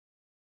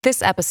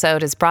This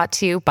episode is brought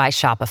to you by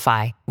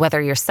Shopify.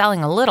 Whether you're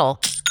selling a little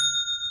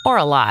or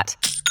a lot,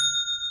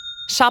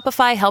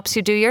 Shopify helps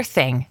you do your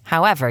thing,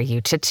 however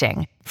you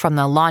cha-ching. From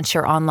the launch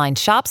your online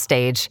shop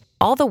stage,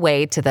 all the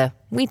way to the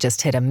we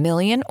just hit 1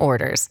 million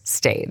orders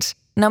stage.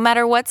 No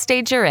matter what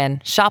stage you're in,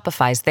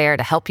 Shopify's there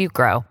to help you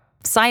grow.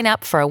 Sign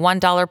up for a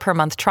 $1 per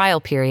month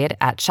trial period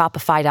at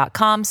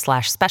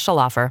shopify.com/special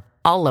offer,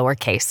 all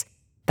lowercase.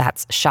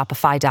 That's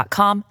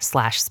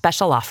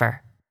shopify.com/special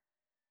offer.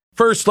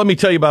 First, let me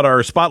tell you about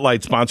our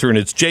spotlight sponsor, and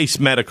it's Jase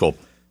Medical.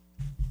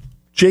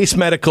 Jase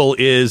Medical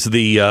is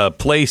the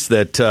place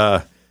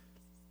that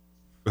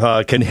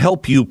can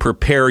help you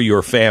prepare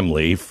your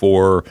family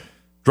for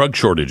drug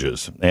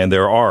shortages. And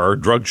there are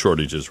drug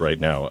shortages right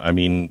now. I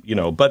mean, you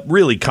know, but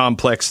really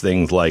complex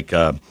things like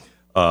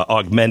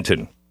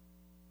Augmentin.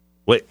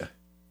 Wait,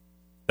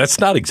 that's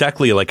not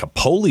exactly like a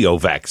polio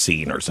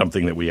vaccine or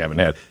something that we haven't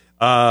had.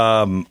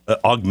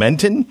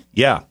 Augmentin?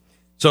 Yeah.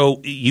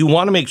 So you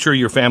want to make sure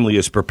your family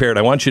is prepared.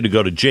 I want you to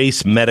go to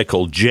Jase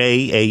Medical,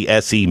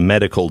 JASE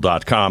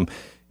medical.com.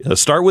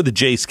 Start with the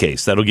Jase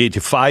case. That'll get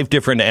you 5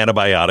 different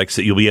antibiotics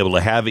that you'll be able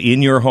to have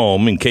in your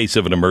home in case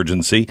of an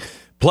emergency.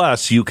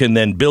 Plus, you can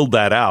then build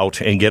that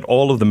out and get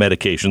all of the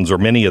medications or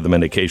many of the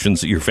medications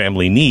that your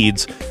family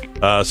needs.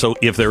 So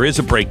if there is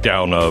a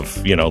breakdown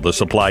of, you know, the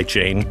supply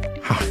chain,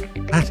 how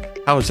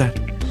is that?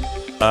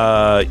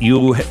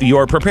 You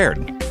are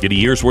prepared. Get a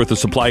year's worth of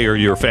supply of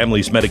your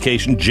family's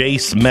medication.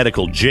 Jase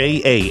Medical,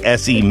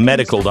 JASE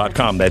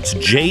medical.com. That's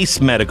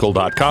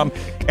jasemedical.com.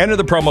 Enter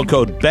the promo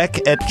code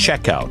BECK at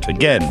checkout.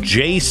 Again,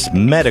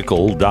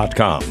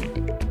 jasemedical.com.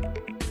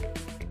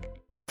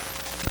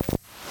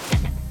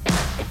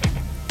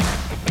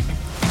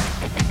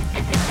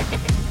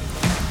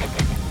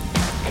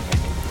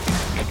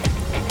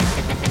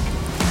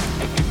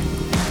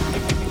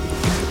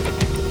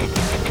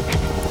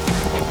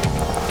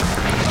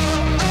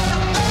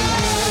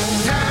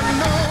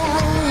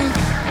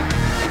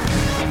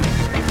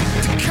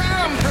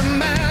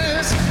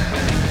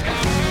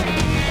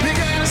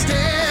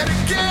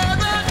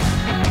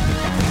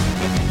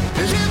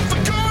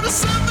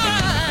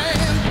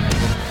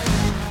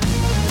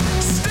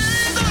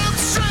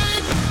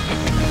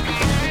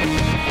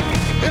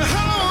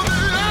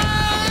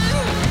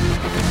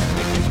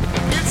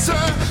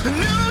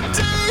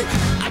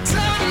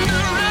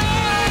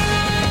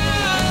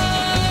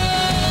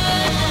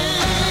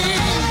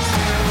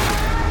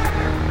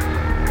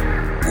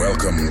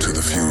 Welcome to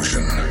the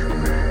fusion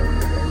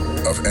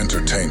of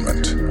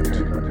entertainment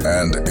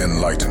and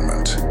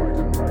enlightenment.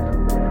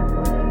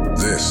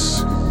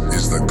 This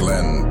is the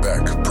Glenn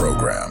Beck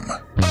Program.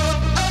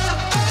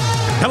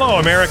 Hello,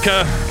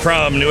 America,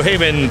 from New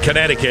Haven,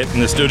 Connecticut,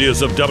 in the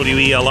studios of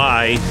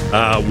WELI.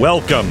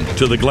 Welcome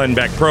to the Glenn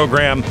Beck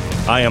Program.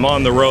 I am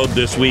on the road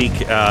this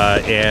week,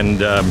 and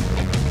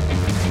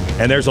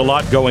there's a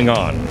lot going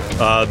on.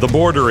 The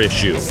border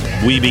issue.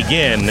 We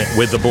begin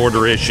with the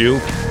border issue.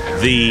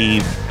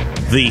 The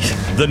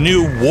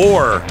new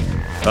war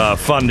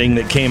funding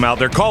that came out.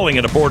 They're calling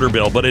it a border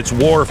bill, but it's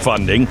war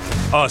funding.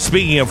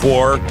 Speaking of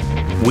war,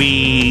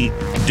 we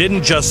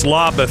didn't just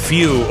lob a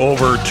few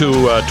over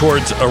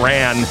towards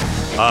Iran.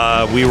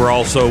 We were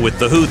also with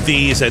the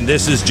Houthis, and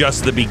this is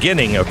just the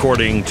beginning,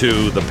 according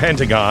to the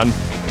Pentagon.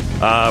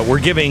 We're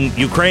giving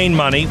Ukraine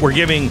money. We're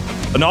giving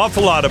an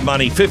awful lot of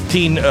money,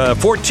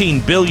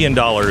 $14 billion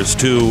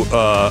to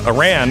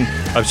Iran.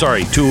 I'm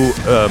sorry, to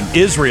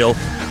Israel.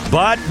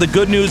 But the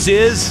good news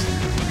is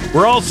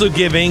we're also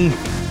giving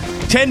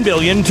 $10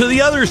 billion to the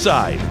other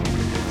side.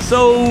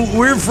 So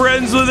we're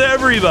friends with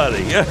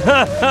everybody.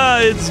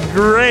 It's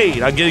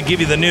great. I'm going to give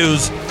you the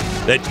news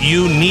that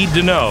you need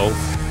to know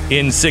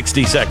in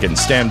 60 seconds.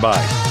 Stand by.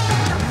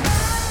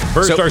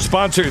 First, our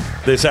sponsor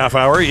this half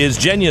hour is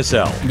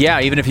Genucel.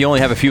 Yeah, even if you only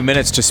have a few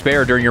minutes to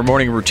spare during your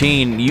morning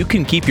routine, you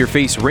can keep your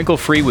face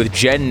wrinkle-free with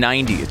Gen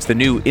 90. It's the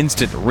new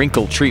instant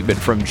wrinkle treatment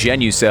from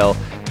Genucel.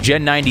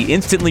 Gen 90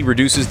 instantly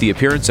reduces the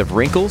appearance of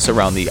wrinkles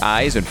around the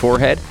eyes and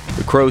forehead,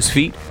 the crow's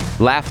feet,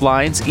 laugh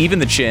lines, even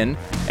the chin.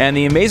 And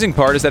the amazing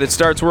part is that it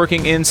starts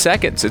working in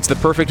seconds. It's the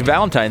perfect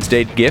Valentine's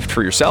Day gift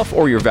for yourself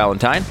or your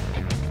Valentine.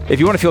 If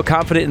you want to feel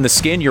confident in the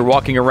skin you're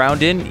walking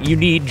around in, you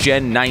need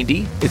Gen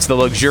 90. It's the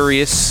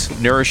luxurious,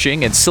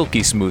 nourishing, and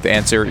silky smooth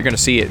answer. You're going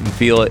to see it and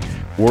feel it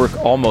work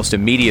almost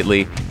immediately.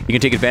 You can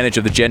take advantage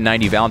of the Gen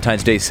 90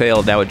 Valentine's Day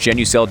sale now at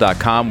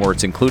Genucel.com, where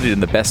it's included in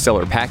the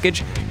bestseller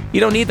package. You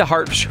don't need the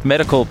harsh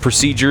medical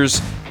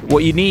procedures.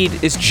 What you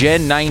need is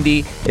Gen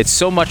 90. It's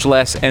so much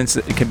less, and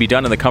it can be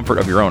done in the comfort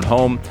of your own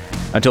home.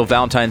 Until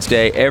Valentine's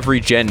Day,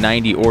 every Gen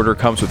 90 order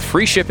comes with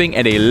free shipping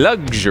and a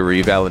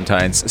luxury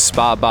Valentine's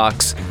spa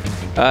box.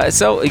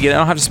 So you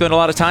don't have to spend a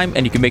lot of time,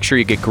 and you can make sure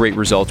you get great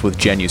results with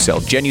Genucel.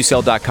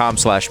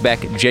 Genucel.com/Beck.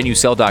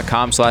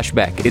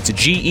 Genucel.com/Beck. It's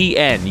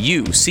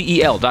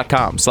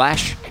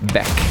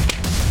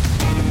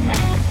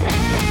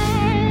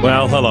GENUCEL.com/Beck.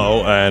 Well,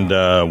 hello and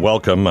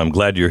welcome. I'm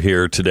glad you're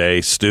here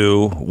today.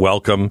 Stu,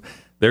 welcome.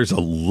 There's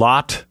a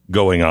lot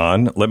going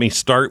on. Let me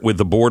start with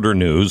the border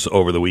news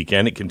over the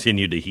weekend. It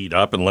continued to heat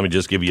up, and let me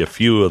just give you a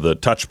few of the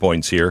touch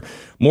points here.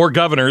 More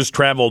governors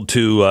traveled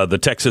to the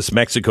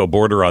Texas-Mexico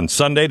border on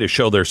Sunday to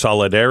show their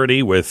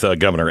solidarity with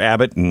Governor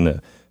Abbott and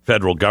the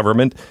federal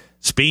government.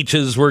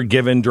 Speeches were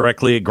given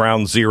directly at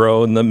Ground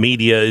Zero, and the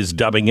media is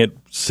dubbing it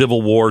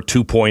Civil War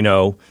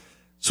 2.0.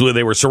 So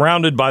they were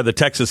surrounded by the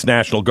Texas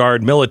National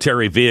Guard,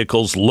 military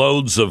vehicles,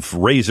 loads of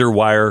razor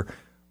wire,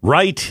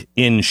 right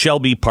in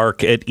Shelby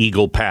Park at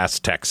Eagle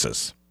Pass,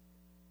 Texas.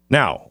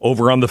 Now,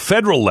 over on the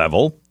federal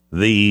level,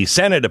 the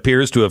Senate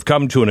appears to have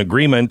come to an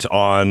agreement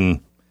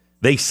on,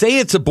 they say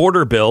it's a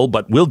border bill,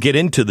 but we'll get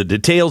into the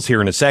details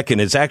here in a second.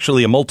 It's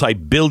actually a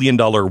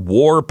multi-billion-dollar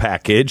war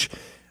package.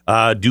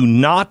 Do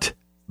not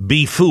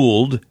be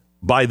fooled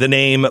by the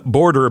name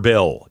border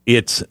bill.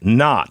 It's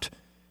not.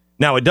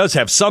 Now, it does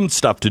have some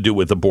stuff to do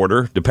with the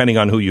border, depending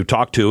on who you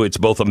talk to. It's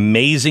both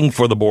amazing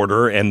for the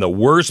border and the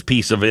worst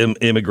piece of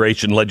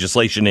immigration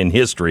legislation in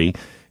history.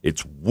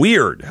 It's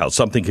weird how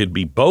something could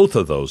be both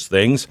of those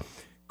things.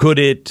 Could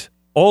it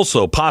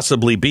also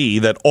possibly be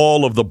that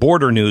all of the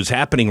border news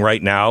happening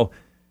right now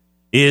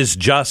is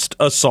just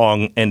a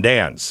song and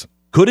dance?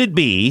 Could it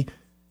be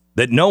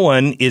that no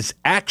one is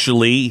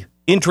actually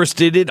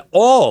interested at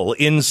all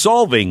in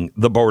solving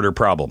the border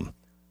problem?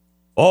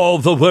 All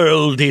the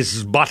world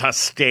is but a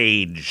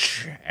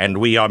stage, and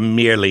we are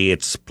merely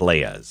its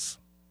players.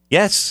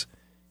 Yes,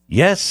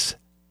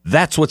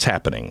 that's what's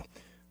happening.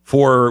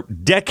 For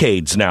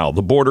decades now,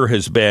 the border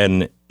has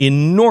been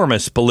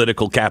enormous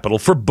political capital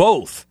for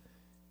both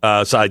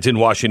sides in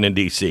Washington,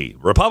 D.C.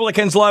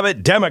 Republicans love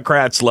it,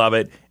 Democrats love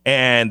it,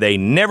 and they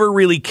never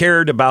really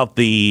cared about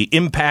the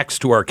impacts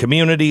to our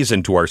communities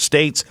and to our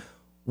states.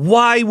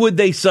 Why would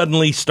they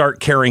suddenly start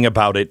caring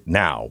about it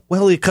now?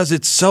 Well, because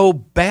it's so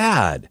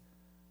bad.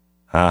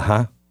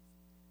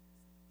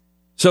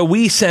 So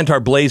we sent our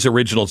Blaze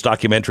Originals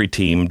documentary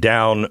team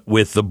down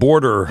with the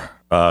border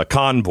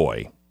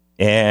convoy.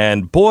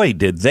 And boy,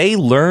 did they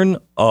learn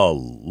a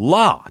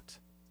lot.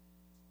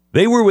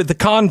 They were with the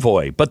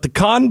convoy, but the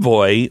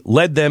convoy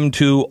led them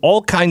to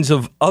all kinds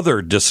of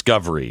other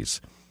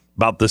discoveries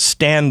about the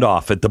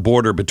standoff at the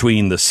border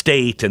between the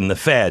state and the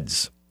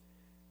feds.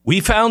 We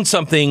found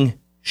something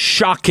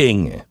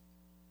shocking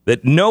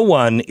that no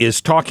one is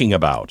talking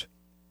about.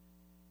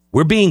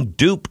 We're being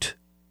duped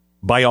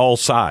by all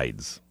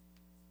sides.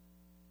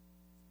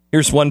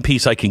 Here's one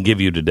piece I can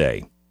give you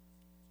today.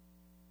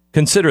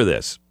 Consider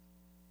this.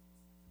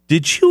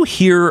 Did you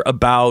hear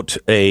about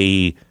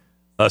a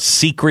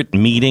secret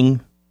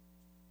meeting?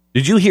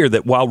 Did you hear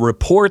that while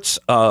reports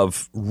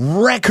of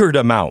record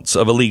amounts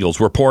of illegals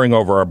were pouring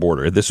over our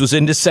border, this was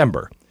in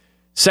December,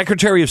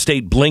 Secretary of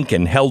State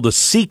Blinken held a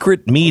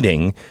secret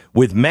meeting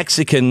with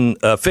Mexican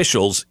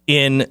officials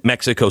in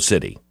Mexico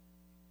City.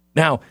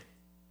 Now,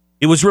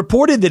 it was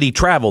reported that he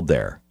traveled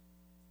there,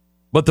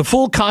 but the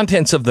full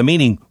contents of the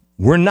meeting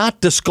were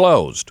not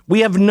disclosed.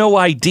 We have no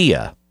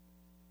idea.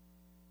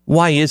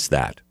 Why is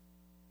that?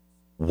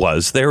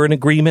 Was there an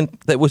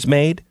agreement that was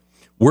made?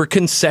 Were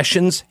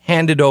concessions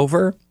handed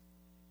over?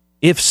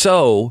 If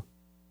so,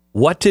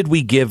 what did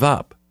we give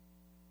up?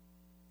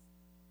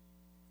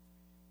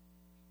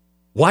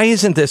 Why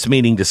isn't this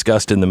meeting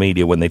discussed in the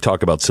media when they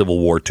talk about Civil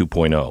War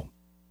 2.0?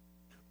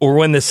 Or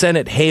when the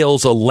Senate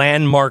hails a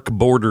landmark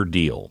border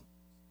deal?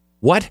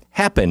 What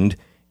happened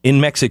in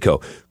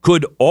Mexico?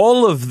 Could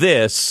all of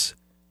this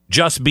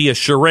just be a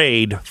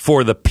charade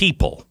for the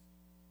people?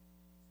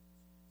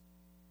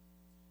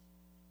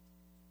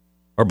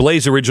 Our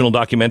Blaze Original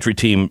documentary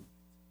team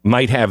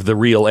might have the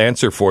real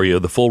answer for you.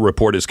 The full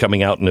report is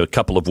coming out in a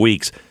couple of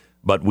weeks,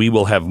 but we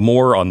will have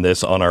more on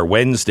this on our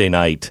Wednesday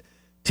night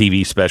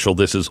TV special.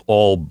 This is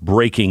all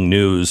breaking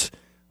news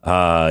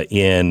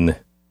in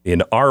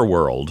our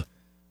world,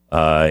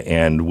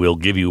 and we'll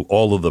give you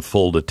all of the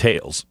full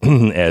details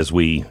as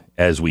we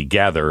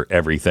gather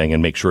everything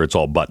and make sure it's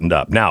all buttoned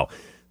up. Now,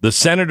 the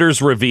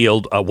senators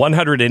revealed a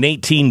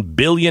 $118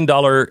 billion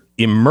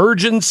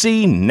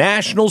emergency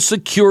national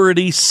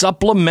security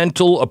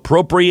supplemental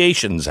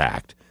appropriations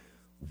act.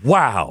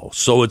 Wow.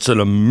 So it's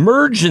an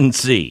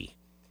emergency,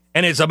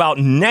 and it's about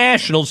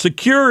national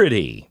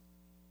security.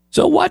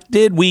 So what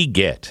did we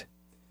get?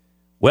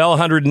 Well,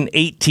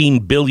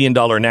 $118 billion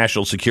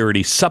national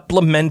security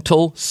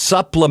supplemental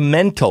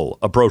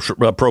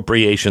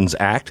appropriations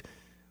act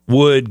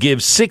would give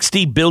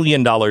 $60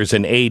 billion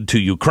in aid to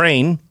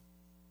Ukraine.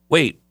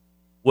 Wait,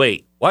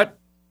 what?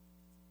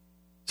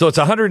 So it's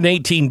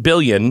 $118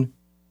 billion.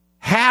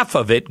 Half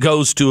of it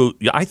goes to,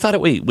 I thought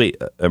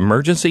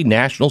emergency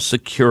national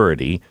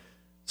security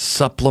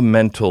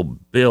supplemental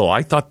bill.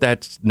 I thought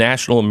that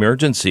national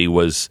emergency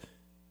was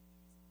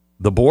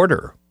the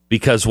border,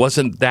 because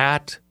wasn't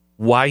that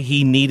why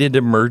he needed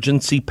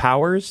emergency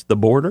powers, the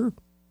border?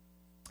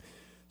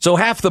 So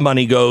half the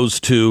money goes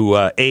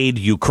to aid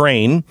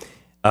Ukraine.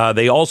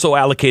 They also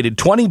allocated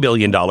 $20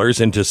 billion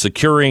into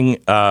securing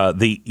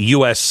the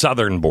U.S.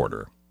 southern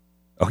border.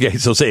 Okay,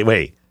 so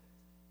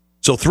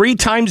So 3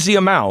 times the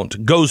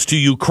amount goes to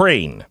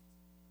Ukraine.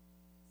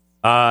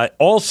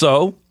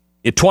 Also,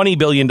 $20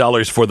 billion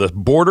for the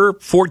border,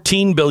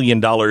 $14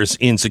 billion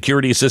in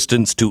security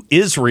assistance to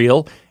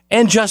Israel,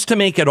 and just to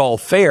make it all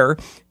fair,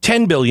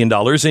 $10 billion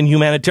in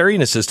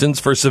humanitarian assistance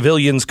for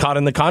civilians caught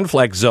in the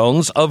conflict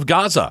zones of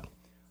Gaza.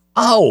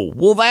 Oh,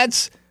 well,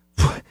 that's...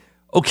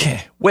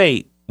 Okay,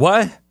 wait,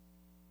 what?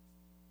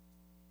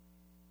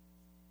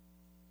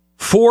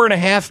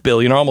 $4.5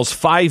 billion,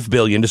 almost $5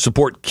 billion to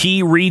support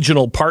key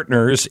regional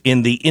partners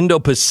in the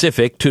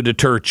Indo-Pacific to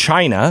deter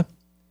China.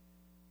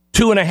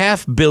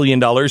 $2.5 billion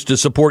to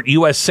support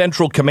U.S.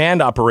 Central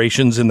Command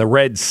operations in the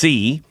Red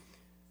Sea.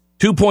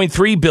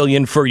 $2.3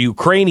 billion for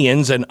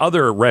Ukrainians and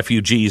other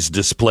refugees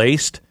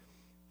displaced.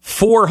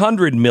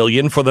 $400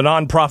 million for the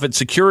Nonprofit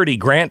Security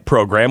Grant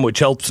Program, which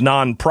helps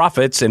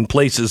nonprofits and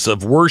places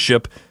of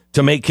worship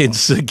to make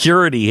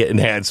security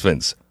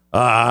enhancements.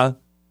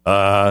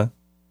 It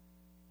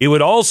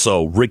would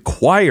also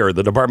require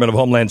the Department of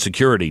Homeland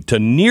Security to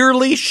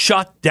nearly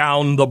shut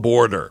down the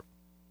border.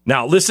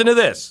 Now, listen to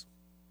this.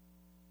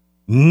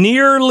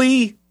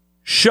 Nearly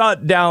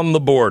shut down the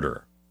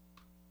border.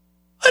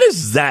 What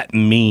does that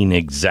mean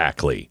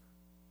exactly?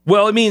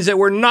 Well, it means that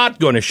we're not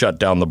going to shut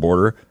down the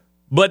border,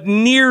 but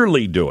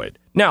nearly do it.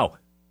 Now,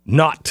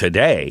 not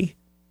today,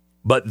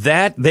 but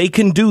that they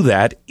can do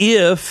that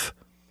if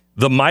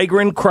the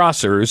migrant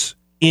crossers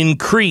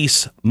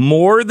increase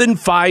more than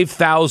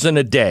 5,000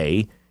 a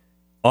day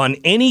on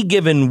any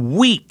given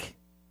week,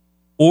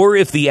 or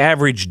if the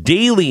average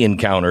daily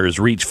encounters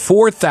reach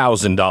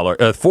 4,000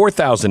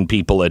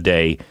 people a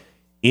day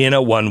in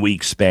a 1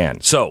 week span.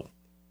 So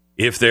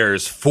if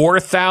there's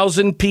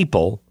 4,000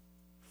 people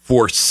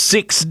for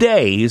 6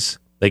 days,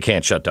 they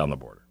can't shut down the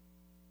border.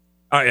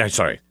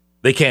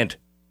 They can't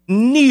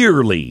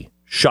nearly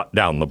shut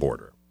down the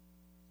border.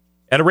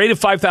 At a rate of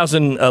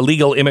 5,000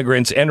 illegal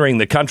immigrants entering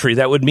the country,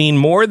 that would mean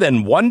more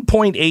than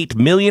 1.8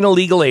 million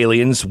illegal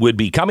aliens would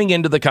be coming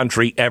into the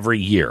country every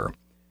year.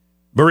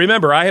 But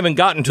remember, I haven't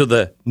gotten to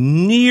the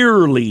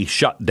nearly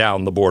shut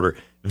down the border.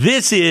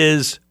 This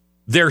is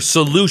their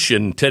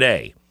solution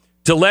today,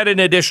 to let an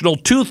additional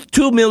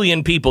 2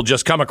 million people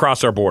just come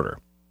across our border.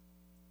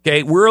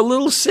 Okay, we're a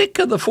little sick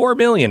of the 4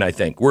 million, I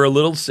think. We're a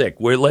little sick.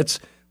 Let's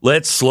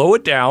slow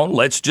it down.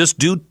 Let's just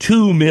do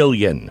 2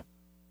 million.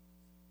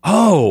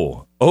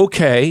 Oh,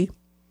 okay.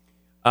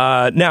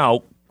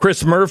 Now,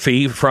 Chris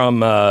Murphy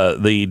from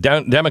the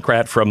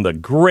Democrat from the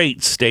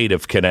great state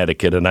of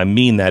Connecticut, and I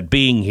mean that,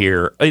 being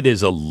here, it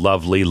is a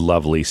lovely,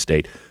 lovely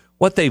state.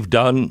 What they've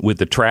done with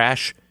the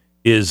trash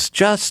is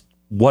just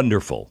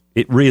wonderful.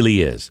 It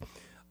really is.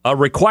 A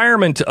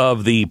requirement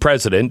of the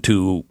president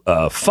to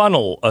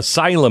funnel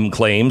asylum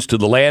claims to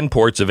the land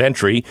ports of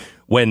entry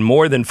when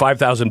more than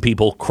 5,000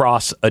 people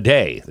cross a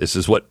day. This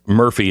is what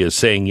Murphy is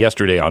saying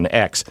yesterday on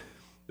X.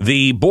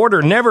 The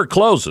border never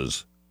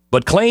closes,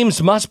 but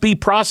claims must be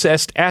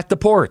processed at the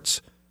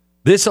ports.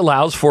 This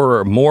allows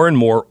for a more and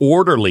more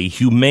orderly,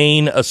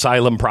 humane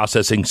asylum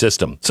processing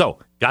system. So,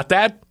 got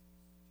that?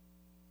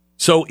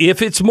 So,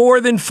 if it's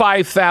more than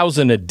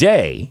 5,000 a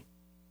day,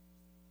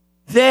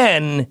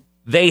 then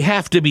they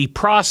have to be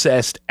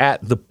processed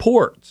at the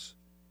ports.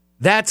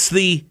 That's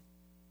the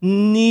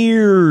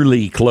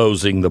nearly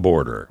closing the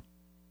border.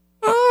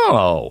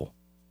 Oh,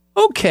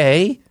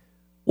 okay.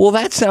 Well,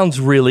 that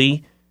sounds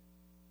really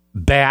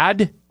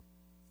bad.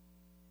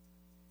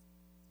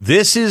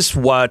 This is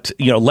what,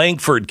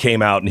 Langford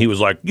came out and he was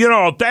like,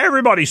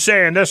 everybody's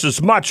saying this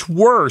is much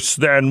worse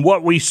than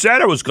what we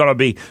said it was going to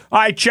be.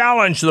 I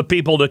challenge the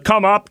people to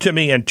come up to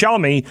me and tell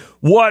me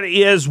what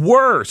is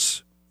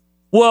worse.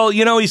 Well,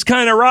 he's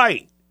kind of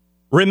right.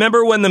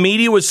 Remember when the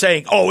media was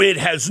saying, it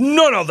has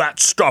none of that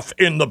stuff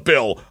in the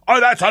bill. Oh,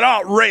 that's an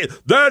outrage.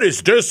 That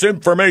is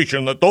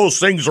disinformation that those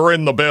things are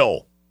in the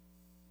bill.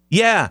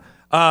 Yeah,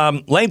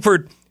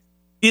 Langford,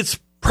 it's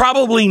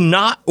probably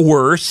not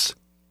worse.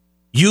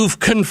 You've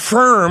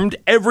confirmed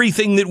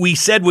everything that we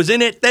said was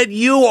in it, that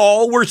you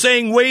all were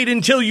saying, wait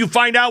until you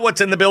find out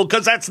what's in the bill,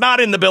 because that's not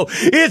in the bill.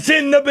 It's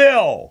in the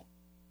bill.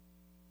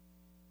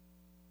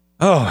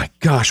 Oh, my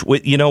gosh.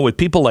 With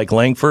people like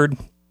Langford,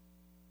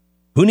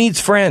 who needs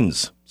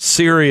friends?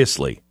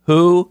 Seriously,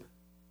 who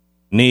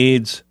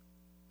needs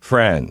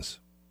friends?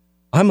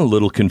 I'm a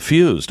little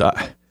confused. I'm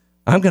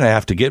going to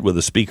have to get with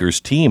the speaker's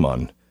team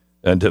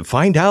and to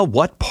find out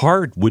what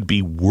part would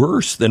be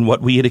worse than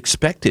what we had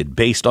expected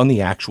based on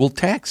the actual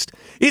text.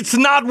 It's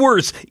not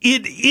worse.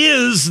 It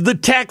is the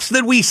text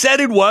that we said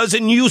it was,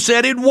 and you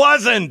said it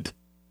wasn't.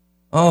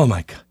 Oh,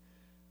 my God.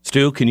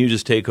 Stu, can you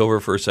just take over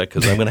for a sec?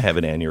 Because I'm going to have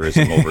an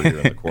aneurysm over here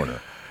in the corner.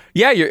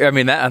 Yeah,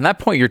 on that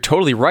point, you're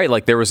totally right.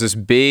 Like, there was this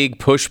big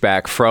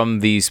pushback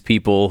from these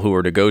people who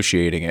were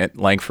negotiating it,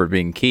 Langford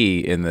being key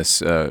in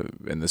this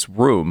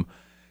room,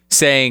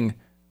 saying,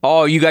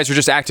 oh, you guys are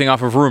just acting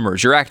off of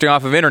rumors. You're acting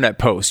off of internet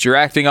posts. You're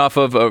acting off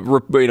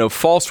of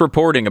false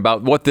reporting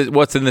about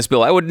what's in this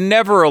bill. I would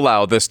never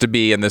allow this to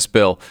be in this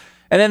bill.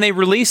 And then they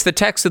released the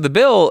text of the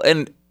bill,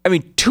 and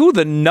to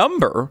the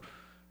number,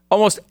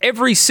 almost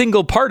every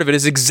single part of it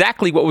is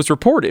exactly what was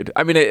reported.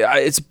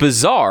 It's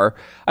bizarre.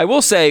 I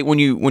will say, when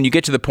you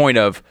get to the point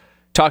of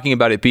talking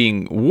about it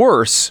being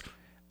worse,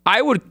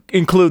 I would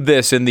include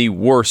this in the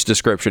worst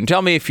description.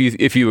 Tell me if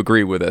you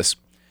agree with this.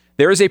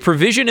 There is a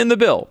provision in the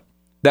bill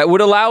that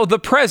would allow the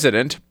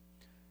president.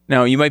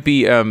 Now, you might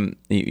be,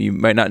 you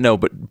might not know,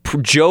 but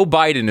Joe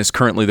Biden is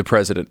currently the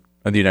president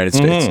of the United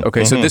States.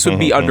 Okay, so this would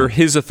be under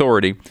his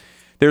authority.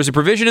 There's a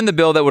provision in the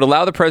bill that would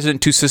allow the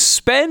president to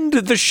suspend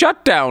the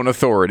shutdown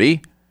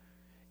authority.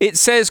 It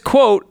says,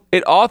 quote,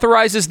 it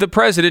authorizes the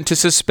president to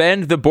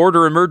suspend the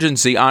border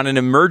emergency on an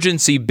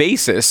emergency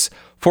basis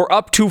for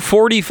up to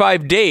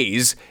 45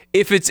 days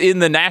if it's in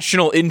the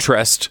national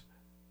interest.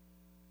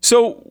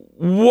 So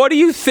what do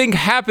you think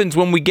happens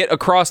when we get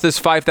across this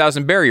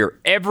 5,000 barrier?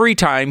 Every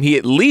time he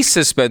at least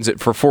suspends it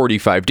for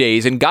 45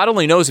 days, and God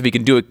only knows if he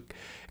can do it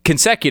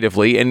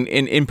consecutively and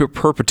in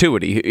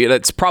perpetuity.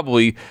 That's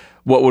probably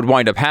what would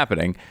wind up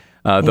happening,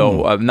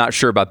 though I'm not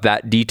sure about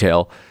that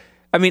detail.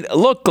 I mean,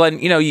 look, Glenn,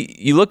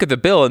 you look at the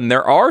bill, and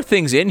there are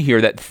things in here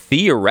that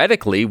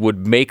theoretically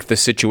would make the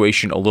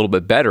situation a little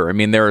bit better. I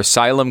mean, there's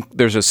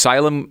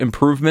asylum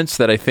improvements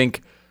that I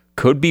think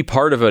could be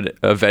part of an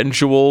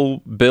eventual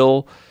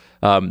bill.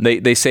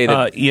 They say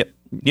that...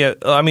 Yeah.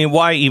 I mean,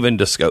 why even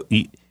discuss?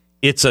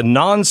 It's a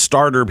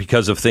non-starter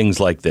because of things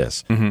like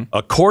this.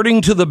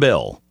 According to the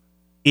bill,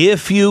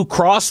 if you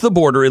cross the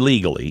border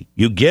illegally,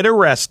 you get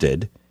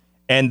arrested,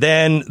 and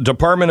then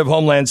Department of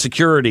Homeland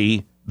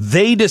Security,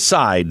 they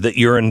decide that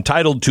you're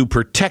entitled to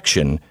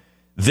protection,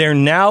 they're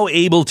now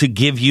able to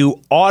give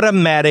you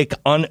automatic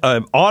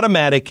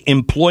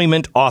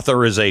employment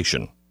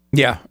authorization.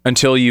 Yeah,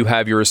 until you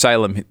have your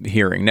asylum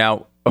hearing.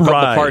 Now, a couple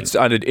of parts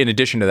in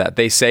addition to that.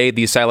 They say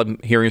the asylum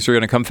hearings are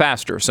going to come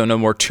faster, so no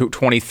more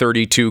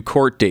 2032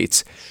 court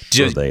dates.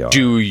 They are.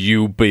 Do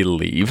you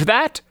believe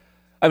that?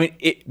 I mean,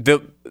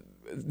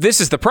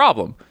 this is the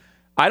problem.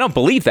 I don't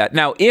believe that.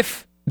 Now,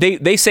 if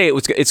they say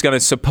it's going to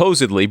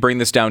supposedly bring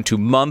this down to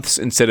months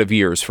instead of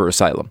years for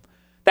asylum,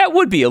 that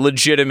would be a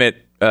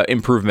legitimate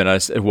improvement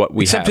as what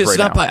we have right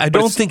now. I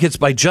don't think it's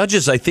by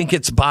judges. I think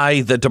it's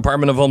by the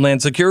Department of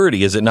Homeland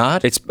Security. Is it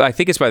not? I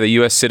think it's by the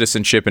U.S.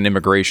 Citizenship and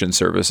Immigration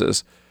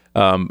Services.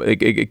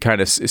 It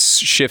kind of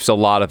shifts a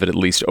lot of it, at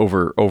least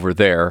over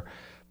there.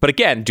 But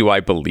again, do I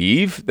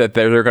believe that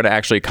they're going to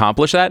actually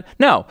accomplish that?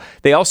 No.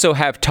 They also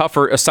have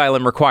tougher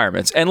asylum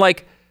requirements, and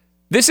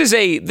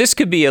this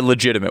could be a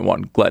legitimate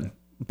one, Glenn.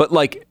 But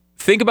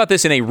think about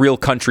this in a real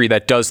country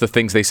that does the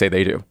things they say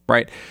they do,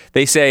 right?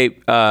 They say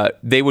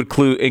they would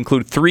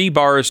include 3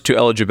 bars to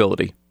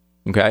eligibility,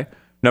 okay?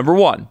 Number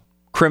 1,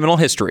 criminal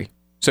history.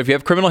 So if you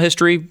have criminal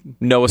history,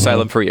 no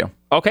asylum for you.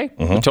 Okay,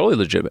 totally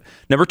legitimate.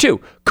 Number 2,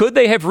 could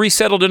they have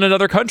resettled in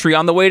another country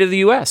on the way to the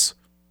U.S.?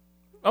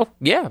 Oh,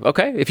 yeah,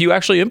 okay. If you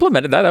actually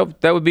implemented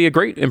that would be a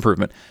great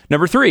improvement.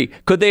 Number 3,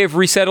 could they have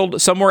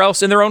resettled somewhere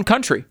else in their own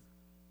country?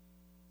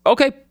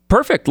 Okay,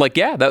 perfect.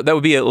 That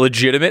would be a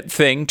legitimate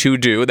thing to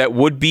do. That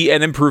would be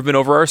an improvement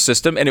over our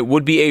system, and it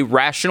would be a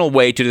rational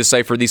way to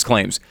decipher these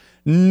claims.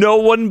 No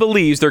one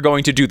believes they're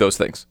going to do those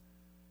things.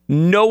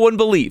 No one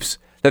believes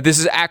that this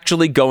is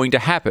actually going to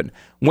happen.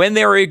 When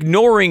they're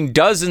ignoring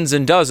dozens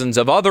and dozens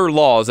of other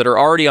laws that are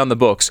already on the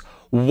books,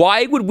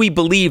 why would we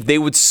believe they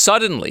would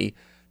suddenly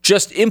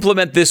just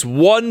implement this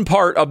one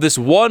part of this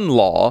one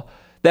law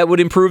that would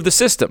improve the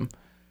system?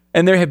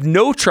 And they have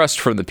no trust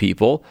from the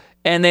people,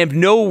 and they have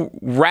no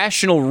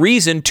rational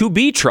reason to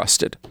be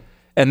trusted.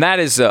 And that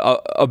is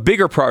a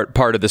bigger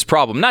part of this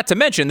problem. Not to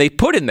mention, they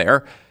put in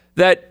there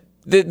that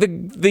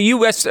the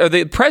U.S. or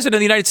the president of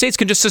the United States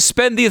can just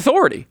suspend the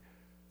authority.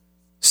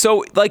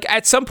 So,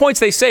 at some points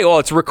they say, well,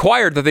 it's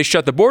required that they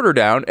shut the border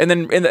down. And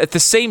then at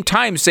the same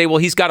time say, well,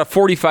 he's got a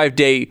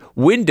 45-day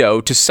window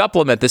to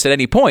supplement this at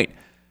any point.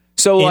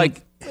 So,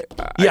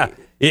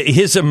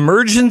 his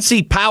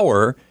emergency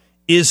power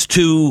is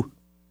to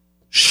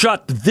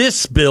shut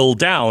this bill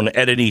down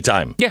at any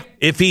time. Yeah.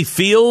 If he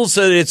feels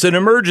that it's an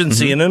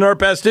emergency and in our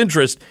best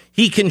interest,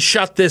 he can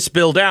shut this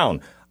bill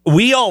down.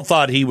 We all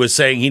thought he was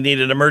saying he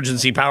needed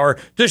emergency power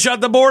to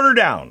shut the border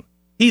down.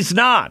 He's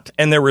not.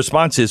 And their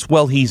response is,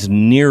 well, he's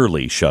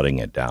nearly shutting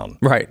it down.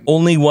 Right.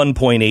 Only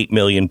 1.8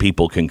 million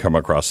people can come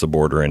across the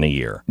border in a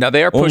year. Now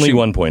they are pushing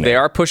only 1.8. They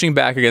are pushing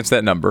back against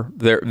that number.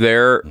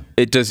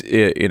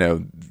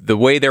 The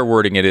way they're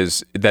wording it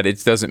is that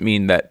it doesn't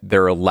mean that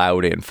they're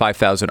allowed in.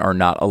 5,000 are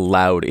not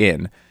allowed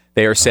in.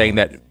 They are saying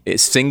that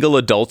single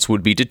adults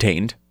would be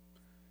detained,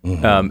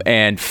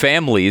 and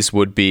families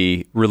would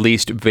be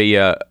released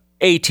via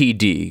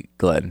ATD,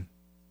 Glenn.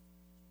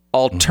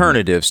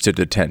 Alternatives to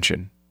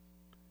detention.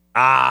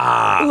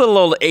 A little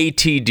old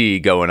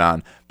ATD going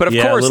on. But of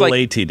course,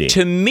 ATD.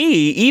 To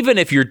me, even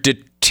if you're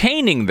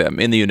detaining them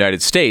in the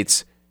United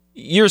States,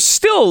 you're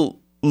still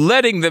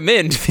letting them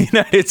into the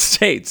United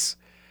States.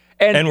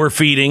 And we're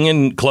feeding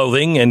and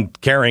clothing and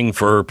caring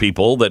for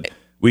people that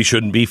we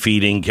shouldn't be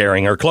feeding,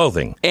 caring, or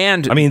clothing.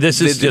 And I mean, this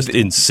is just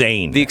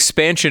insane. The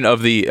expansion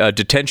of the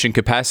detention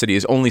capacity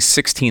is only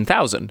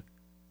 16,000.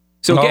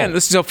 So again,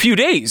 this is a few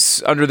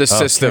days under this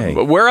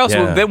system. Where else?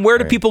 Yeah, then where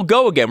do people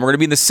go again? We're going to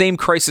be in the same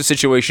crisis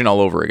situation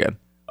all over again.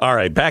 All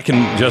right, back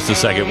in just a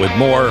second with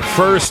more.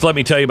 First, let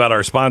me tell you about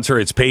our sponsor.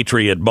 It's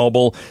Patriot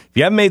Mobile. If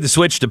you haven't made the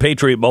switch to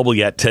Patriot Mobile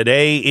yet,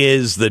 today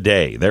is the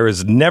day. There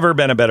has never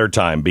been a better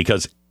time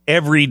because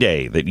every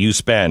day that you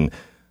spend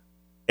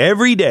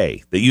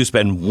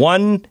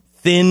one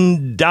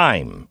thin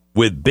dime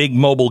with big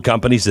mobile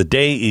companies, the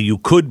day you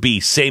could be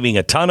saving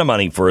a ton of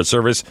money for a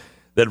service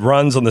that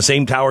runs on the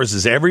same towers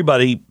as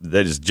everybody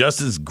that is just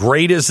as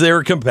great as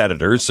their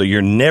competitors. So you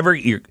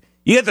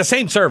get the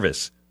same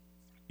service.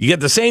 You get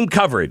the same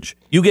coverage.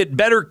 You get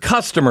better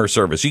customer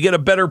service. You get a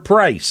better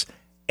price.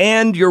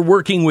 And you're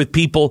working with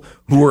people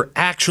who are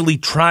actually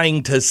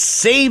trying to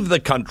save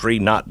the country,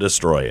 not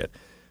destroy it.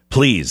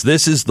 Please,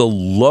 this is the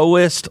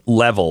lowest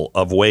level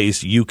of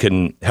ways you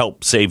can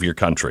help save your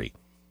country.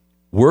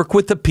 Work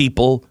with the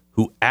people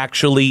who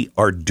actually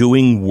are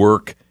doing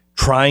work,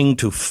 trying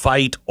to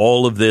fight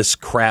all of this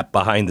crap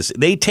behind the scenes.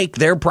 They take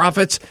their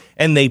profits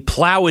and they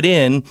plow it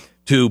in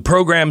to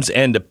programs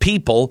and to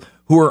people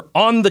who are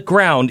on the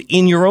ground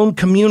in your own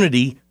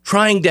community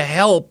trying to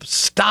help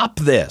stop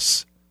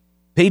this.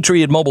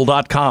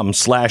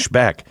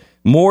 PatriotMobile.com/Beck.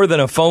 More than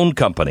a phone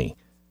company.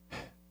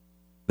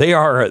 They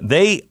are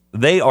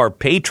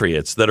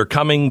patriots that are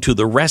coming to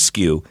the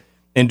rescue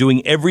and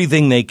doing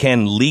everything they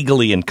can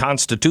legally and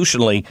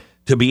constitutionally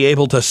to be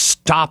able to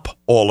stop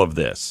all of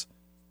this.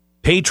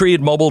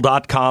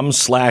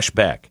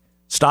 PatriotMobile.com/Beck.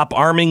 Stop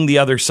arming the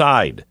other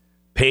side.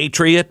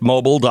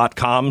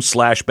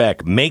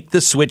 PatriotMobile.com/Beck. Make the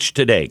switch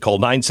today. Call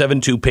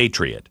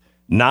 972-PATRIOT.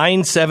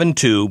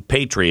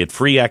 972-PATRIOT.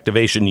 Free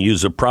activation.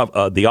 Use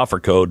the offer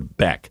code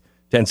BECK.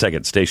 10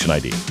 seconds. Station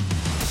ID.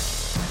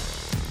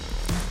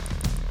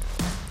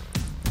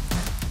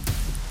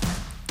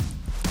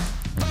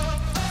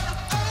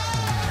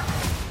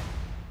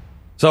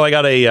 So I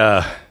got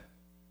a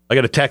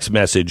text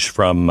message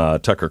from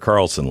Tucker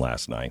Carlson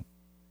last night.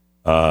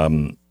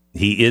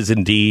 He is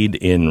indeed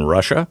in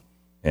Russia.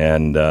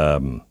 And,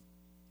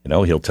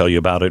 he'll tell you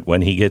about it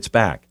when he gets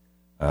back.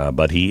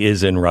 But he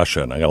is in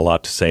Russia, and I got a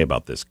lot to say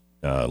about this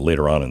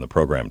later on in the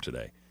program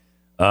today.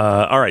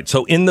 All right,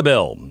 so in the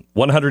bill,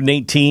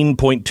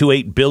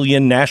 $118.28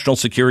 billion national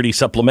security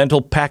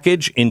supplemental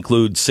package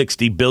includes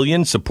 $60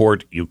 billion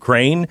support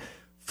Ukraine,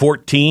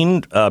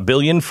 $14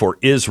 billion for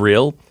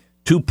Israel,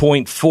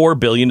 $2.4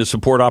 billion to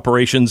support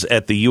operations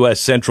at the U.S.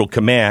 Central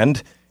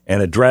Command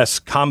and address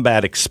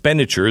combat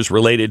expenditures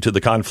related to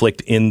the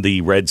conflict in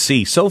the Red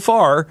Sea. So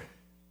far,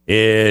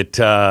 it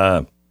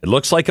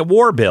looks like a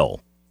war bill.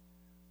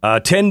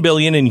 $10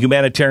 billion in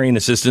humanitarian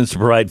assistance to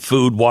provide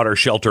food, water,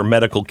 shelter,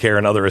 medical care,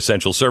 and other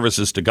essential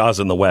services to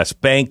Gaza and the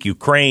West Bank,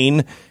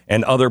 Ukraine,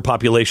 and other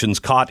populations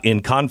caught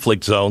in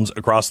conflict zones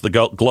across the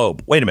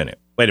globe. Wait a minute.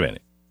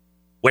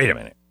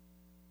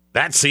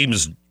 That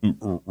seems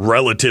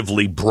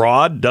relatively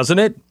broad, doesn't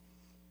it?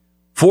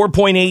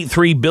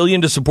 $4.83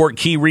 billion to support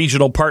key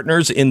regional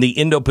partners in the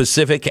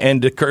Indo-Pacific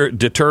and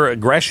deter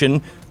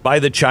aggression by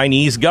the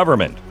Chinese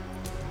government.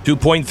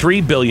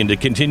 $2.3 billion to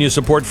continue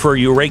support for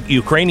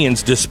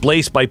Ukrainians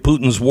displaced by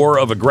Putin's war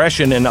of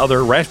aggression and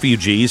other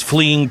refugees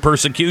fleeing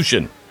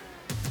persecution.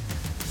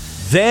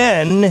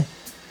 Then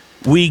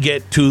we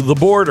get to the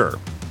border.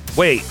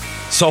 Wait,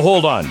 so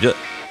hold on.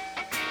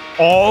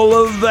 All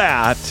of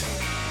that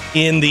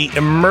in the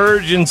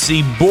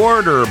emergency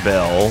border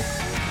bill,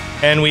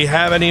 and we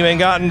haven't even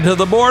gotten to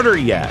the border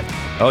yet.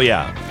 Oh,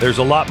 yeah, there's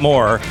a lot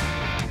more.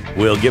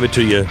 We'll give it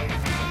to you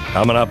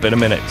coming up in a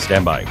minute.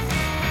 Stand by.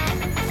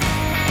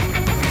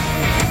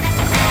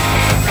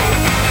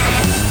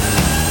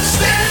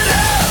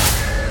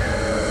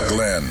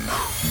 Glenn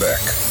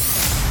Beck.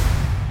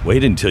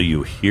 Wait until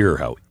you hear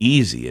how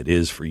easy it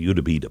is for you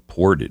to be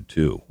deported,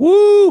 too.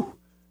 Woo!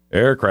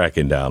 They're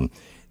cracking down.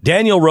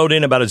 Daniel wrote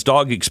in about his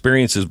dog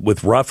experiences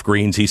with rough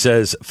greens. He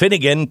says,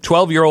 Finnegan,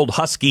 12-year-old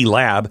husky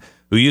lab,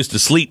 who used to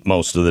sleep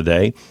most of the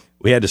day.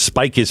 We had to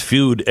spike his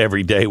food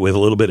every day with a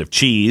little bit of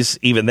cheese.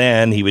 Even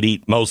then, he would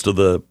eat most of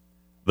the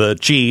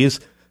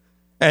cheese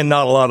and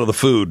not a lot of the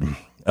food,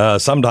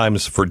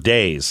 sometimes for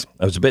days.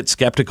 I was a bit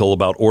skeptical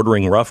about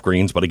ordering rough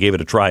greens, but I gave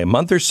it a try. A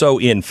month or so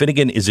in,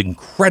 Finnegan is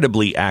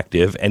incredibly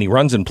active, and he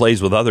runs and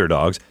plays with other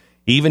dogs.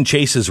 He even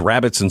chases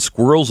rabbits and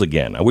squirrels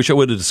again. I wish I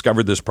would have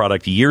discovered this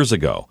product years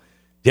ago.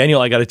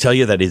 Daniel, I got to tell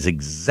you, that is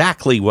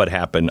exactly what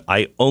happened.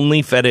 I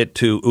only fed it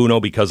to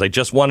Uno because I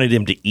just wanted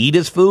him to eat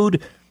his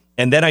food.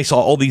 And then I saw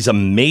all these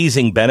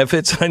amazing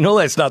benefits. I know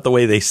that's not the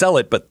way they sell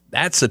it, but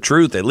that's the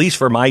truth, at least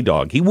for my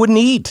dog. He wouldn't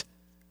eat.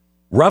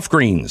 Rough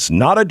Greens,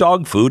 not a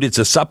dog food. It's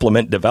a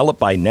supplement developed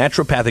by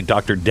naturopathic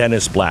Dr.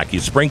 Dennis Black. You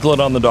sprinkle it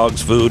on the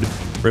dog's food.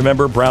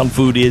 Remember, brown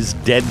food is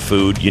dead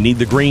food. You need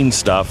the green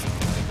stuff.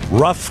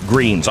 Rough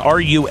Greens,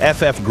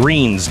 RUFF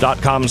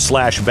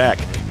greens.com/Beck.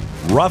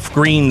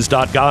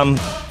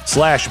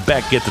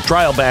 roughgreens.com/Beck. Get the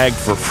trial bag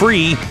for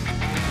free.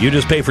 You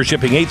just pay for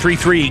shipping.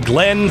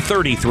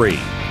 833-GLEN33.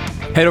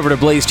 Head over to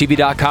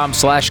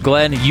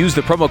blazetv.com/Glenn. Use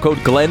the promo code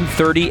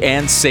Glenn30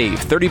 and save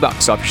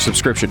 $30 off your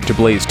subscription to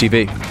Blaze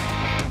TV.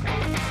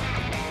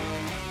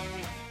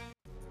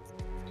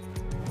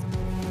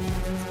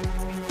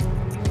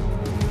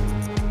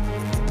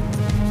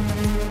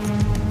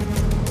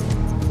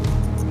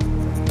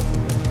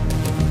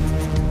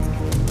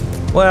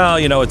 Well,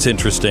 it's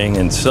interesting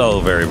and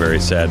so very, very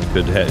sad.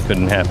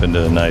 Couldn't happen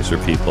to nicer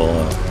people.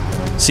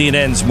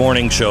 CNN's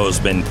morning show has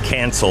been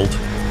canceled.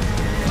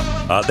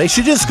 They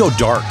should just go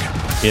dark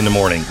in the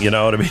morning. You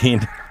know what I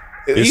mean?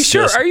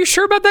 Are you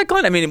sure about that,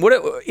 Glenn? I mean,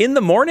 in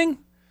the morning?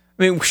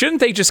 I mean, shouldn't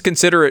they just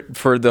consider it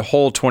for the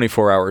whole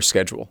 24-hour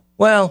schedule?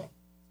 Well,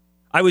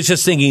 I was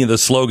just thinking of the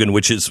slogan,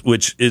 which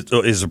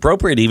is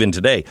appropriate even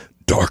today.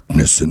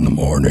 Darkness in the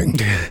morning.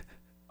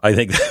 I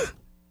think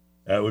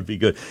that would be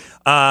good.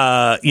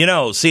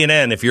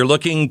 CNN, if you're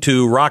looking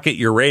to rocket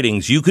your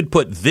ratings, you could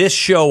put this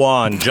show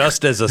on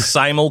just as a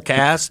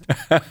simulcast,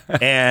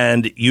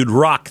 and you'd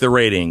rock the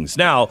ratings.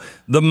 Now,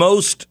 the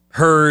most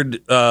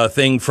heard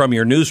thing from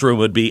your newsroom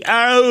would be,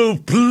 "Oh,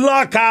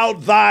 pluck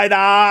out thine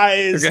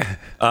eyes."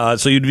 Okay.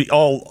 So you'd be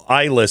all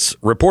eyeless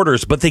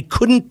reporters, but they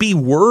couldn't be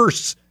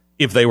worse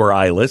if they were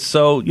eyeless,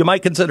 so you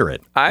might consider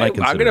it. I'm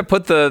going to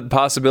put the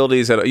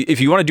possibilities that if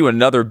you want to do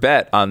another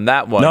bet on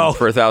that one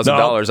for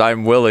 $1,000,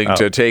 I'm willing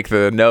to take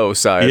the no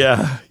side.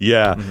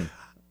 Yeah.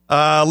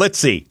 Mm-hmm. Let's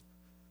see.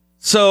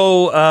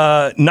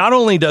 So not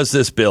only does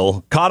this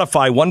bill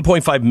codify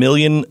 1.5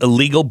 million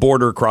illegal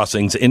border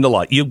crossings into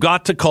law, you've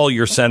got to call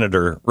your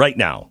senator right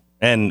now.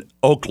 And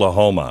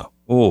Oklahoma,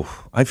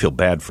 I feel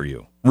bad for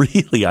you.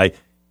 Really,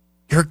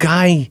 your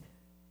guy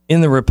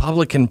in the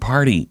Republican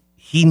Party,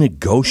 he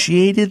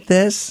negotiated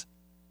this?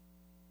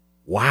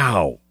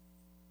 Wow.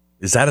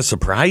 Is that a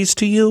surprise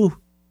to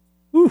you?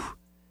 Whew.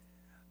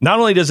 Not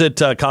only does it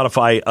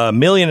codify 1.5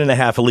 million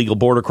illegal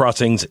border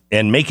crossings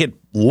and make it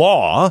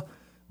law,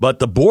 but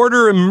the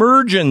border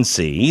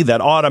emergency that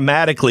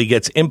automatically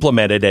gets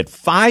implemented at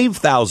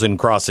 5,000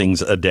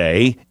 crossings a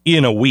day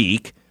in a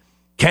week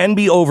can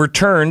be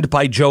overturned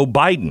by Joe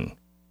Biden.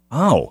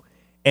 Oh,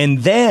 and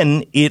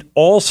then it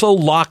also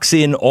locks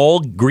in all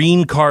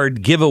green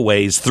card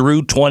giveaways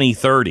through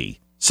 2030.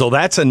 So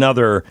that's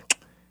another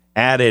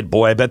added,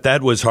 boy, I bet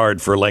that was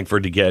hard for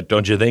Langford to get.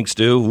 Don't you think,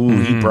 Stu?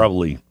 He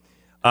probably.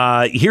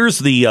 Here's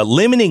the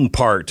limiting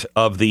part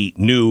of the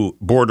new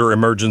Border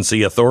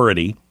Emergency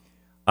Authority.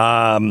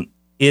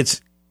 It's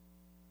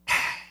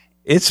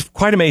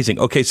quite amazing.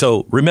 Okay,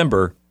 so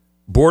remember,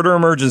 Border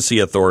Emergency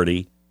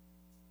Authority,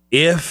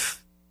 if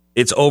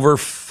it's over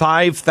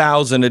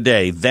 5,000 a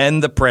day,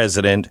 then the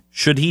president,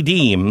 should he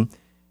deem,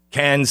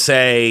 can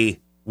say,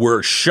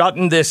 we're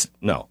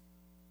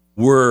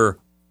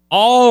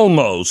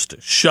almost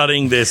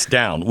shutting this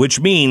down, which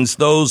means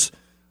those,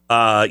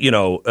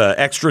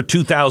 extra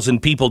 2,000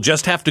 people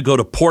just have to go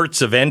to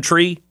ports of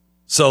entry,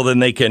 so then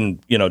they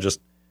can, just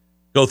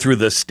go through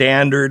the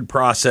standard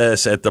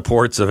process at the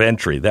ports of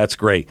entry. That's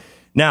great.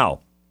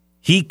 Now,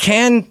 he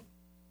can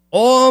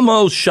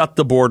almost shut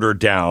the border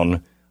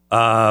down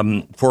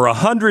for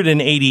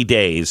 180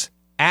 days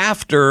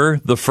after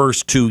the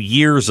first 2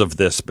 years of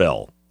this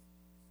bill,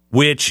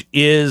 which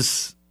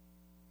is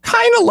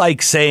kind of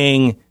like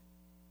saying,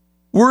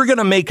 we're going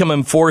to make them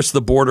enforce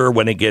the border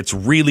when it gets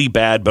really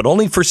bad, but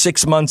only for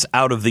 6 months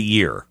out of the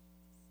year.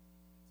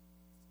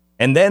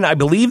 And then I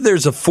believe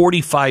there's a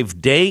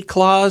 45-day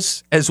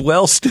clause as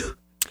well, Stu.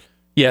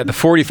 Yeah, the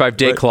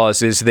 45-day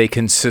clause is they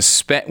can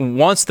suspend,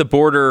 once the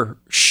border,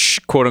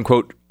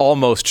 quote-unquote,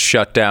 almost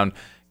shut down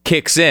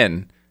kicks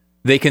in,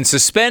 they can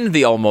suspend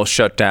the almost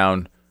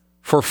shutdown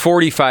for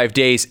 45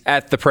 days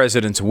at the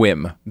president's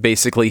whim.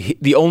 Basically,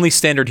 the only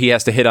standard he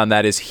has to hit on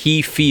that is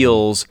he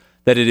feels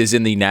that it is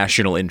in the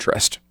national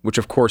interest, which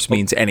of course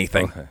means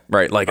anything,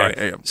 right? Like,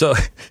 right. So,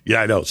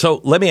 yeah, I know. So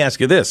let me ask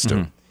you this,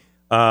 Stu.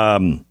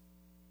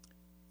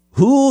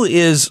 Who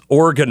is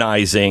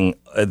organizing?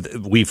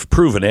 We've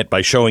proven it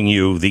by showing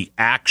you the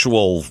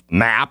actual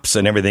maps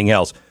and everything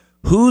else.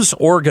 Who's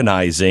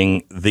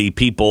organizing the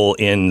people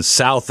in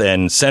South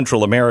and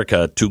Central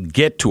America to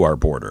get to our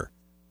border?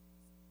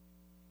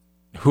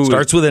 Who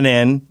starts with an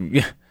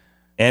N,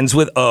 ends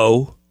with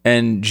O.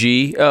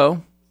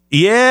 NGO?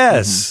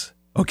 Yes.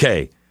 Mm-hmm.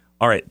 Okay.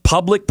 All right.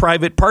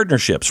 Public-private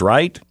partnerships,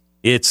 right?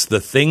 It's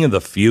the thing of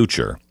the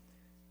future.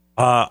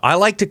 I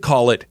like to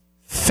call it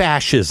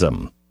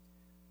fascism.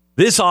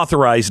 This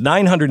authorized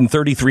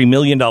 $933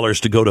 million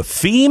to go to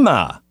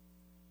FEMA.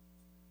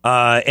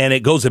 And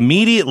it goes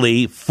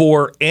immediately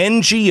for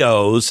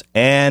NGOs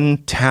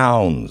and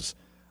towns.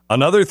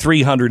 Another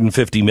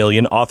 $350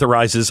 million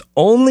authorizes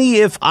only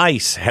if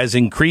ICE has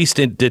increased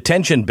in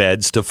detention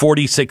beds to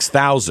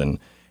 46,000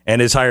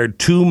 and has hired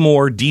 2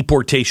 more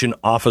deportation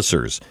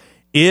officers.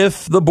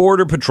 If the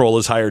Border Patrol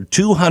has hired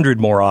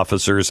 200 more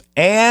officers,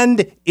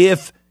 and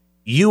if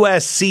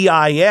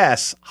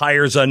USCIS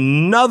hires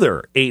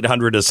another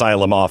 800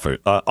 asylum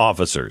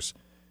officers,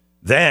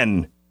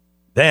 then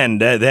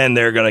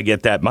they're going to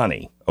get that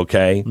money,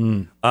 okay?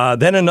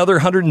 Then another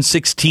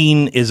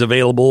 116 is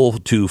available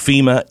to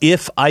FEMA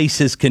if ICE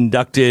has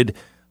conducted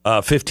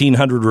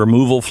 1,500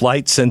 removal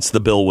flights since the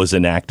bill was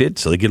enacted,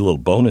 so they get a little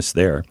bonus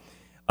there.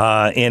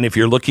 And if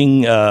you're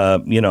looking,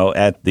 at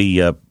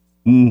the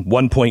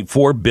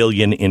 $1.4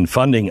 billion in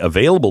funding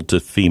available to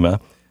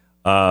FEMA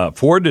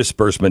for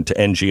disbursement to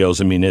NGOs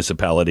and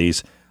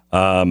municipalities,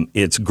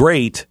 it's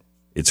great.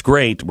 It's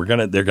great.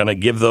 They're gonna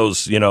give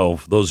those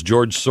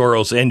George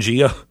Soros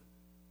NGO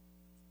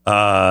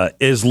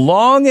as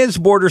long as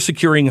border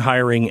securing,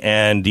 hiring,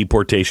 and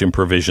deportation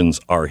provisions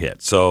are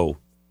hit. So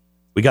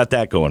we got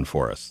that going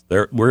for us.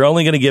 We're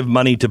only going to give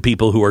money to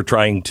people who are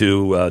trying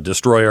to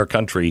destroy our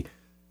country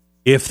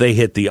if they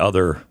hit the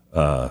other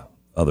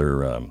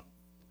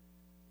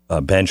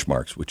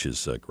benchmarks, which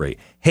is great.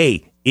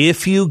 Hey,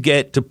 if you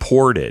get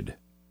deported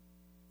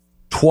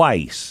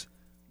twice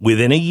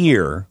within a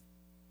year,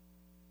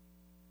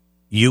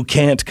 you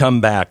can't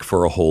come back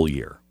for a whole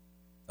year,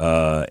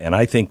 and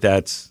I think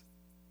that's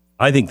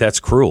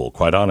cruel,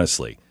 quite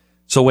honestly.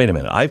 So wait a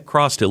minute, I've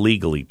crossed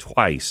illegally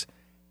twice,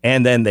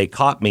 and then they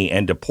caught me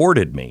and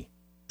deported me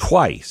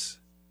twice.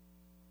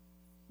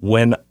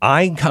 When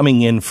I'm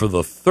coming in for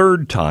the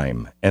third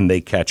time and they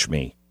catch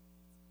me,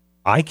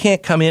 I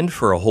can't come in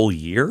for a whole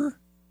year?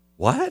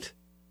 What?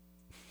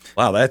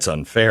 Wow, that's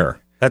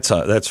unfair.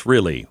 That's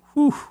really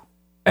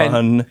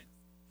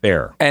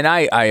unfair. And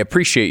I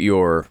appreciate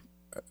your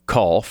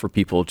call for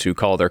people to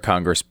call their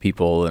Congress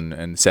people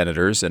and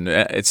senators, and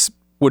it's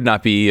would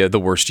not be the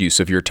worst use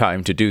of your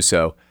time to do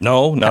so.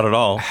 No, not at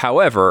all.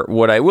 However,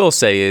 what I will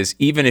say is,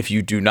 even if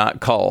you do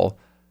not call,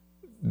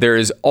 there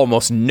is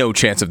almost no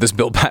chance of this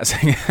bill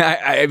passing.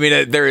 I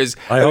mean, there is.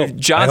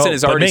 Johnson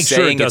is already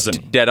saying it's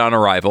dead on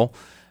arrival.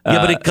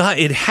 Yeah, but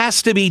it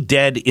has to be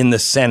dead in the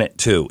Senate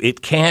too.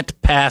 It can't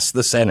pass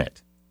the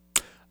Senate.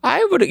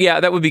 That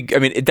would be. I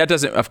mean, that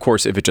doesn't. Of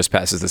course, if it just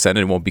passes the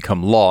Senate, it won't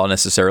become law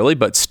necessarily.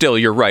 But still,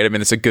 you're right. I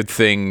mean, it's a good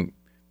thing.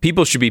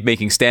 People should be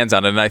making stands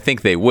on it, and I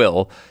think they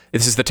will.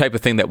 This is the type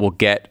of thing that will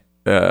get,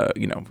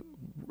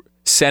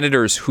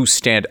 senators who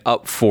stand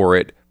up for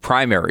it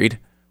primaried,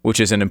 which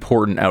is an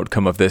important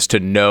outcome of this,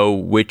 to know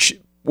which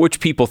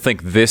people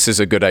think this is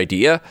a good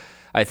idea.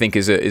 I think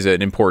is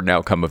an important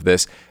outcome of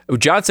this.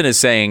 Johnson is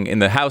saying in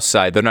the House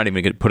side, they're not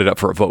even going to put it up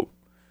for a vote.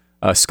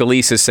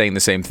 Scalise is saying the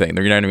same thing.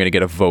 They're not even going to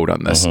get a vote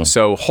on this. Mm-hmm.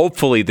 So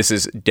hopefully this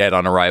is dead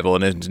on arrival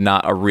and it's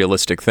not a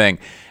realistic thing.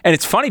 And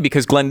it's funny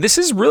because, Glenn, this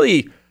is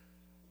really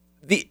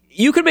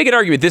you could make an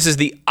argument this is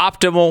the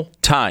optimal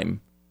time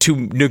to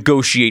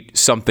negotiate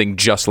something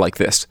just like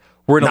this.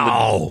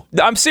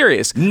 I'm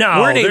serious.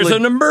 No, there's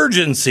an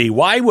emergency.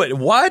 Why would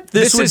what?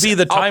 This would be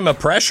the time of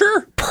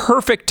pressure?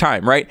 Perfect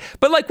time, right?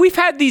 But like we've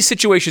had these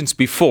situations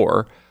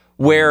before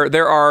where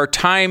there are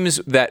times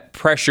that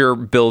pressure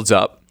builds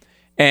up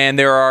and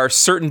there are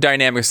certain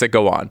dynamics that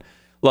go on.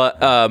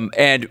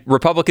 And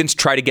Republicans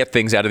try to get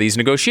things out of these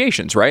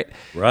negotiations, right?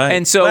 Right.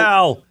 And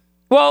so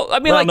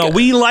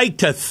we like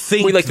to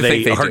think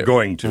they are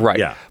going to. Right.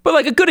 Yeah. But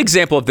like a good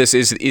example of this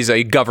is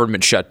a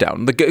government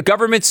shutdown. The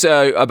government's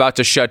about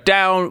to shut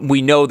down.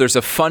 We know there's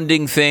a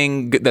funding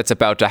thing that's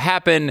about to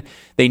happen.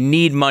 They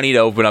need money to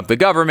open up the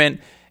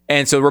government.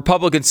 And so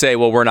Republicans say,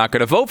 well, we're not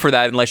going to vote for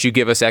that unless you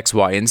give us X,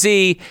 Y, and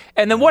Z.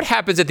 And then what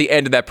happens at the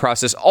end of that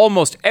process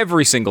almost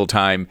every single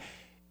time?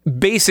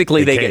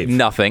 Basically, they get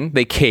nothing.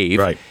 They cave.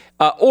 Right.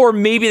 Or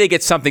maybe they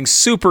get something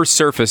super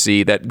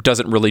surfacey that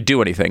doesn't really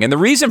do anything. And the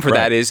reason for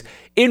that is,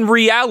 in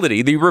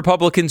reality, the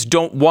Republicans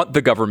don't want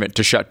the government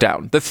to shut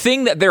down. The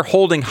thing that they're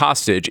holding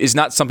hostage is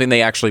not something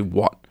they actually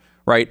want,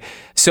 right?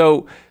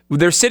 So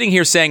they're sitting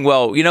here saying,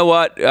 well, you know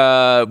what?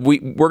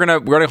 We're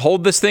gonna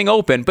hold this thing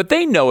open, but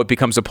they know it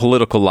becomes a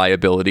political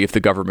liability if the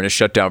government is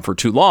shut down for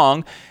too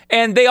long.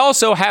 And they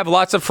also have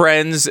lots of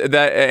friends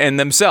and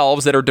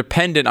themselves that are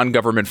dependent on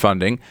government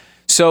funding.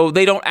 So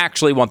they don't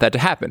actually want that to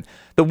happen.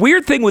 The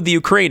weird thing with the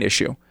Ukraine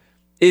issue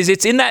is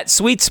it's in that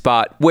sweet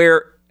spot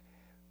where,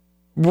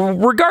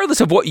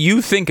 regardless of what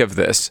you think of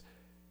this,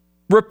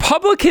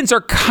 Republicans are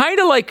kind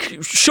of like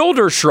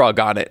shoulder shrug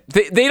on it.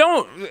 They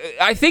don't.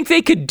 I think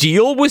they could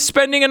deal with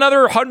spending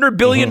another $100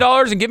 billion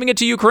and giving it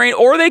to Ukraine,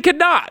 or they could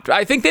not.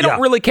 I think they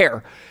don't really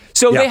care.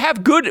 So they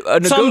have good.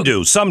 Some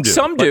do. Some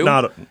do.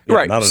 Not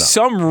right. Not enough.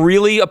 Some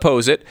really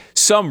oppose it.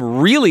 Some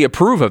really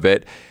approve of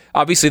it.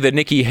 Obviously, the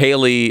Nikki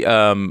Haley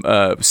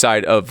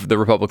side of the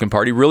Republican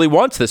Party really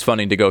wants this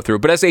funding to go through.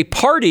 But as a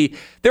party,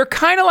 they're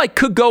kind of like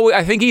could go,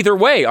 I think, either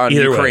way on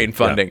Ukraine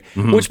funding,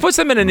 which puts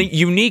them in a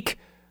unique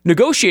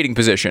negotiating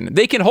position.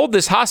 They can hold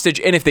this hostage,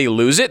 and if they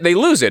lose it, they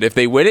lose it. If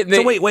they win it, they...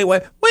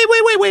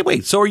 So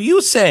wait. So are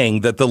you saying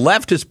that the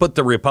left has put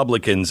the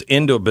Republicans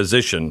into a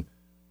position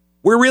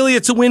where really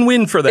it's a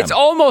win-win for them? It's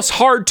almost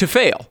hard to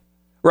fail.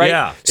 Right.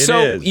 Yeah,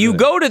 so you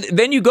go to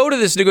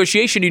this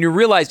negotiation and you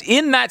realize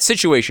in that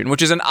situation,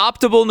 which is an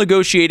optimal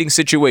negotiating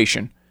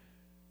situation,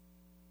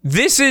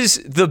 this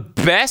is the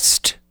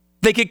best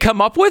they could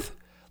come up with.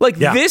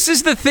 This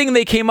is the thing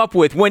they came up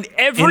with when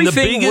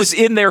everything was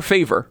in their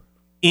favor.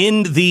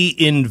 In the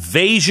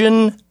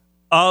invasion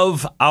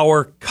of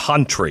our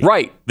country.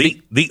 Right.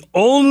 The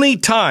only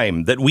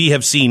time that we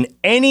have seen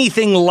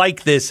anything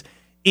like this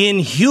in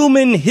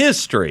human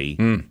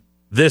history.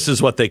 This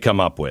is what they come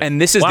up with. And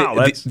this is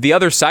the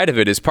other side of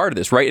it is part of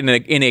this, right?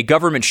 In a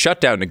government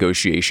shutdown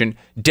negotiation,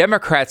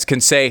 Democrats can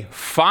say,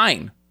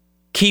 fine,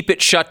 keep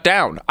it shut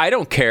down. I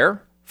don't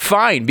care.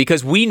 Fine,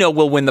 because we know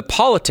we'll win the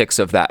politics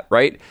of that,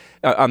 right?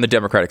 On the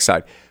Democratic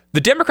side. The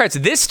Democrats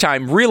this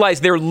time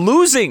realize they're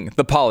losing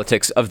the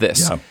politics of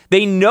this. Yeah.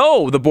 They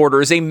know the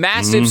border is a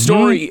massive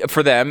story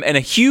for them and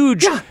a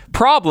huge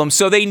problem,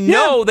 so they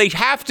know they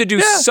have to do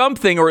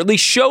something, or at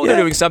least show they're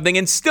doing something.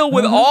 And still,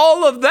 with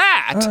all of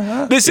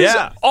that, this is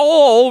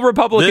all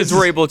Republicans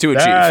were able to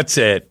achieve. That's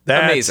it.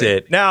 That's Amazing.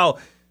 it. Now,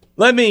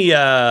 let me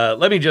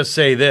just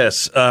say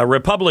this: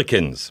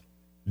 Republicans,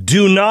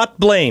 do not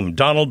blame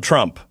Donald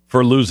Trump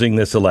for losing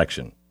this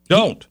election.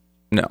 Don't.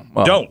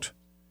 Don't.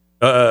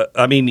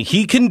 I mean,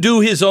 he can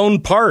do his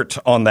own part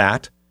on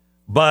that,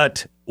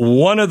 but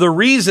one of the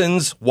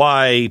reasons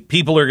why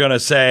people are going to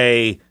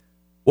say,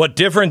 what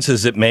difference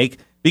does it make?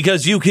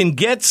 Because you can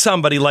get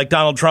somebody like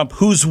Donald Trump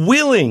who's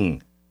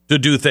willing to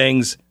do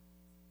things,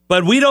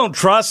 but we don't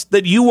trust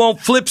that you won't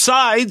flip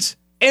sides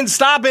and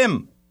stop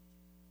him.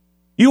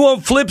 You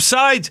won't flip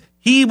sides.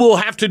 He will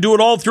have to do it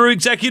all through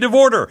executive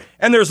order.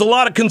 And there's a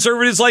lot of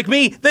conservatives like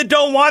me that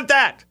don't want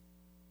that.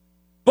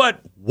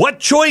 But what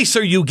choice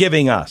are you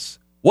giving us?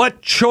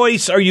 What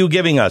choice are you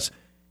giving us?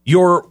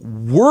 You're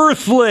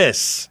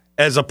worthless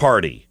as a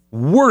party.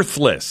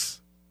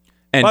 Worthless.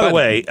 And by the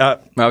way, I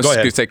was just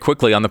going to say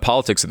quickly on the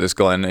politics of this,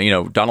 Glenn,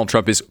 Donald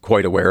Trump is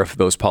quite aware of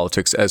those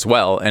politics as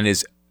well and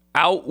is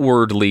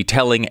outwardly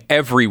telling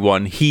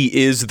everyone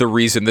he is the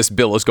reason this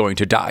bill is going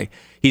to die.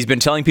 He's been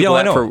telling people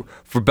that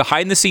for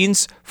behind the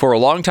scenes for a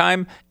long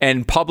time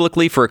and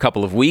publicly for a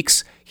couple of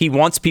weeks. He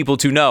wants people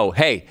to know,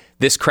 hey,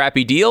 this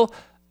crappy deal,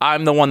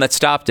 I'm the one that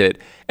stopped it.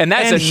 And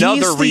that's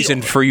another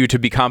reason for you to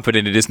be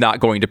confident it is not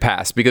going to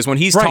pass. Because when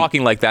he's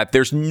talking like that,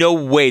 there's no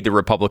way the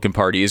Republican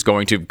Party is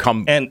going to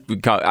come.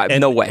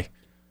 No way.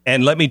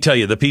 And let me tell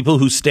you, the people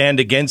who stand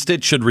against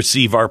it should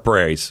receive our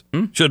praise.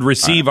 Should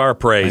receive our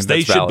praise.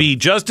 They should be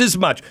just as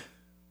much.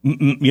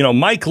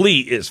 Mike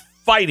Lee is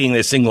fighting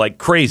this thing like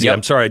crazy. Yep.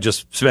 I'm sorry I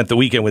just spent the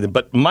weekend with him.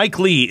 But Mike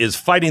Lee is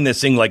fighting this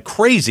thing like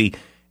crazy.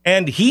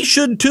 And he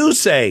should, too,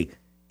 say,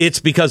 it's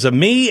because of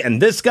me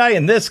and this guy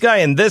and this guy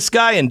and this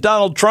guy and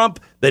Donald Trump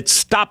that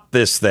stopped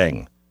this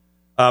thing.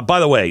 By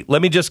the way,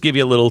 let me just give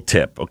you a little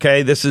tip,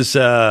 okay? This is,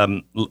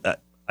 I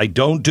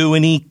don't do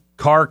any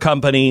car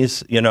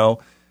companies,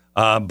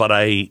 but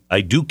I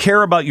do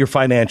care about your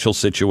financial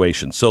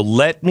situation. So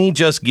let me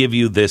just give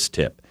you this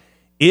tip.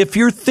 If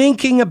you're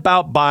thinking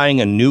about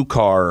buying a new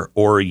car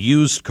or a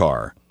used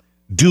car,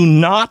 do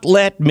not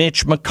let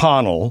Mitch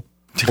McConnell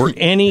or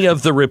any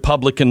of the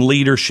Republican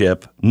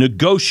leadership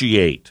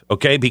negotiate,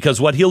 okay?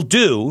 Because what he'll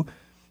do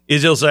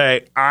is he'll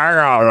say,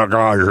 I gotta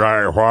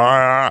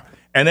go,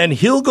 and then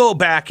he'll go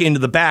back into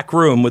the back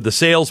room with the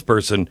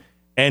salesperson,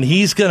 and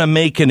he's going to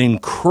make an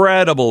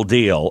incredible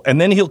deal. And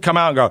then he'll come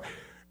out and go,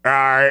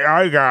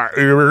 I got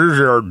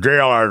your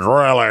deal is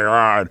really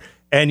good.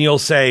 And you'll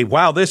say,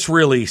 wow, this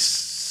really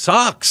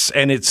sucks,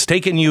 and it's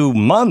taken you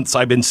months.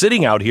 I've been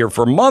sitting out here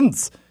for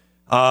months.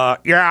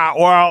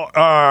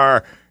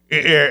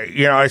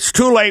 It's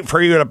too late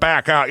for you to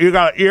back out. You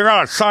got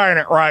to sign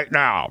it right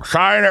now.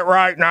 Sign it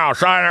right now.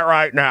 Sign it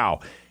right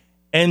now.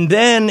 And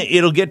then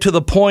it'll get to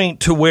the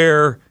point to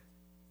where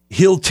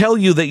he'll tell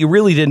you that you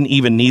really didn't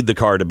even need the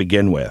car to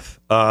begin with.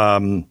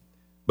 But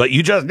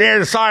you just need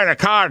to sign a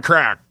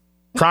contract.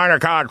 Sign a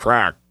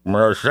contract.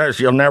 It says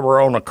you'll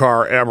never own a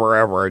car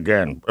ever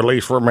again. At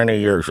least for many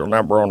years, you'll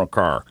never own a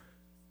car.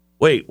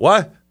 Wait,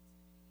 what?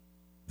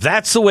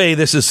 That's the way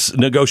this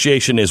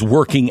negotiation is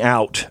working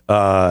out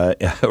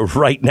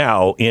right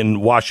now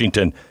in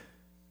Washington.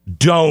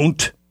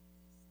 Don't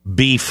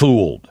be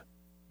fooled.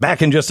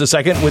 Back in just a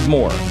second with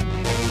more.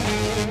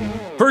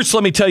 First,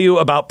 let me tell you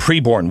about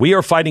Preborn. We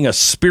are fighting a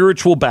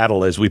spiritual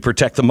battle as we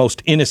protect the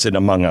most innocent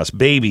among us,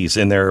 babies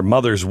in their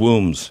mother's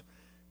wombs.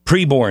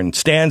 Preborn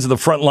stands at the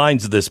front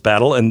lines of this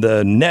battle, and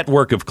the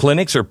network of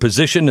clinics are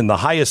positioned in the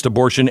highest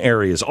abortion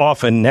areas,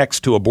 often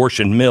next to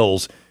abortion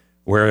mills,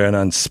 where an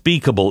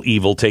unspeakable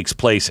evil takes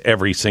place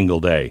every single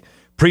day.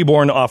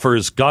 Preborn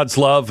offers God's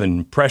love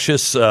and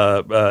God's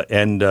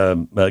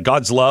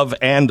love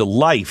and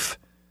life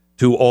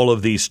to all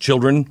of these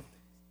children,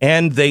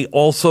 and they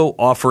also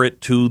offer it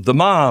to the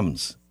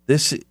moms.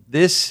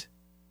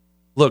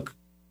 Look,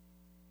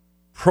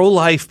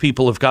 pro-life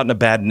people have gotten a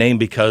bad name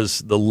because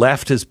the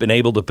left has been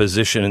able to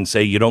position and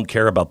say you don't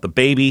care about the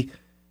baby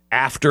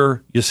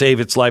after you save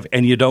its life,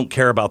 and you don't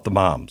care about the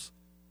moms.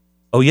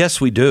 Oh,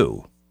 yes, we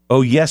do.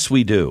 Oh, yes,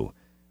 we do.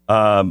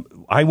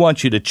 I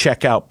want you to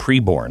check out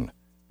Preborn,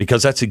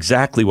 because that's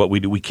exactly what we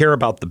do. We care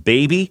about the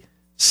baby,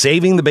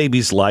 saving the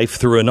baby's life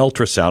through an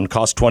ultrasound,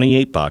 costs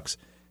 $28.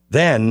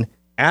 Then,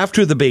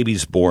 after the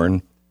baby's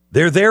born,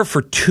 they're there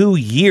for 2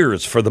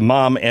 years for the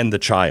mom and the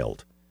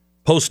child.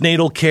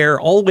 Postnatal care,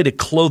 all the way to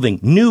clothing,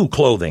 new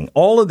clothing,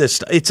 all of this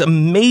stuff. It's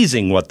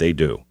amazing what they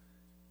do.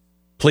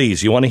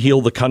 Please, you want to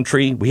heal the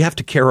country? We have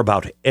to care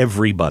about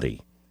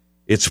everybody.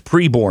 It's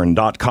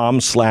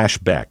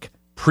preborn.com/Beck.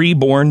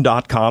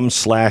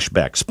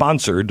 Preborn.com/Beck.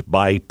 Sponsored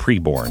by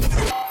Preborn.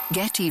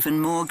 Get even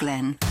more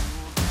Glenn.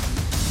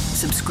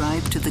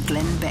 Subscribe to the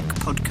Glenn Beck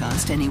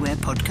podcast anywhere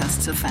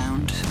podcasts are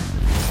found.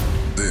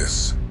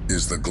 This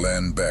is the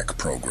Glenn Beck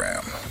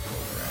Program.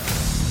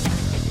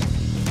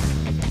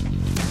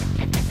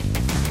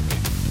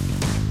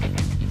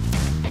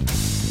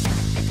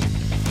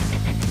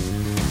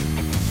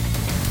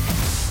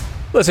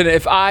 Listen,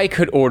 if I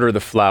could order the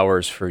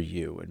flowers for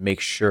you and make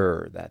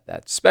sure that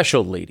that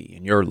special lady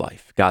in your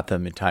life got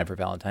them in time for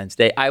Valentine's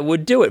Day, I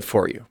would do it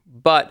for you.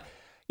 But,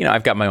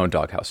 I've got my own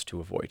doghouse to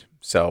avoid,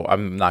 so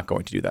I'm not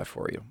going to do that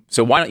for you.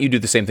 So why don't you do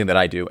the same thing that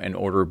I do and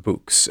order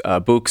Bouqs?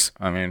 Bouqs,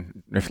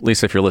 at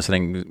least if you're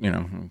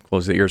listening,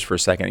 close the ears for a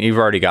second. You've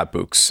already got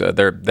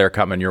Bouqs. They're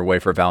coming your way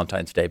for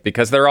Valentine's Day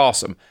because they're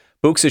awesome.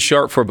 Bouqs is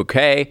short for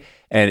bouquet,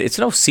 and it's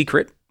no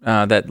secret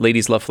that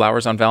ladies love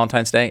flowers on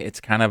Valentine's Day. It's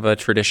kind of a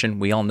tradition.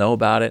 We all know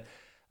about it.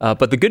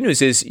 But the good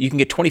news is you can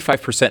get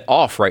 25%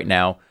 off right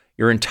now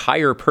your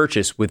entire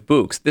purchase with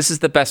Bouqs. This is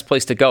the best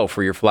place to go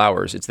for your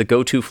flowers. It's the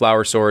go-to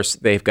flower source.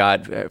 They've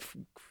got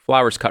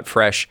flowers cut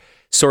fresh,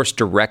 sourced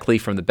directly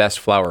from the best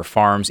flower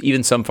farms,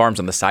 even some farms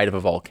on the side of a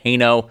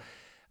volcano.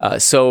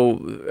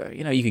 So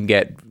you can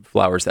get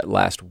flowers that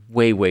last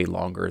way, way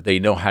longer. They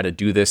know how to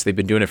do this. They've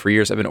been doing it for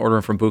years. I've been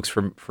ordering from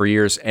Bouqs for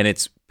years, and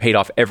it's paid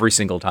off every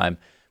single time.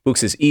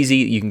 Bouqs is easy.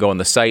 You can go on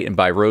the site and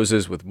buy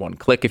roses with one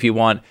click if you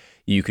want.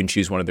 You can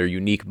choose one of their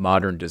unique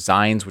modern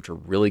designs, which are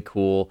really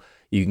cool.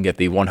 You can get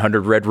the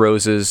 100 red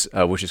roses,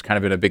 which has kind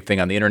of been a big thing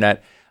on the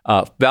internet.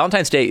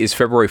 Valentine's Day is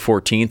February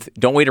 14th.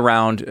 Don't wait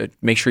around.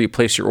 Make sure you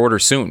place your order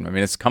soon.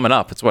 It's coming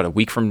up. It's a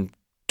week from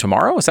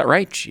tomorrow? Is that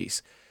right?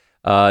 Jeez.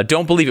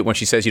 Don't believe it when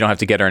she says you don't have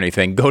to get her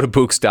anything. Go to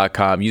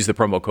Bouqs.com. Use the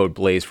promo code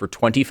BLAZE for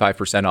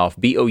 25% off.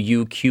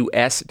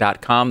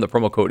 BOUQS.com. The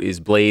promo code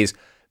is BLAZE.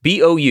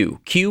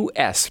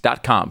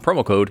 BOUQS.com.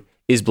 Promo code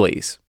is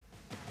BLAZE.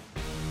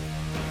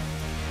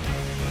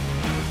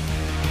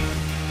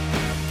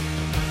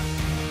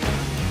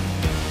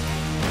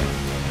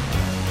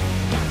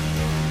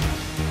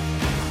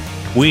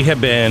 We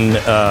have been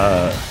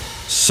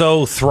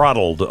so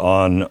throttled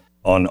on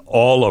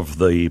all of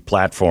the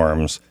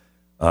platforms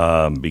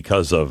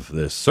because of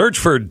this search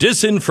for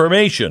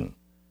disinformation.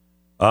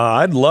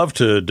 I'd love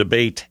to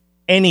debate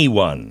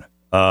anyone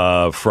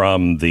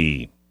from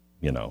the,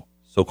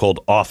 so-called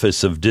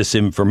Office of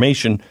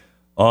Disinformation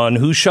on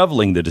who's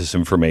shoveling the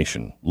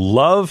disinformation.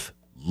 Love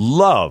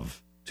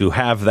to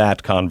have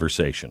that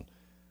conversation.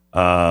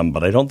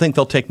 But I don't think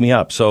they'll take me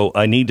up. So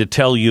I need to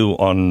tell you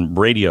on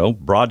radio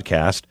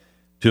broadcast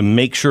to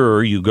make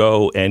sure you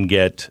go and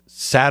get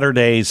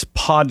Saturday's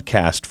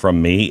podcast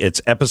from me.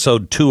 It's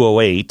episode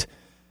 208.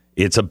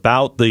 It's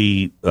about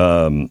the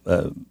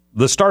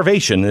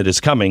starvation that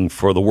is coming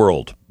for the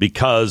world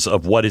because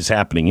of what is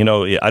happening.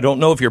 I don't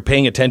know if you're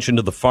paying attention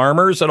to the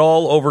farmers at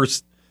all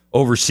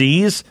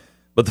overseas,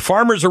 but the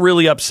farmers are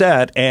really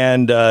upset.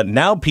 And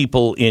now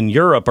people in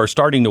Europe are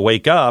starting to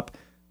wake up,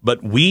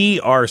 but we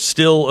are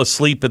still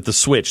asleep at the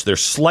switch. They're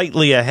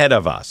slightly ahead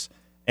of us.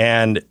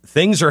 And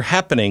things are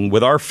happening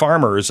with our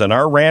farmers and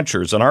our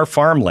ranchers and our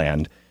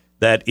farmland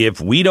that if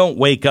we don't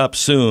wake up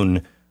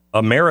soon,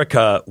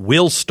 America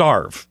will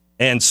starve,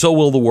 and so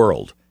will the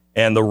world.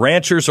 And the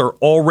ranchers are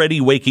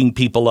already waking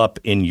people up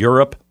in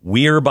Europe.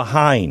 We're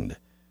behind.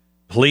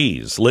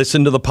 Please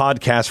listen to the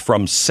podcast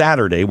from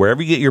Saturday,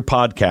 wherever you get your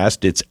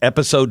podcast. It's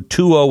episode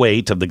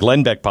 208 of the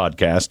Glenn Beck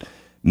podcast.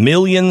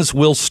 Millions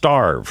will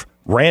starve.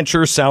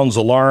 Rancher sounds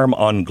alarm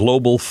on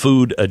global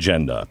food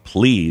agenda.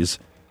 Please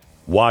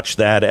watch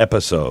that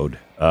episode.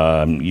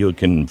 You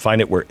can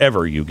find it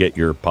wherever you get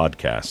your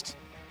podcasts.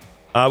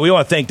 We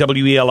want to thank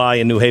WELI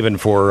in New Haven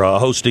for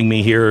hosting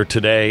me here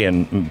today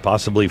and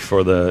possibly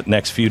for the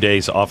next few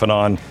days off and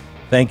on.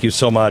 Thank you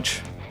so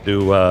much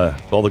to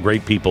all the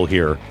great people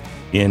here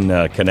in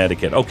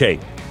Connecticut. Okay,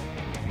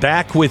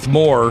 back with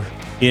more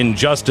in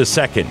just a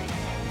second.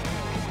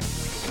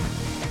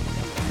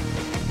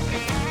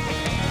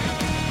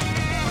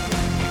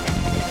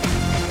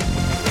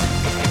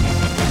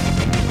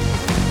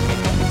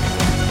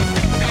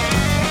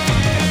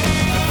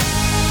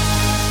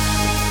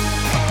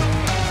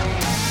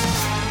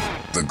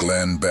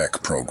 Glenn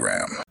Beck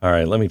Program. All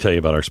right, let me tell you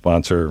about our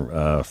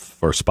sponsor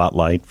for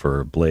Spotlight,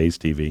 for Blaze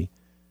TV.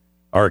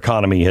 Our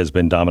economy has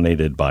been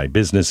dominated by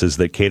businesses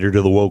that cater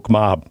to the woke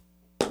mob.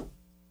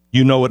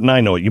 You know it and I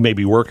know it. You may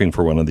be working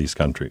for one of these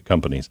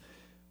companies.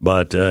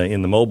 But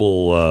in the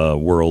mobile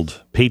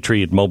world,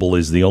 Patriot Mobile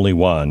is the only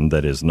one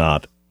that is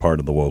not part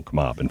of the woke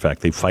mob. In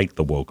fact, they fight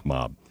the woke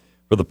mob.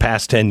 For the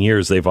past 10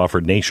 years, they've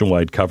offered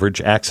nationwide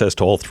coverage, access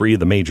to all three of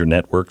the major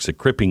networks,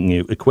 equipping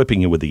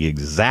you with the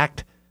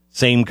exact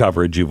same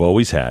coverage you've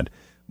always had,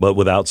 but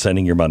without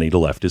sending your money to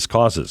leftist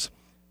causes.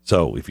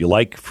 So if you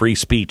like free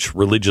speech,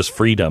 religious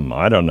freedom,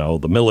 I don't know,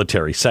 the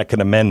military,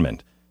 Second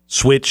Amendment,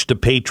 switch to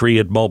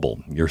Patriot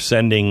Mobile. You're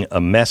sending a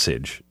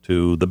message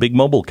to the big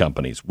mobile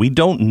companies. We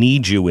don't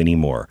need you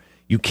anymore.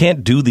 You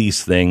can't do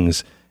these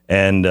things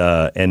and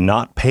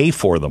not pay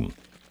for them.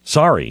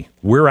 Sorry,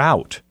 we're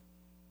out.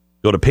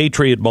 Go to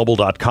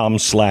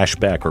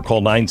patriotmobile.com/Beck or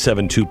call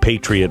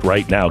 972-PATRIOT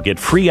right now. Get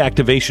free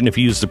activation if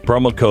you use the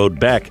promo code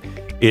Beck.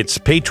 It's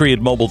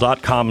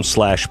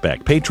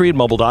patriotmobile.com/Beck.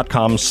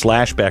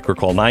 patriotmobile.com/Beck or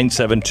call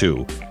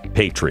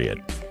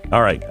 972-PATRIOT.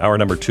 All right, hour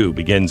number 2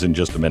 begins in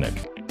just a minute.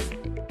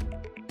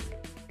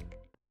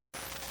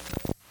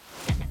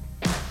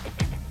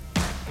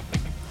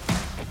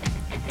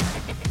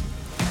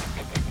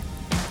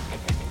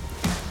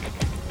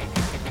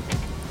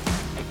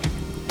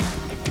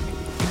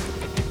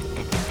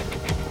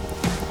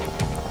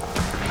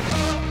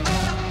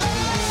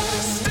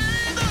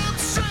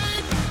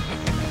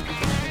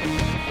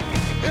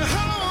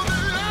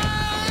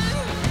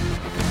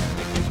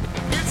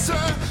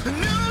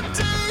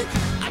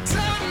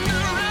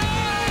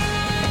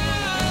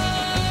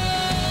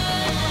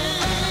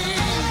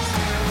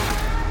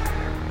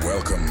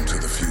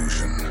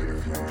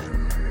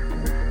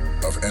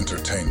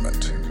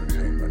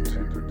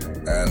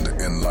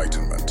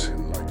 enlightenment.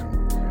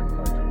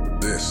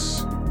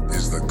 This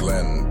is the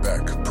Glenn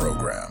Beck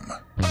Program.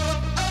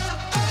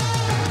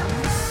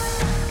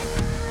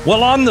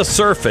 Well, on the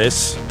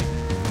surface,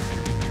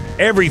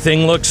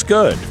 everything looks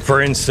good.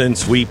 For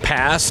instance, we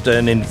passed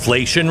an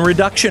Inflation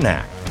Reduction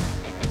Act.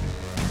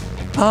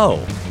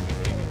 Oh.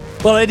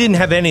 Well, it didn't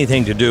have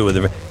anything to do with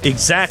it.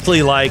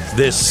 Exactly like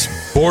this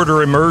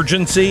border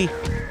emergency.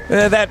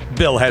 That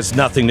bill has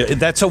nothing to...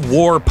 That's a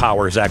War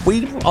Powers Act.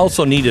 We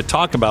also need to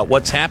talk about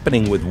what's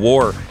happening with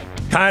war.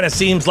 Kind of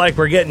seems like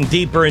we're getting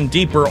deeper and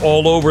deeper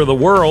all over the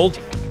world.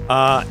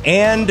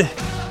 And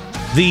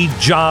the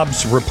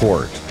jobs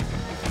report.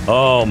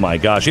 Oh, my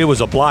gosh. It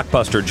was a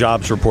blockbuster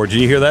jobs report.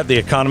 Did you hear that? The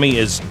economy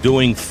is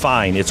doing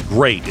fine. It's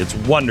great. It's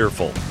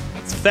wonderful.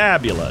 It's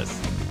fabulous.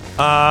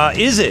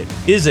 Is it?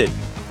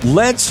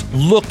 Let's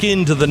look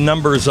into the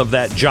numbers of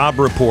that job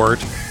report,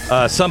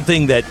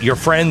 something that your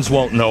friends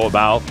won't know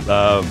about.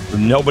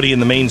 Nobody in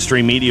the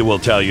mainstream media will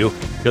tell you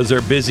because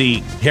they're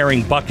busy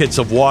carrying buckets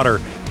of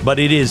water. But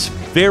it is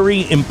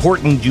very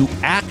important you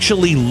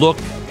actually look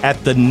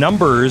at the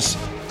numbers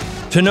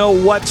to know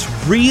what's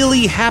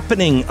really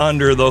happening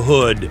under the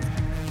hood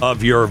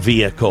of your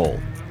vehicle.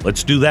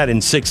 Let's do that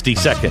in 60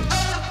 seconds.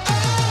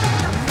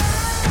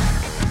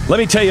 Let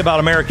me tell you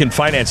about American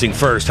Financing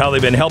first, how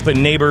they've been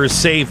helping neighbors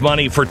save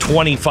money for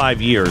 25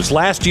 years.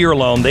 Last year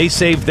alone, they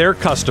saved their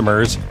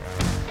customers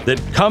that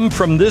come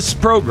from this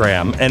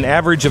program an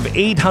average of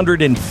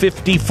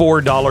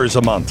 $854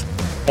 a month.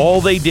 All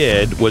they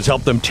did was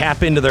help them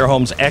tap into their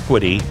home's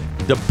equity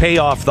to pay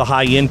off the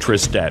high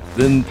interest debt.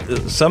 Then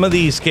some of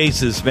these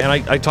cases, man,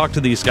 I talk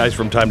to these guys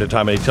from time to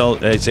time. I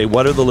say,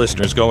 what are the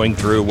listeners going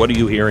through? What are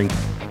you hearing?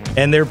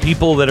 And they're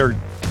people that are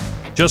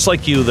just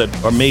like you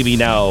that are maybe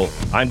now,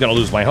 I'm going to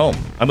lose my home.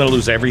 I'm going to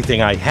lose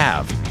everything I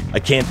have. I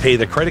can't pay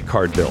the credit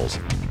card bills.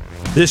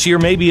 This year,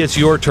 maybe it's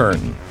your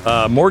turn.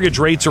 Mortgage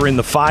rates are in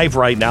the 5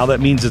 right now. That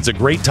means it's a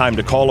great time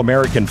to call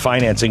American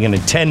Financing. And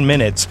in 10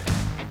 minutes,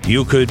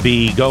 you could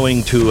be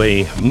going to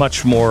a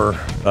much more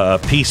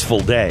peaceful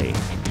day.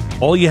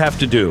 All you have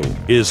to do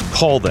is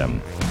call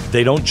them.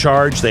 They don't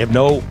charge. They have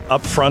no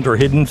upfront or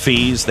hidden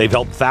fees. They've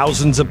helped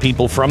thousands of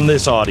people from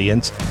this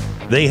audience.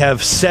 They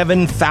have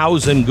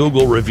 7,000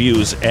 Google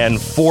reviews and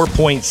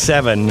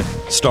 4.7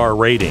 star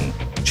rating.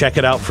 Check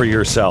it out for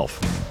yourself.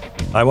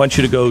 I want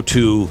you to go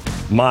to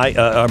my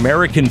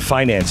American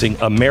Financing,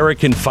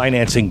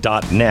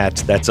 AmericanFinancing.net.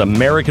 That's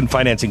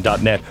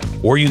AmericanFinancing.net.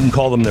 Or you can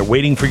call them. They're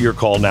waiting for your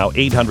call now.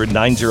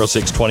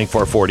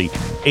 800-906-2440.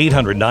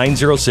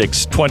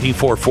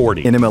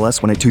 800-906-2440.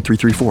 NMLS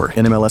 182334.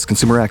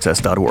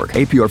 NMLSConsumerAccess.org.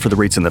 APR for the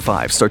rates in the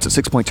 5 starts at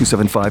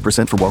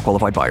 6.275% for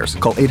well-qualified buyers.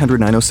 Call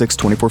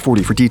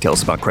 800-906-2440 for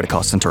details about credit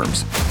costs and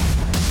terms.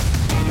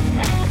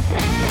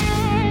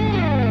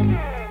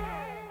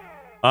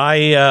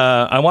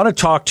 I want to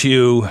talk to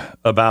you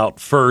about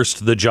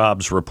first the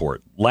jobs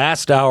report.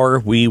 Last hour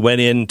we went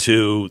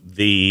into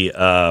the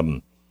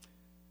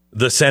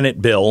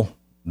Senate bill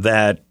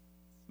that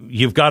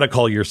you've got to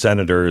call your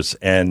senators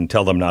and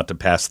tell them not to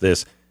pass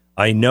this.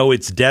 I know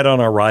it's dead on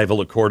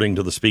arrival according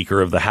to the Speaker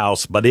of the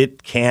House, but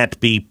it can't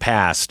be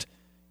passed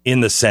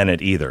in the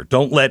Senate either.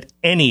 Don't let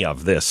any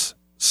of this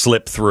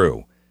slip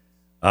through.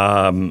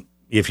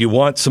 If you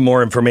want some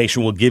more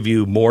information, we'll give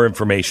you more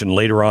information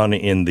later on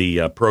in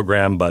the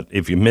program. But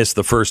if you missed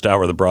the first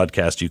hour of the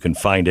broadcast, you can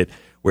find it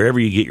wherever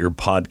you get your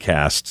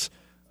podcasts.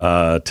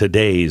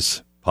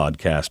 Today's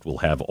podcast will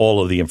have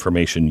all of the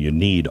information you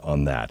need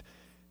on that.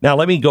 Now,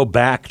 let me go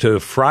back to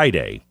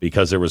Friday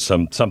because there was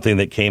something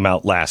that came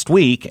out last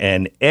week,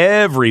 and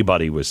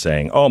everybody was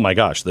saying, "Oh my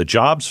gosh, the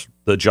jobs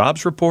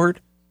report."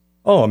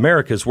 Oh,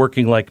 America's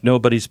working like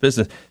nobody's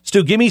business.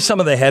 Stu, give me some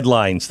of the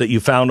headlines that you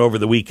found over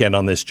the weekend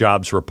on this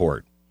jobs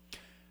report.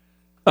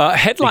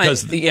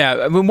 Headlines,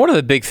 I mean, one of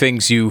the big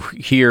things you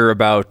hear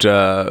about,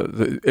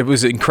 it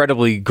was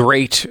incredibly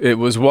great. It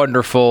was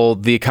wonderful.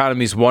 The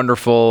economy's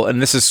wonderful.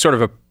 And this is sort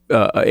of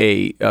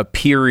a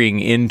peering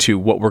into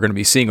what we're going to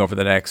be seeing over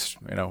the next,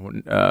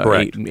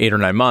 8 or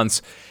 9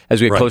 months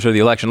as we get closer to the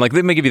election. Like,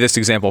 let me give you this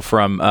example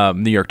from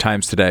New York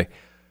Times today.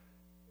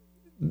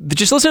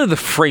 Just listen to the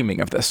framing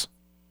of this.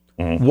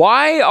 Mm-hmm.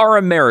 Why are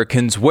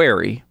Americans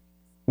wary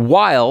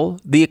while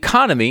the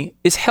economy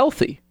is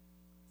healthy?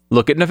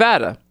 Look at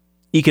Nevada.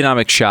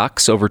 Economic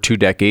shocks over 2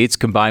 decades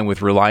combined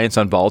with reliance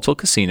on volatile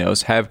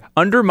casinos have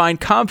undermined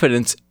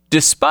confidence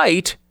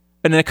despite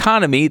an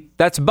economy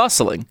that's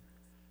bustling.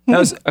 Now,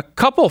 there's a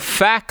couple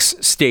facts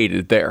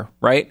stated there,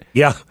 right?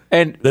 Yeah.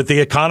 And that the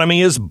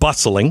economy is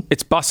bustling.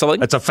 It's bustling.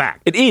 That's a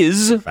fact. It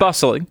is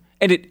bustling,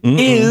 and it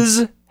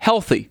is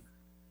healthy.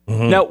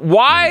 Mm-hmm. Now,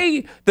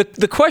 why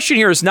the question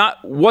here is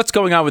not what's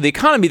going on with the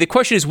economy. The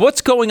question is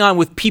what's going on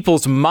with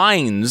people's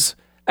minds,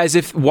 as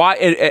if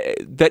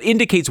that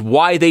indicates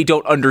why they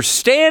don't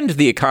understand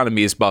the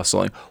economy is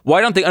bustling. Why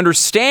don't they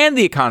understand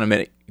the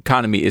economy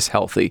is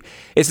healthy?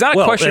 It's not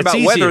a question about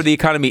whether the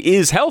economy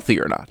is healthy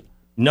or not.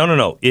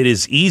 No. It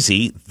is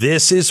easy.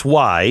 This is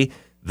why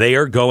they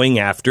are going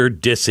after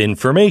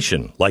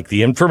disinformation, like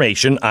the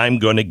information I'm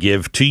going to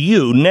give to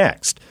you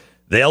next.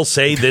 They'll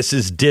say this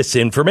is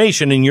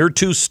disinformation and you're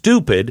too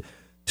stupid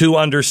to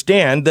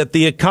understand that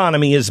the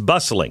economy is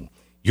bustling.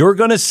 You're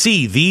going to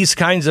see these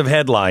kinds of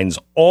headlines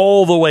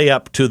all the way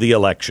up to the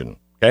election,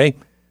 okay?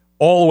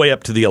 All the way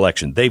up to the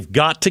election. They've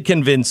got to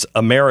convince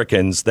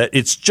Americans that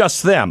it's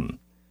just them.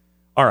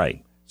 All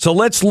right, so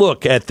let's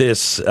look at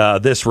this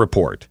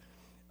report.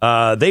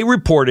 They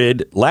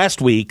reported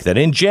last week that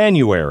in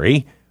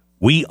January,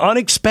 we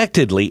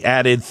unexpectedly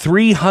added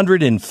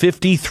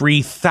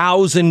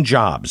 353,000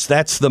 jobs.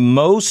 That's the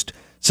most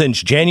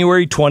since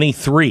January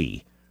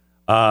 23,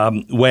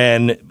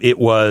 when it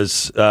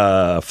was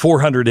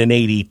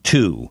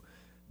 482.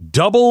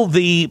 Double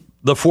the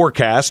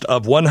forecast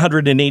of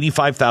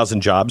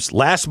 185,000 jobs.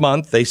 Last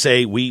month, they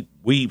say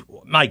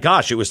my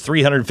gosh, it was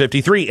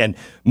 353. And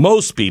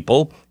most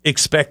people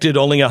expected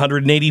only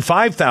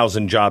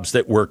 185,000 jobs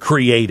that were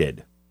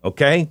created.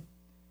 Okay?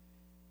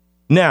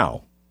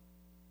 Now,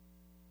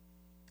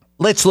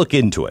 let's look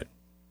into it.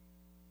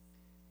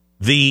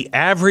 The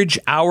average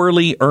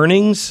hourly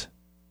earnings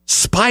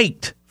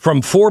spiked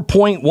from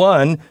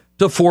 4.1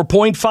 to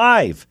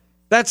 4.5.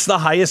 That's the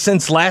highest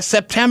since last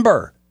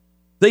September.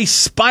 They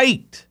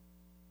spiked.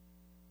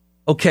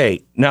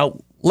 Okay,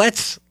 now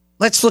let's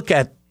look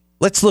at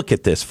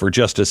this for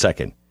just a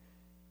second.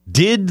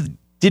 Did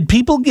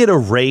people get a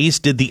raise?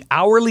 Did the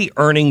hourly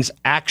earnings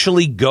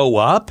actually go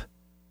up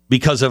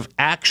because of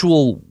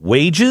actual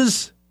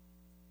wages?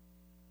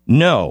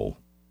 No.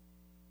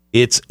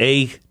 It's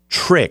a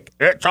trick.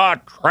 It's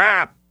a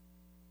trap.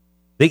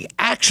 They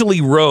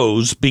actually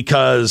rose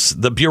because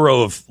the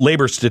Bureau of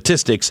Labor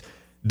Statistics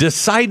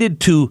decided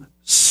to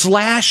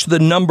slash the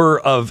number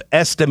of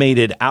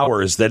estimated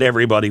hours that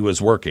everybody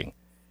was working.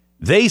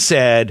 They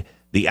said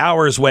the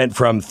hours went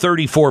from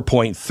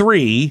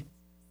 34.3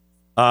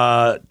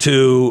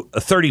 to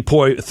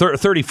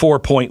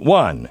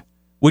 34.1,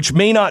 which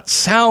may not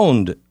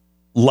sound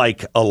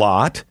like a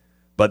lot,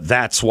 but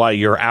that's why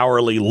your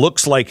hourly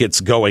looks like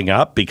it's going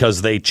up,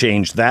 because they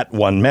changed that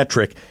one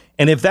metric.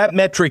 And if that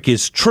metric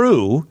is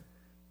true,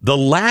 the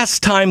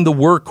last time the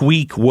work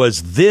week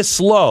was this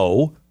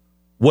low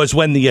was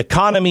when the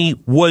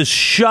economy was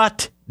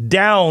shut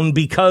down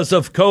because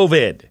of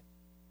COVID.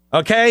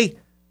 Okay?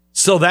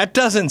 So that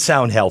doesn't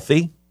sound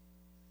healthy.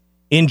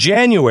 In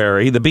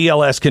January, the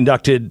BLS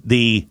conducted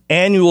the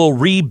annual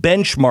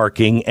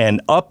re-benchmarking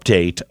and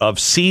update of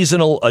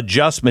seasonal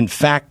adjustment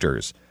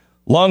factors.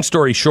 Long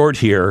story short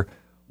here,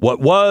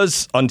 what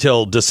was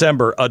until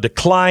December a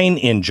decline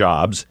in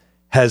jobs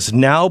has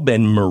now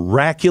been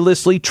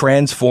miraculously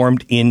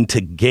transformed into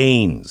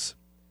gains.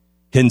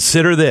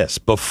 Consider this.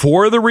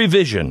 Before the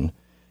revision,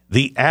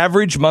 the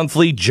average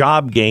monthly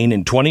job gain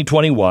in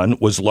 2021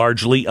 was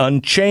largely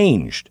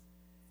unchanged.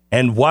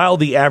 And while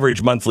the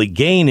average monthly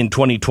gain in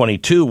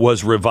 2022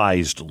 was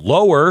revised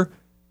lower,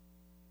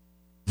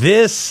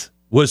 this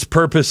was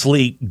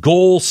purposely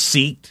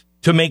goal-seeked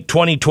to make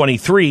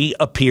 2023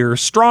 appear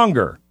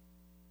stronger.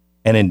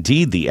 And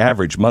indeed, the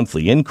average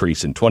monthly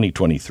increase in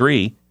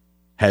 2023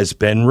 has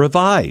been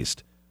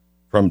revised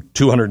from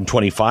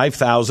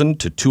 225,000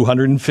 to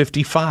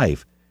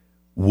 255,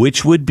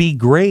 which would be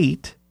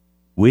great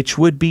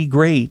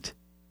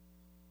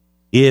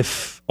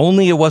if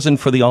only it wasn't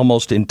for the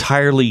almost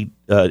entirely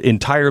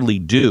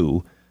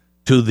due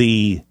to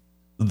the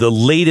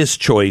latest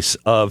choice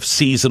of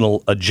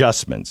seasonal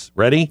adjustments.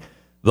 Ready?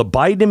 The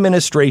Biden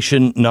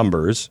administration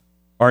numbers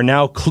are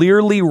now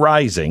clearly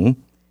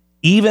rising,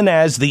 even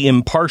as the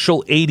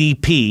impartial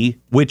ADP,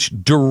 which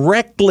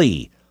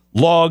directly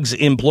logs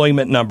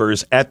employment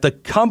numbers at the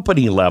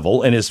company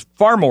level and is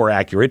far more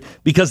accurate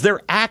because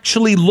they're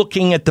actually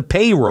looking at the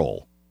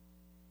payroll.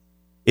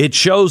 It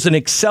shows an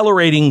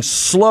accelerating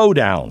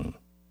slowdown.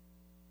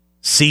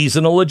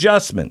 Seasonal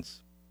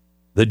adjustments.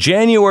 The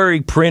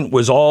January print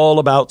was all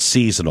about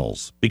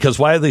seasonals because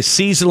while the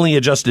seasonally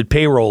adjusted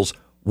payrolls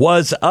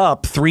was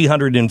up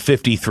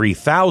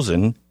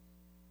 353,000,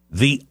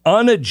 the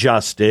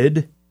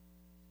unadjusted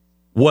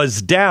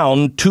was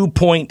down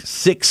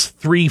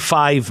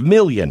 2.635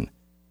 million.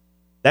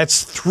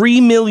 That's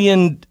 3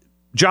 million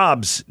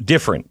jobs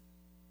different.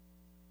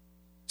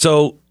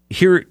 So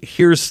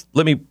here's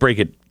let me break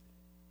it.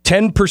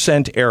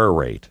 10% error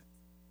rate.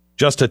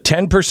 Just a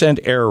 10%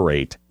 error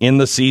rate in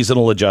the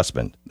seasonal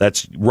adjustment.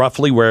 That's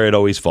roughly where it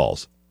always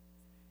falls.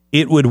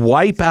 It would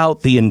wipe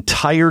out the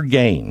entire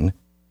gain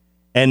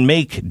and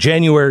make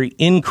January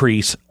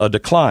increase a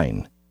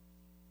decline.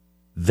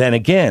 Then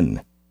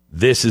again,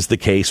 this is the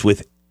case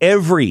with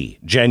every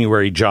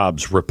January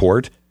jobs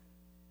report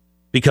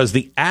because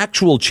the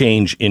actual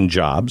change in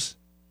jobs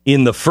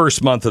in the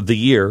first month of the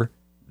year,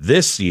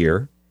 this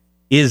year,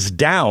 is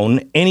down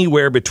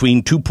anywhere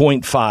between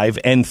 2.5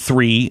 and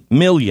 3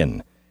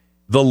 million.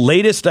 The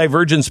latest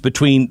divergence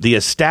between the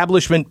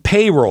establishment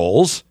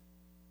payrolls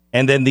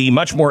and then the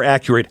much more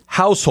accurate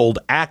household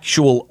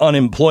actual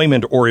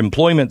unemployment or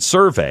employment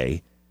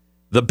survey,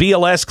 the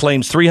BLS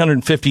claims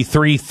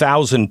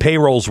 353,000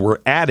 payrolls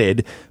were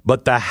added,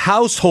 but the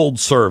household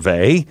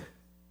survey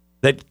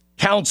that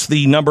counts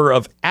the number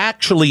of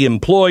actually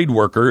employed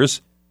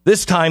workers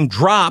this time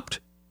dropped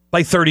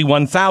by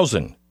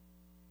 31,000.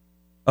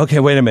 Okay,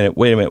 wait a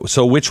minute.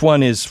 So which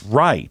one is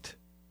right?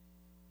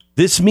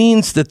 This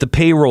means that the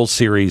payroll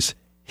series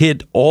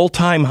hit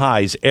all-time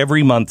highs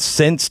every month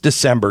since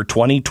December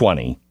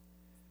 2020.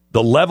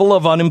 The level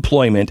of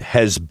unemployment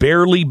has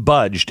barely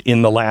budged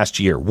in the last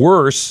year.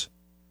 Worse,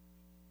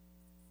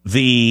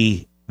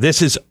 this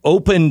has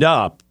opened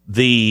up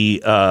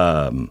the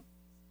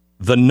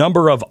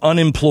number of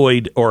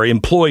unemployed or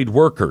employed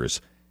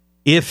workers.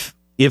 If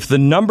the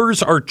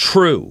numbers are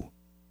true,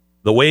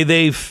 the way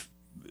they've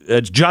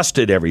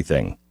adjusted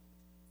everything,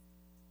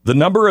 the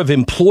number of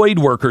employed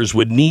workers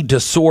would need to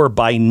soar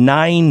by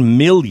 9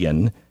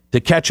 million to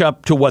catch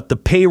up to what the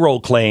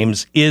payroll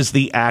claims is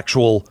the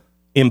actual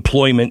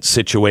employment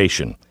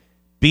situation.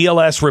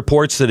 BLS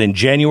reports that in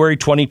January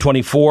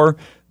 2024,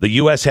 the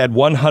U.S. had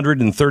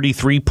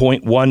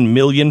 133.1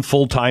 million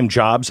full-time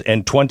jobs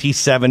and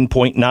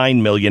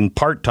 27.9 million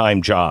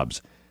part-time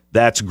jobs.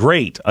 That's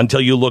great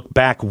until you look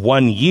back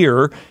 1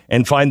 year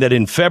and find that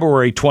in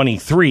February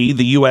 23,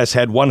 the U.S.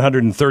 had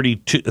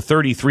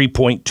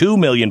 133.2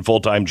 million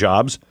full-time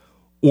jobs,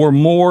 or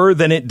more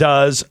than it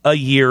does a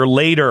year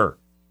later.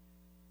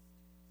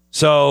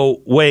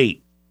 So,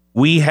 wait,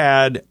 we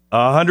had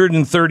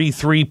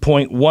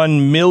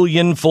 133.1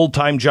 million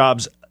full-time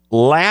jobs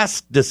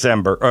last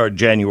December or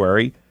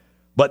January,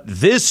 but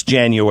this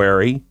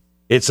January,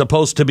 it's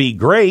supposed to be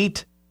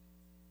great.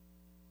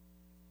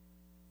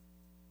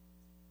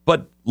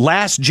 But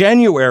last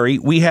January,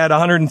 we had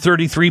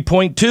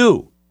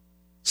 133.2.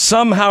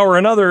 Somehow or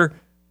another,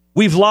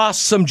 we've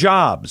lost some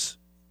jobs.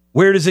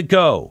 Where does it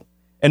go?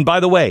 And by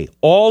the way,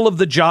 all of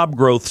the job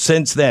growth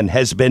since then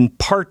has been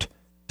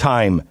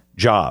part-time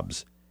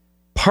jobs.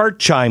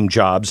 Part-time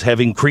jobs have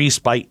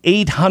increased by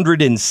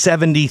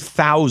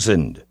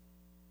 870,000.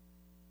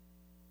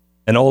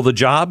 And all the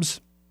jobs?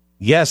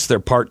 Yes, they're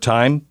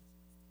part-time.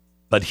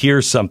 But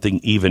here's something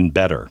even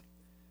better.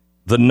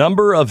 The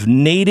number of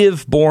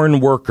native-born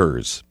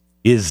workers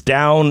is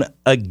down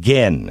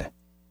again.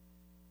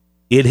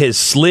 It has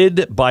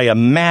slid by a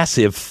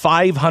massive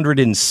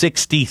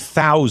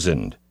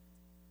 560,000.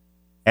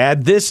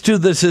 Add this to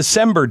the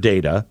December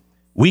data,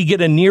 we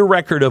get a near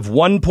record of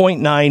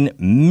 1.9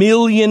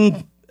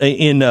 million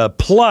in a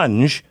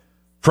plunge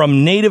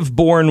from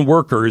native-born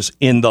workers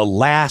in the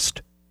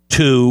last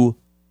 2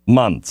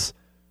 months.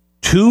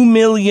 2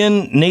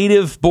 million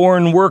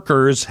native-born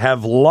workers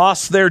have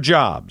lost their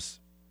jobs.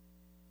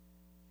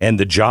 And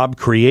the job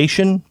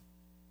creation,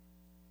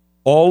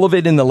 all of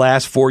it in the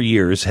last 4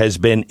 years has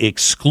been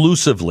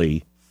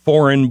exclusively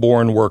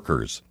foreign-born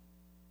workers.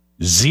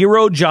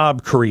 Zero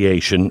job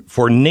creation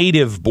for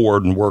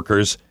native-born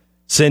workers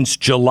since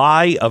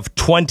July of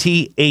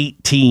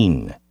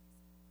 2018.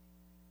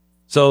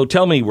 So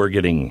tell me we're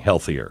getting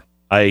healthier.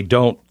 I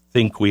don't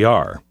think we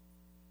are.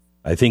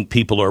 I think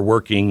people are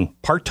working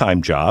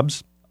part-time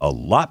jobs a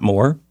lot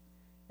more,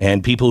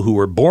 and people who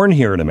were born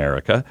here in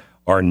America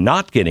are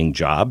not getting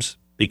jobs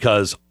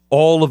because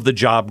all of the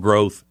job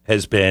growth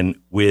has been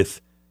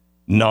with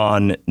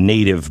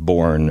non-native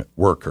born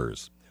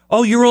workers.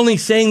 Oh, you're only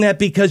saying that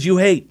because you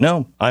hate.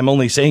 No, I'm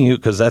only saying it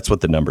because that's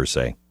what the numbers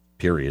say,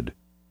 period.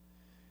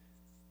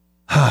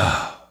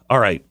 All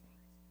right.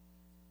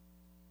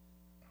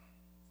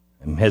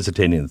 I'm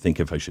hesitating to think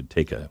if I should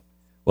take a...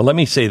 Well, let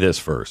me say this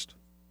first.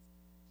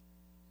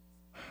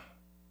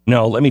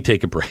 No, let me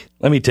take a break.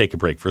 Let me take a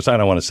break. First, I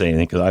don't want to say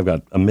anything because I've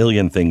got a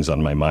million things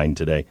on my mind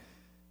today.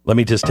 Let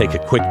me just take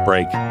a quick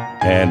break,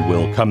 and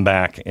we'll come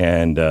back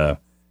and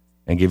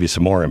give you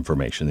some more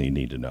information that you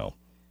need to know.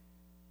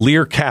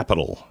 Lear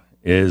Capital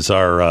is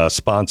our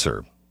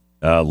sponsor.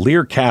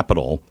 Lear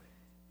Capital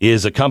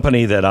is a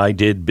company that I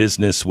did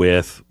business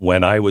with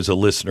when I was a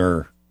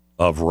listener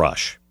of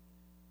Rush.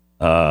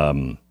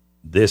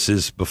 This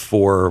is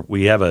before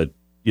we have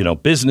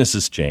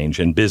businesses change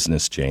and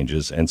business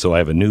changes, and so I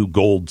have a new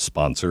gold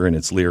sponsor, and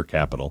it's Lear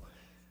Capital.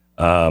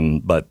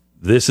 But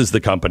this is the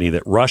company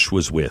that Rush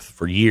was with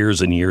for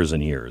years and years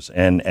and years.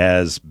 And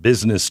as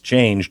business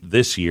changed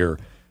this year,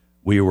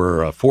 we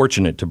were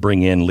fortunate to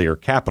bring in Lear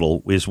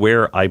Capital, is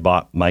where I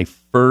bought my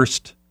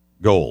first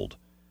gold.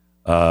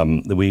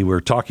 We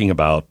were talking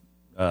about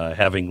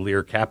having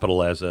Lear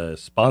Capital as a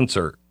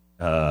sponsor,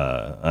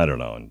 I don't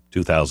know, in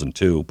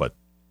 2002, but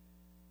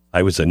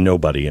I was a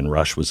nobody and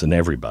Rush was an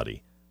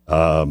everybody.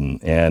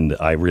 And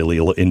I really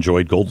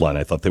enjoyed Goldline.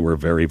 I thought they were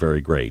very,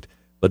 very great.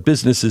 But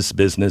business is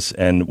business,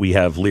 and we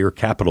have Lear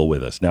Capital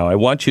with us. Now, I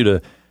want you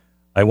to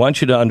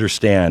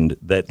understand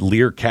that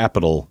Lear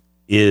Capital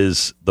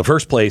is the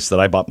first place that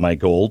I bought my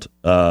gold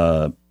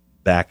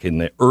back in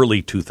the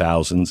early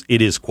 2000s.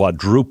 It is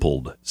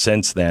quadrupled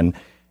since then,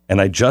 and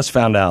I just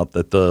found out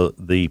that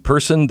the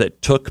person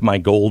that took my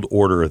gold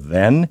order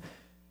then,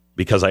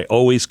 because I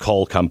always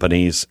call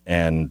companies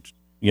and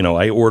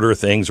I order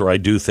things or I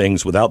do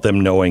things without them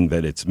knowing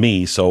that it's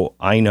me, so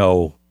I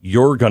know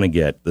you're going to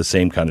get the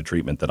same kind of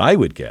treatment that I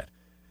would get.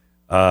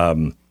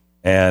 And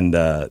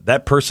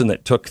that person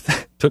that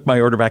took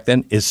my order back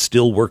then is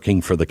still working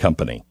for the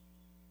company.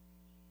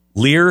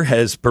 Lear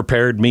has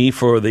prepared me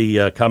for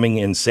the coming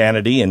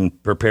insanity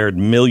and prepared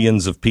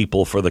millions of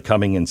people for the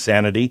coming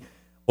insanity.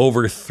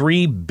 Over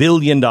 $3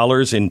 billion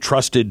in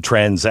trusted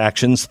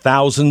transactions,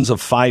 thousands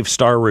of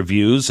 5-star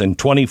reviews, and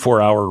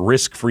 24-hour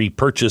risk-free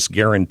purchase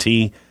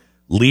guarantee.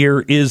 Lear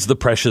is the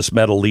precious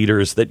metal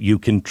leaders that you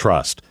can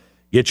trust.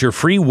 Get your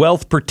free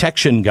wealth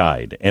protection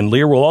guide, and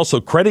Lear will also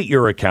credit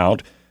your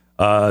account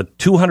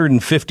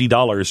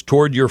 $250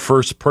 toward your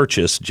first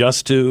purchase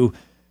just to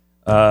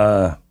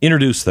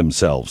introduce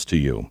themselves to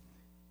you.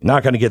 You're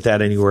not going to get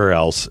that anywhere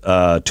else.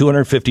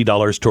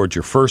 $250 towards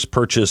your first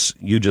purchase.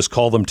 You just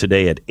call them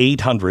today at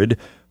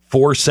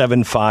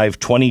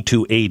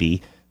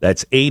 800-475-2280.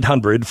 That's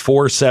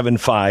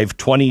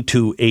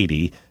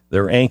 800-475-2280.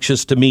 They're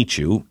anxious to meet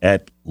you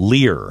at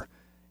Lear.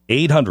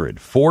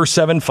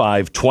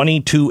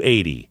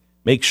 800-475-2280.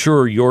 Make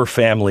sure your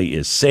family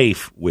is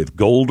safe with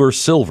gold or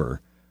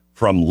silver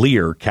from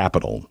Lear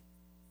Capital.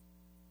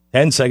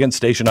 10-second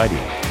station ID.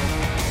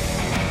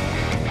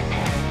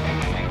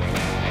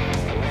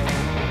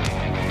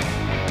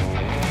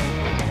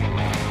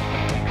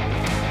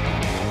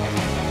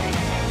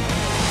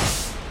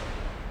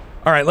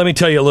 All right, let me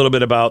tell you a little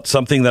bit about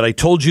something that I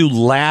told you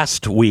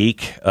last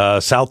week,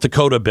 South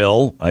Dakota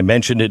bill. I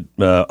mentioned it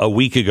a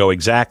week ago,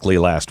 exactly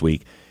last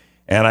week.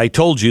 And I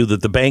told you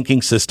that the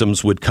banking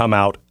systems would come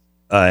out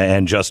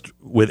and just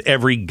with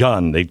every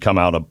gun, they'd come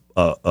out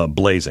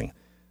blazing.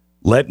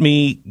 Let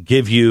me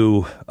give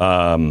you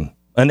an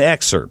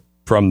excerpt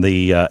from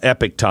the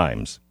Epic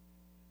Times.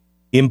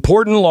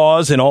 Important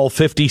laws in all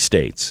 50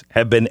 states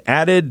have been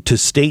added to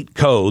state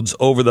codes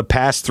over the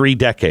past 3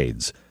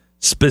 decades,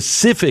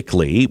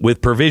 specifically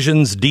with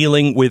provisions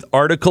dealing with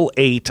Article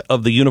 8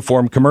 of the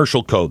Uniform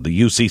Commercial Code,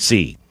 the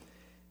UCC.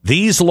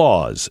 These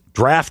laws,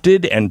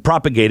 drafted and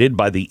propagated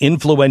by the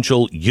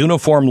influential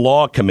Uniform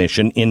Law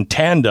Commission in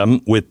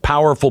tandem with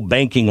powerful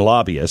banking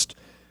lobbyists,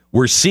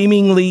 were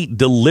seemingly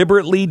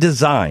deliberately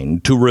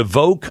designed to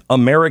revoke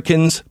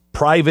Americans'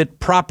 private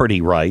property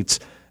rights,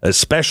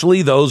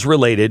 especially those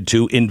related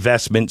to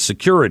investment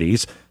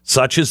securities,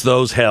 such as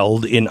those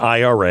held in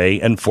IRA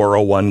and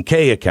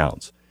 401k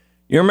accounts.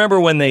 You remember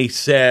when they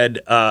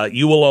said,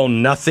 you will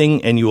own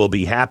nothing and you will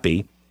be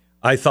happy?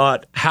 I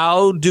thought,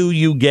 how do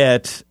you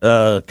get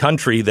a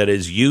country that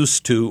is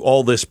used to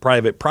all this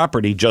private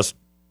property just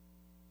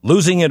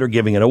losing it or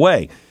giving it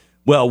away?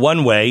 Well,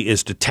 one way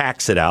is to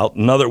tax it out.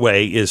 Another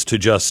way is to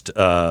just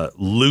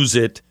lose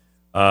it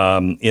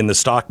in the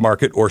stock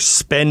market or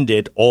spend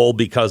it all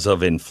because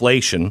of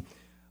inflation.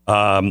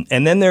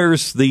 And then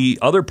there's the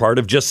other part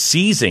of just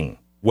seizing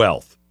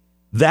wealth.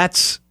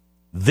 That's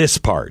this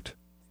part.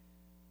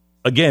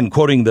 Again,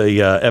 quoting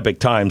the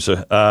Epic Times,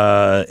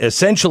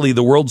 essentially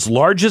the world's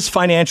largest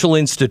financial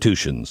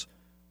institutions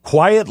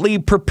quietly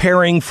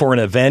preparing for an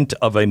event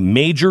of a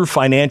major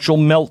financial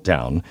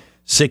meltdown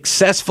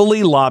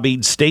successfully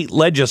lobbied state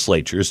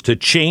legislatures to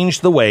change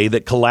the way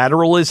that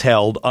collateral is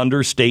held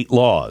under state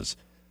laws.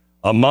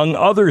 Among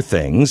other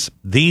things,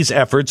 these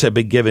efforts have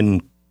been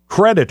given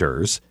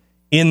creditors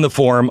in the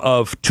form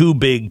of too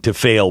big to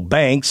fail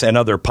banks and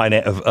other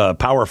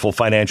powerful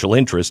financial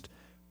interests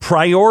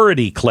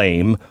priority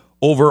claim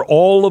over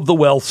all of the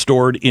wealth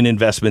stored in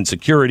investment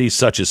securities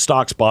such as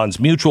stocks, bonds,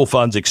 mutual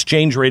funds,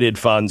 exchange-rated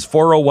funds,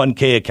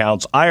 401k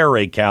accounts,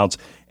 IRA accounts,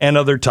 and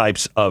other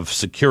types of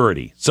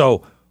security.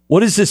 So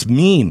what does this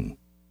mean?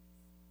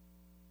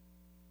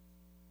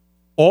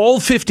 All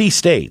 50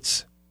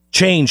 states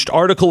changed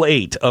Article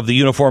 8 of the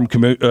Uniform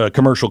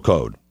Commercial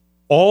Code.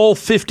 All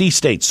 50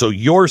 states, so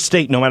your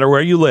state, no matter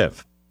where you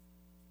live,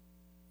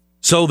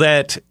 so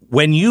that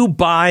when you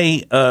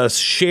buy a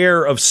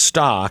share of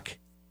stock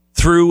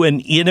through an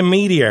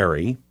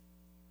intermediary,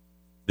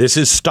 this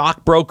is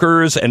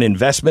stockbrokers and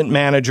investment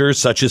managers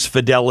such as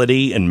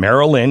Fidelity and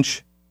Merrill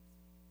Lynch,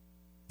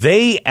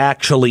 they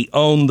actually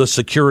own the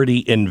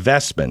security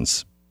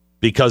investments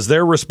because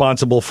they're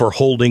responsible for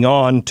holding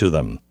on to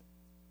them.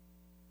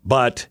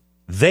 But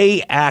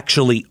they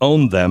actually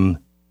own them.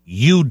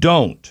 You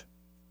don't.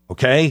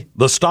 Okay?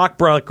 The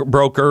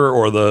stockbroker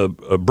or the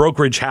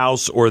brokerage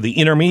house or the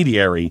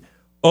intermediary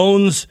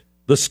owns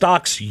the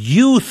stocks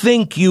you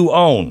think you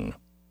own.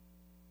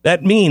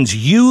 That means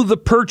you, the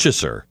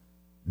purchaser,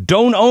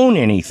 don't own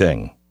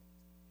anything.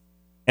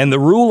 And the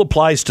rule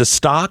applies to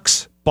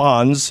stocks,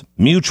 bonds,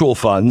 mutual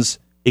funds,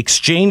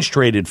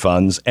 exchange-traded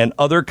funds, and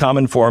other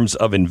common forms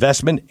of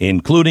investment,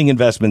 including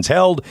investments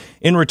held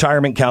in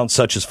retirement accounts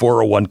such as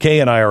 401k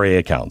and IRA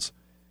accounts.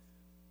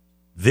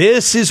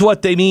 This is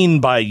what they mean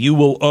by you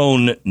will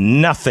own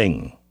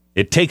nothing.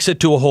 It takes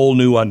it to a whole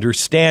new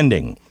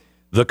understanding.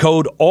 The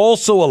code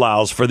also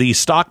allows for these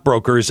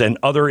stockbrokers and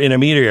other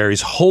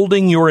intermediaries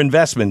holding your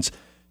investments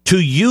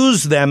to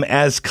use them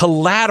as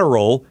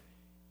collateral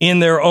in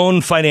their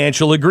own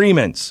financial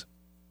agreements.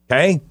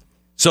 Okay?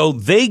 So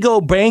they go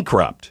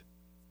bankrupt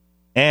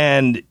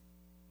and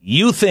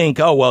you think,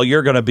 oh, well,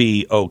 you're going to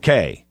be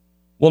okay.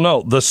 Well,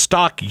 no, the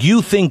stock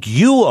you think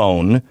you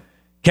own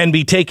can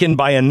be taken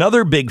by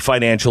another big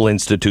financial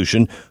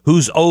institution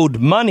who's owed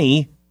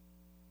money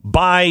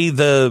by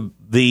the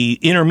the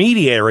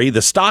intermediary,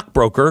 the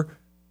stockbroker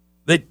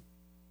that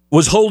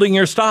was holding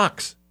your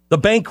stocks, the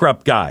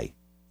bankrupt guy.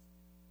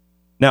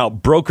 Now,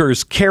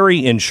 brokers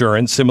carry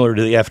insurance similar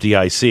to the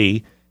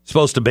FDIC,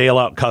 supposed to bail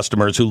out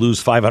customers who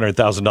lose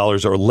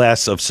 $500,000 or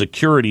less of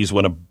securities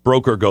when a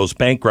broker goes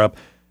bankrupt,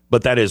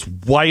 but that is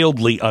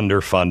wildly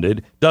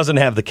underfunded, doesn't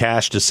have the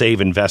cash to save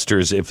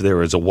investors if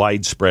there is a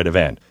widespread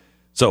event.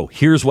 So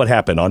here's what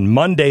happened. On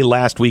Monday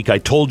last week, I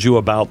told you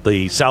about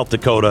the South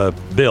Dakota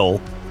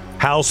bill,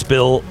 House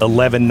Bill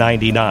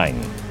 1199.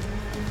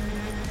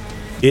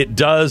 It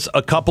does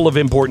a couple of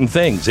important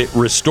things. It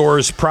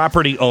restores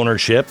property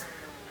ownership,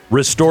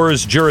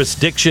 restores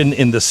jurisdiction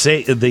in the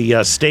state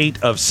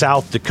of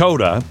South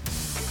Dakota.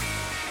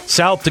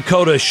 South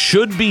Dakota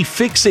should be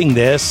fixing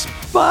this,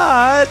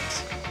 but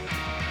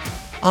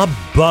a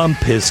bump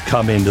has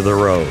come into the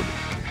road,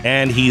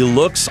 and he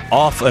looks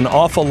an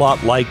awful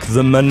lot like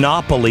the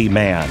Monopoly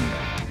Man.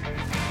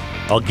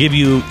 I'll give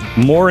you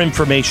more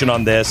information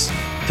on this,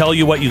 tell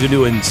you what you can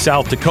do in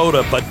South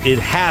Dakota, but it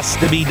has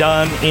to be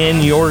done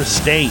in your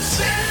state.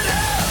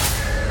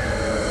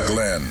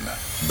 Glenn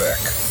Beck.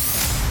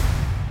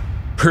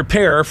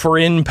 Prepare for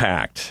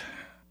impact,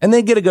 and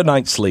then get a good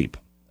night's sleep.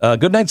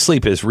 Good night's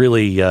sleep is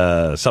really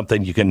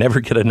something you can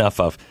never get enough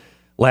of.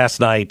 Last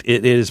night,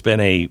 it has been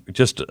a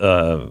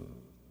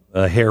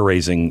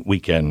hair-raising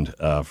weekend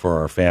for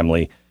our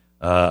family.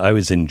 I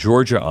was in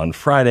Georgia on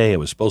Friday. It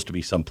was supposed to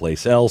be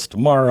someplace else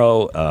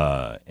tomorrow,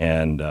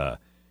 and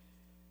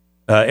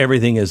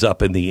everything is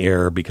up in the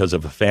air because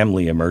of a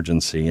family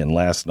emergency. And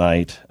last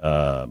night,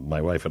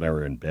 my wife and I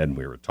were in bed, and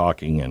we were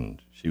talking,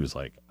 and she was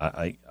like,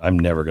 I'm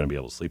never going to be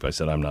able to sleep. I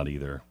said, I'm not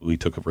either. We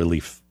took a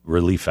relief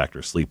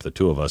factor sleep, the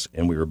two of us,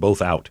 and we were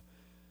both out.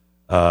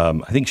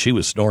 I think she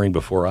was snoring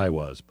before I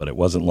was, but it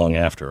wasn't long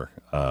after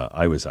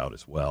I was out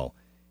as well.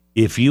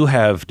 If you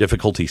have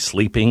difficulty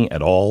sleeping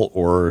at all,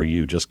 or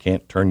you just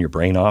can't turn your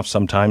brain off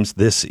sometimes,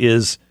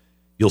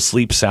 you'll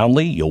sleep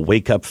soundly. You'll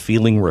wake up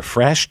feeling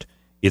refreshed.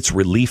 It's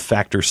Relief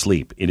Factor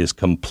Sleep. It is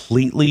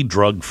completely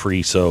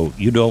drug-free, so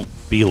you don't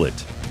feel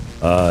it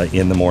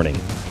in the morning.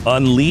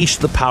 Unleash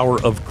the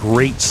power of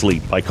great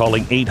sleep by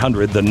calling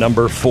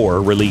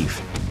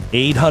 800-4-RELIEF.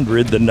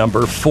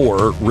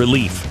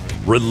 800-4-RELIEF.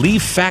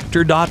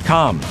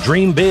 ReliefFactor.com.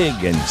 Dream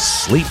big and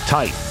sleep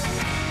tight.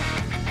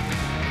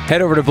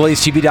 Head over to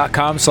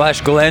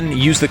blazetv.com/Glenn.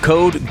 Use the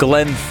code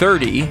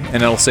Glenn30,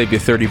 and it'll save you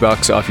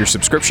 $30 off your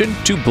subscription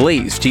to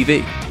Blaze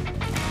TV.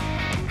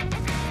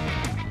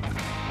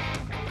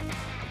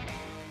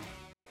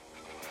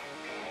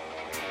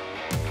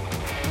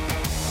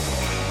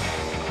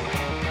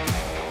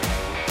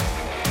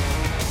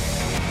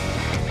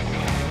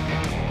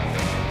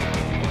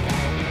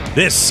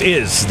 This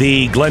is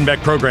the Glenn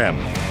Beck program.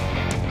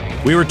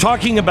 We were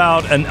talking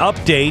about an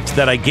update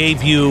that I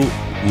gave you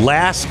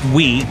last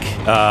week.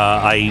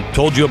 I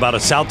told you about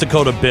a South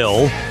Dakota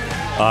bill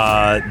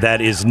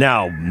that is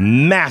now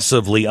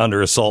massively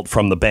under assault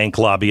from the bank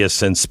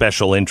lobbyists and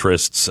special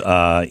interests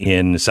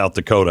in South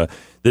Dakota.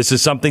 This is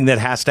something that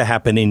has to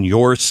happen in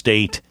your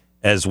state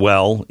as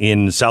well.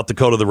 In South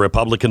Dakota, the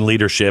Republican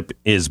leadership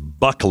is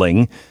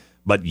buckling,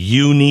 but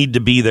you need to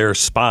be their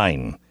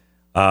spine.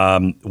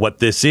 What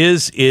this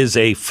is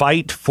a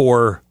fight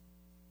for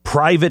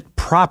private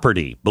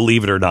property,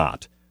 believe it or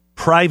not.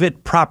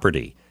 Private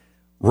property.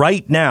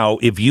 Right now,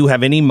 if you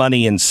have any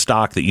money in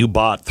stock that you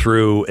bought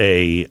through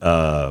through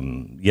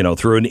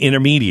an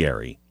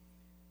intermediary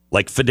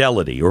like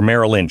Fidelity or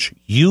Merrill Lynch,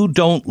 you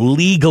don't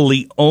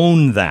legally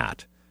own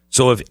that.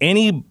 So if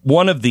any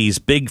one of these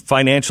big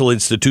financial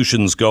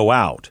institutions go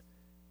out,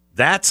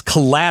 that's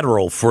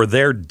collateral for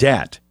their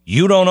debt.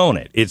 You don't own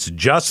it. It's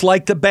just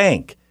like the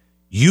bank.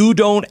 You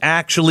don't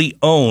actually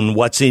own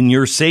what's in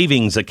your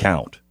savings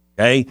account.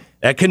 Okay?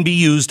 That can be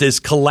used as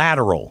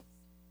collateral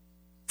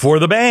for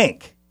the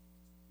bank.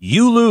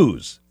 You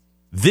lose.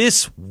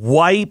 This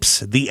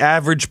wipes the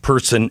average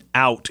person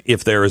out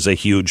if there is a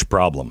huge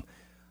problem.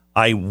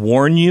 I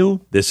warn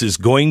you, this is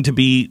going to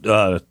be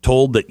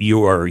told that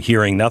you are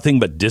hearing nothing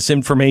but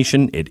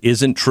disinformation. It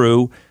isn't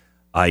true.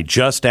 I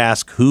just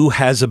ask, who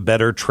has a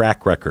better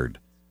track record?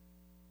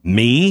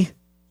 Me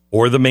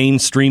or the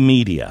mainstream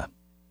media?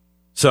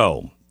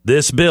 So,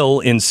 this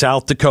bill in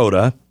South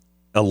Dakota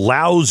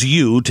allows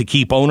you to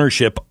keep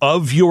ownership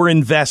of your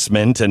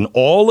investment and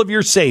all of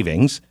your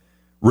savings,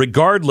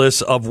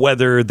 regardless of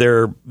whether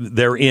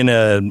they're in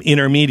an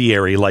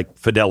intermediary like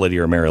Fidelity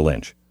or Merrill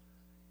Lynch.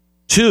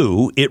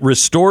 2, it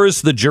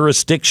restores the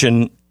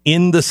jurisdiction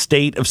in the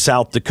state of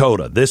South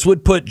Dakota. This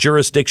would put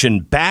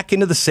jurisdiction back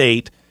into the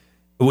state,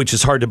 which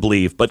is hard to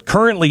believe. But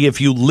currently, if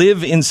you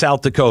live in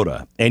South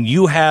Dakota and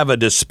you have a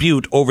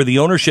dispute over the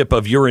ownership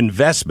of your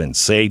investments,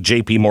 say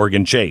JP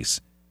Morgan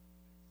Chase,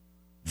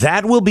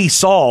 that will be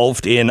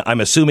solved in, I'm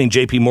assuming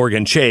JP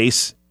Morgan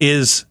Chase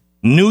is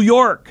New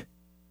York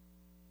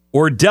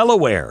or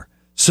Delaware.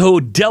 So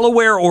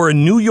Delaware or a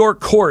New York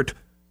court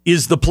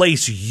is the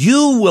place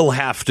you will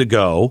have to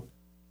go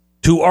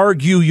to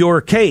argue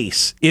your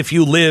case if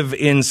you live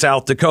in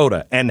South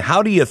Dakota. And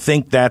how do you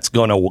think that's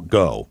going to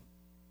go?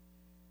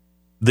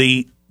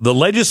 The the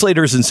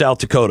legislators in South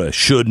Dakota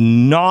should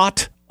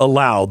not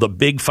allow the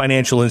big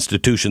financial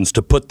institutions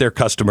to put their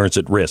customers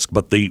at risk.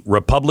 But the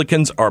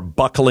Republicans are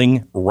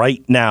buckling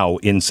right now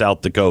in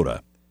South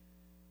Dakota.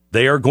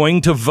 They are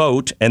going to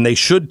vote, and they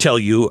should tell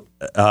you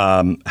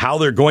how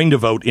they're going to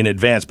vote in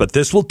advance. But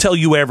this will tell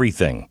you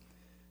everything,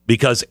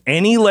 because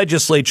any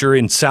legislature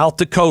in South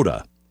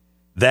Dakota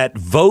that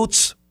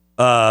votes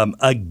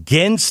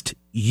against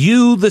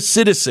you, the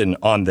citizen,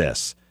 on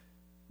this,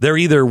 they're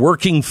either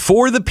working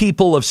for the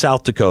people of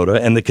South Dakota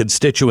and the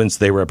constituents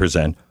they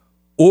represent,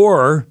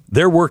 or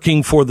they're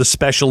working for the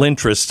special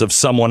interests of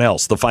someone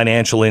else, the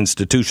financial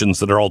institutions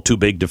that are all too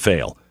big to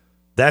fail.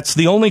 That's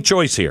the only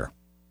choice here.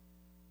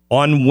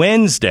 On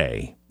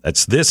Wednesday,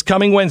 that's this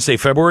coming Wednesday,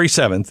 February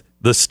 7th,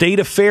 the State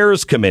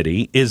Affairs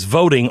Committee is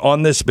voting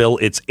on this bill.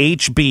 It's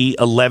HB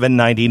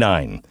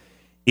 1199.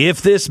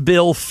 If this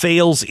bill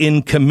fails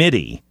in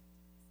committee,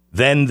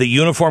 then the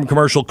Uniform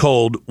Commercial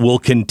Code will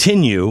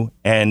continue,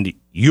 and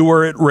you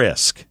are at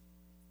risk.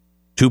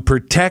 To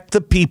protect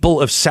the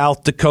people of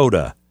South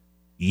Dakota,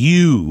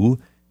 you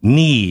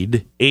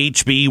need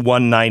HB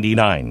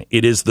 199.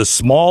 It is the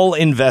Small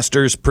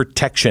Investors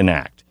Protection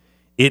Act.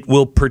 It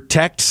will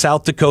protect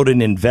South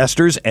Dakotan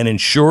investors and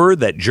ensure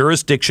that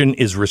jurisdiction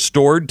is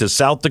restored to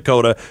South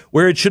Dakota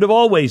where it should have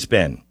always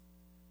been.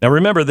 Now,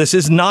 remember, this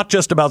is not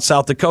just about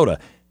South Dakota.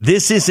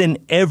 This is in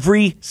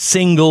every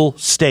single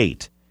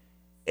state.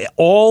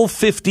 All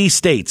 50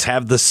 states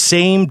have the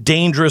same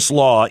dangerous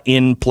law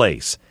in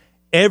place.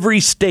 Every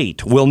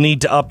state will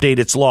need to update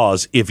its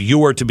laws if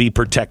you are to be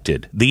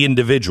protected, the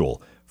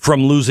individual,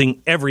 from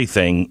losing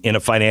everything in a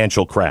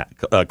financial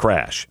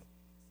crash.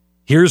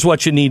 Here's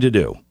what you need to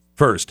do.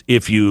 First,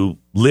 if you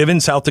live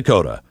in South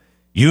Dakota,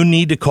 you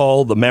need to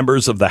call the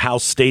members of the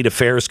House State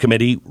Affairs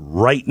Committee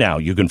right now.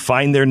 You can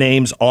find their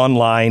names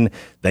online.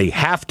 They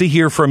have to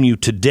hear from you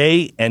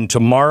today and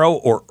tomorrow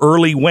or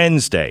early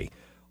Wednesday.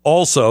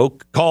 Also,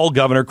 call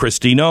Governor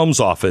Kristi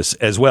Noem's office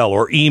as well,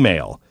 or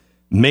email.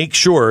 Make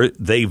sure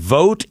they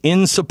vote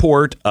in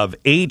support of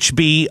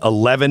HB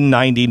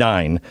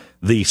 1199,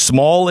 the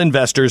Small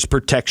Investors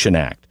Protection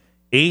Act.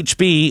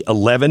 HB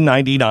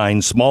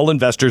 1199, Small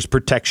Investors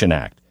Protection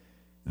Act.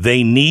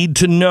 They need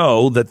to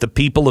know that the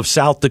people of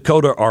South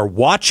Dakota are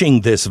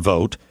watching this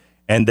vote,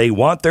 and they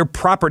want their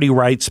property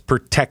rights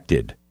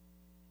protected.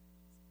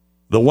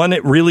 The one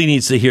that really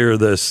needs to hear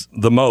this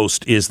the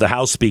most is the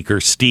House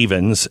Speaker,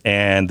 Stevens,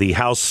 and the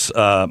House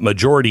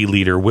Majority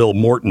Leader, Will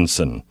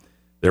Mortensen.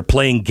 They're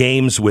playing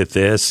games with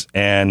this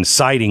and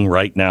siding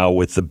right now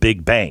with the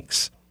big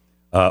banks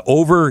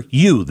over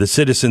you, the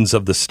citizens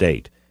of the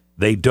state.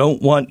 They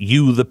don't want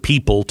you, the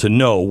people, to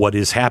know what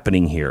is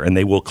happening here, and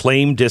they will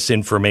claim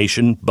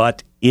disinformation,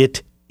 but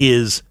it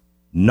is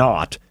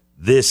not.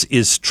 This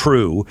is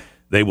true.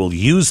 They will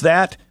use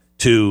that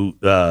to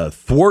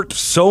thwart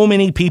so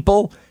many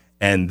people,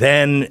 and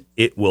then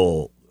it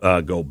will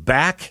go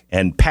back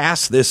and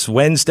pass this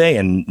Wednesday,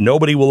 and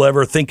nobody will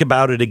ever think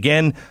about it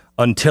again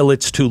until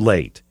it's too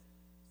late.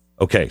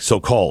 Okay,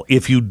 so call.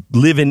 If you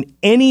live in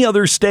any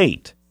other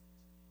state,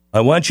 I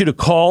want you to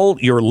call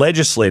your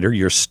legislator,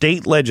 your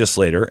state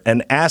legislator,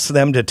 and ask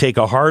them to take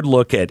a hard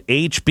look at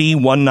HB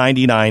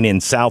 199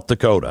 in South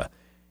Dakota.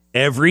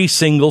 Every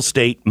single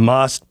state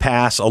must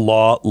pass a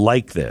law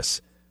like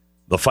this.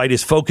 The fight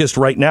is focused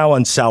right now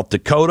on South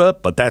Dakota,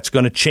 but that's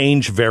going to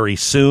change very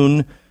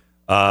soon.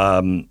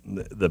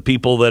 The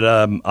people that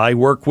I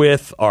work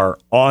with are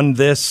on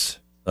this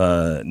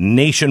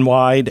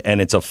nationwide, and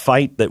it's a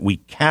fight that we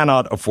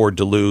cannot afford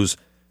to lose.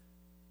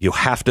 You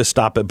have to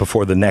stop it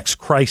before the next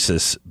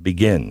crisis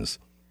begins.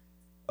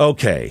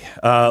 Okay,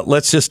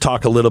 let's just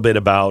talk a little bit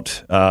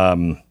about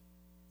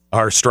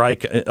our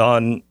strike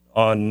on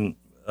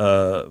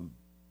our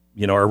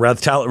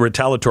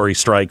retaliatory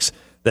strikes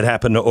that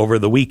happened over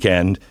the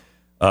weekend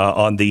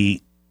on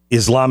the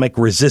Islamic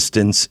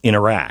resistance in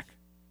Iraq.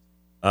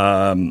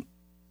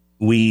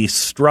 We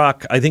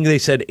struck, I think they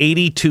said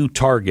 82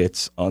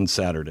 targets on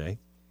Saturday.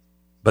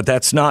 But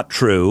that's not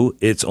true.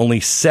 It's only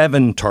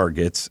 7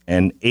 targets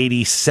and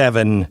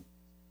 87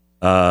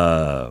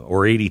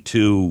 or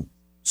 82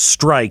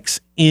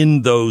 strikes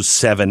in those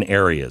 7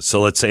 areas.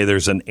 So let's say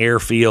there's an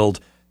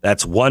airfield,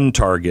 that's 1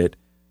 target,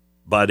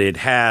 but it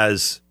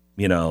has,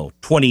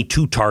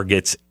 22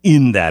 targets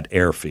in that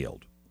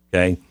airfield.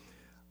 Okay.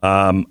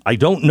 I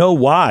don't know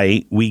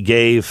why we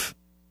gave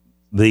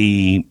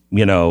we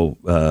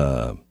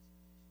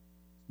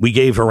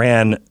gave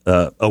Iran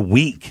a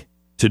week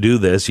to do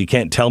this. You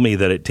can't tell me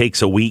that it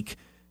takes a week.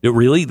 They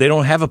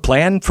don't have a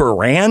plan for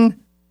Iran?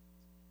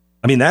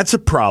 I mean, that's a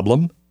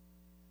problem.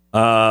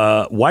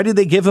 Why did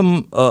they give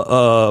them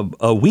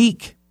a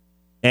week?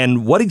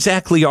 And what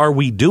exactly are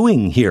we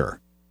doing here?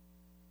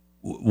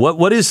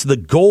 What is the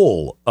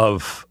goal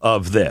of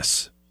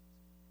this?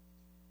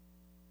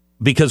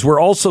 Because we're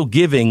also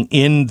giving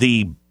in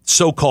the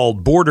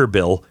so-called border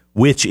bill,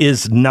 which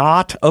is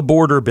not a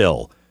border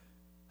bill.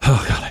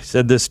 Oh, God, I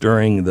said this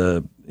during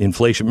the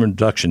Inflation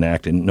Reduction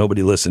Act, and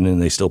nobody listened, and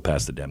they still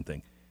passed the damn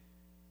thing.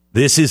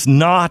 This is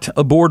not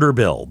a border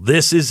bill.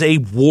 This is a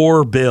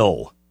war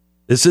bill.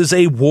 This is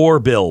a war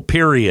bill,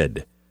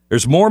 period.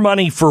 There's more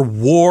money for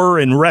war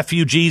and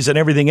refugees and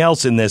everything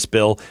else in this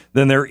bill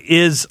than there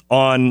is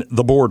on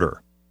the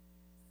border.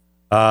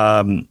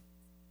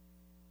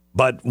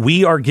 But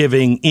we are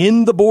giving,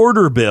 in the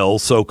border bill,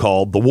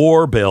 so-called, the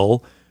war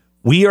bill,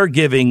 we are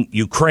giving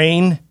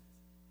Ukraine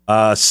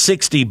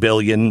 $60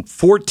 billion,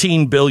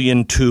 $14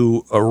 billion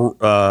to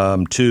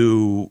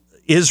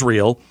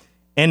Israel,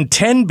 and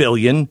 $10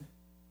 billion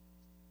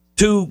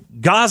to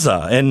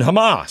Gaza and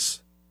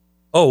Hamas.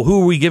 Oh,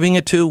 who are we giving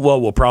it to? Well,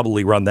 we'll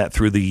probably run that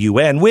through the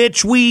UN,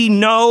 which we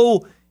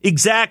know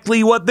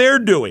exactly what they're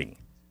doing.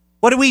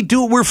 What do we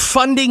do? We're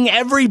funding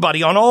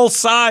everybody on all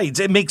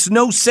sides. It makes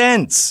no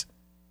sense.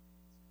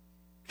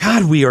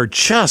 God, we are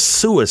just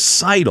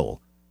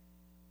suicidal.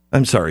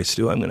 I'm sorry,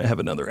 Stu. I'm going to have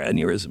another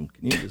aneurysm.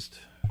 Can you just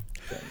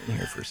get in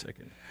here for a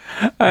second?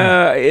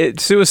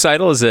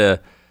 Suicidal is an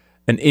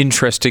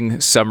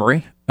interesting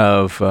summary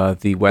of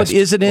the West, but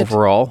isn't it?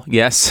 Overall.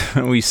 Yes,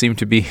 we seem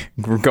to be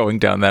going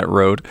down that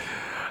road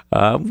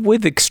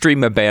with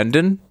extreme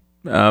abandon.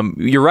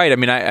 You're right. I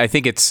mean, I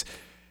think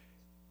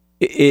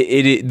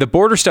the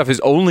border stuff is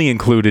only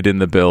included in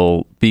the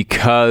bill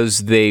because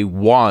they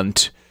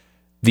want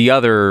the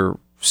other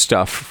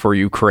stuff for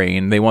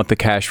Ukraine. They want the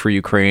cash for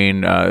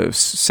Ukraine,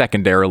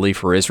 secondarily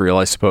for Israel,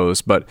 I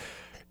suppose, but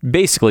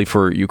basically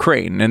for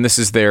Ukraine. And this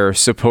is their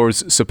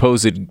supposed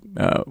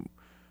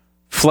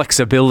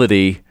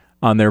flexibility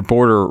on their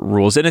border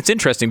rules. And it's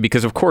interesting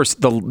because, of course,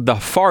 the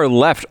far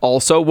left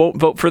also won't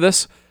vote for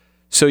this.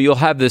 So you'll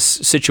have this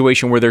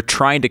situation where they're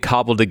trying to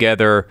cobble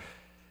together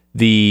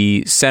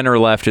the center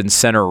left and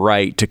center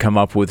right to come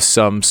up with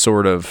some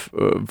sort of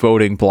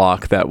voting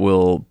block that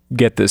will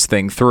get this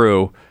thing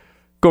through.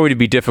 Going to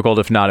be difficult,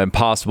 if not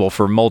impossible,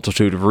 for a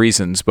multitude of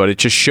reasons, but it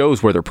just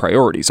shows where their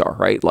priorities are,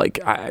 right? Like,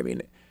 I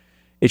mean,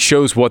 it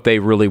shows what they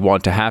really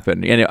want to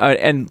happen.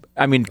 And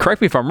I mean,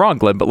 correct me if I'm wrong,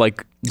 Glenn, but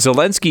like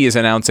Zelensky is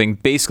announcing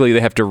basically they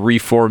have to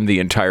reform the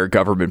entire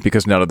government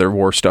because none of their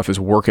war stuff is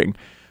working.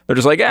 They're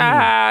just like,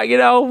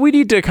 we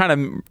need to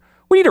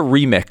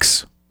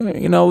remix.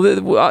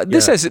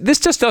 This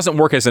just doesn't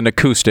work as an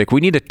acoustic.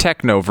 We need a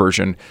techno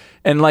version.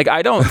 And like,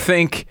 I don't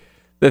think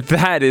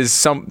that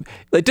is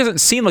it doesn't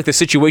seem like the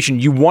situation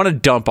you want to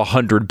dump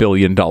 $100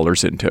 billion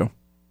into.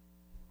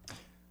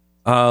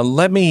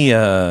 Let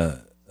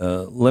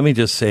me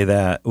just say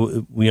that,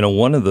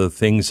 one of the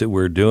things that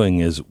we're doing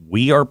is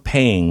we are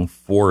paying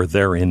for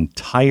their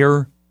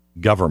entire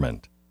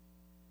government.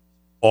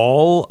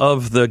 All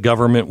of the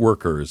government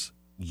workers,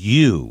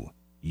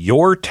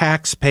 your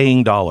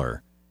tax-paying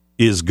dollar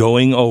is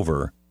going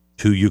over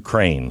to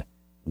Ukraine.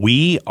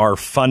 We are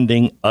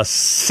funding a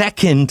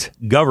second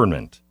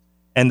government.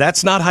 And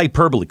that's not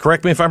hyperbole.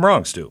 Correct me if I'm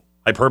wrong, Stu.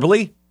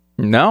 Hyperbole?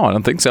 No, I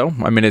don't think so.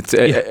 I mean, it's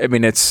not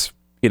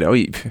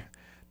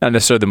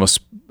necessarily the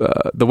most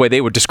the way they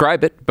would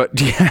describe it, but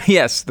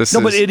yes, this. No,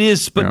 but it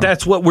is. But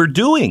that's what we're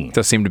doing. It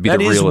does seem to be the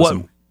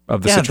realism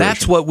of the situation. Yeah,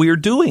 that's what we're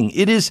doing.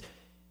 It is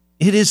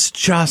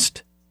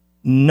just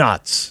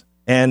nuts.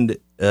 And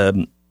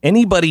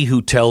anybody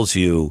who tells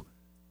you,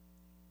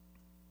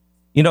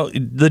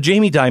 the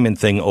Jamie Dimon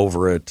thing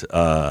over at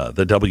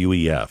the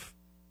WEF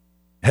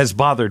has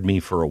bothered me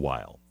for a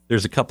while.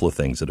 There's a couple of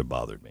things that have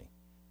bothered me.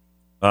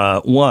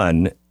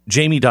 One,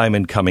 Jamie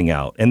Dimon coming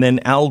out, and then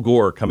Al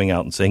Gore coming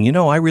out and saying,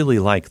 I really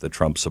like the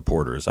Trump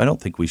supporters. I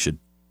don't think we should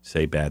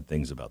say bad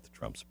things about the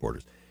Trump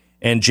supporters.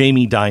 And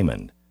Jamie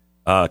Dimon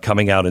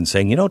coming out and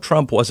saying,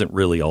 Trump wasn't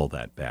really all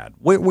that bad.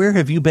 Where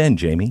have you been,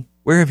 Jamie?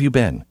 Where have you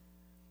been?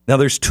 Now,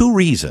 there's two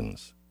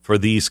reasons for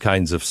these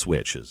kinds of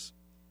switches.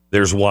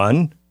 There's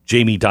one,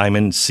 Jamie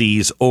Dimon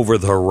sees over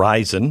the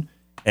horizon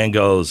and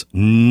goes,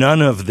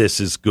 none of this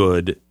is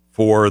good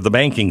for the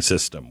banking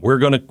system. We're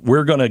going to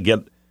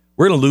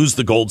lose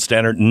the gold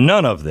standard.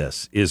 None of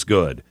this is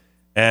good.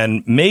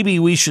 And maybe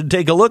we should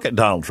take a look at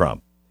Donald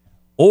Trump.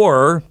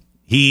 Or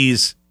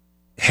he's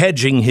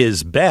hedging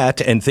his bet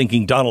and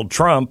thinking Donald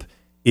Trump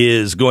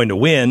is going to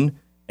win.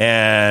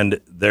 And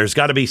there's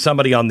got to be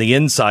somebody on the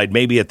inside,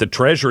 maybe at the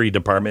Treasury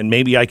Department.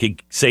 Maybe I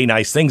could say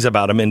nice things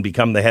about him and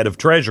become the head of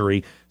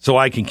Treasury so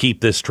I can keep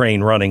this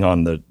train running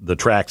on the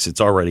tracks it's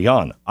already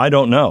on. I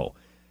don't know.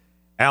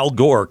 Al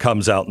Gore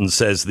comes out and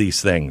says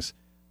these things.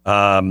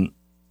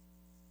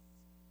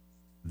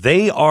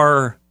 They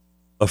are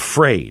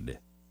afraid.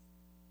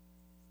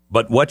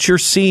 But what you're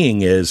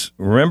seeing is,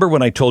 remember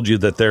when I told you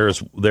that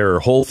their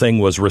whole thing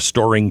was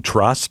restoring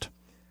trust?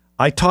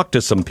 I talked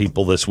to some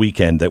people this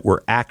weekend that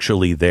were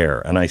actually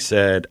there, and I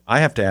said, I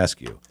have to ask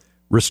you,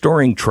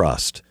 restoring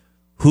trust,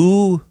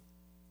 whose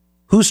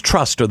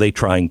trust are they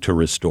trying to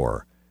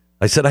restore?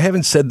 I said, I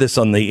haven't said this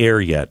on the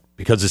air yet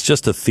because it's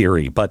just a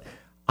theory, but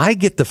I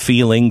get the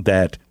feeling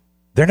that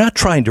they're not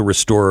trying to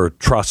restore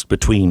trust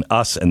between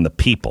us and the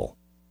people.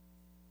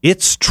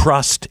 It's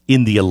trust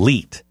in the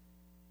elite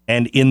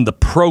and in the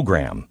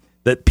program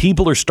that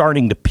people are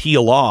starting to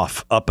peel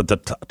off up at the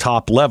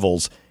top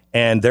levels.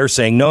 And they're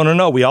saying,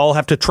 no, we all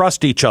have to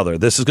trust each other.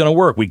 This is going to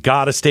work. We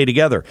got to stay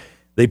together.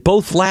 They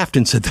both laughed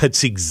and said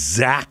that's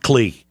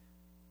exactly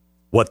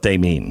what they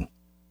mean.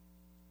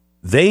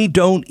 They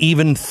don't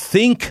even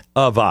think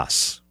of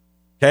us.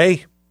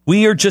 Okay?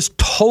 We are just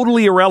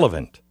totally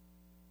irrelevant.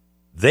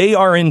 They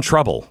are in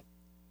trouble.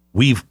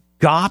 We've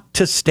got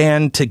to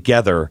stand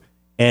together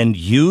and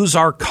use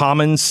our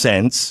common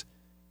sense,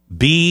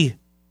 be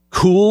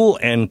cool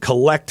and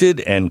collected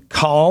and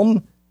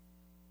calm,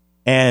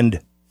 and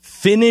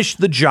finish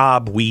the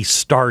job we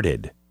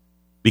started.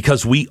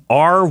 Because we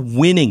are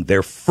winning.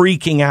 They're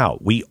freaking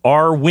out. We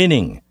are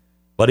winning.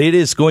 But it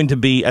is going to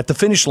be, at the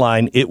finish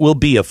line, it will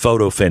be a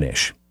photo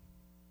finish.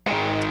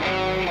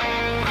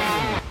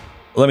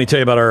 Let me tell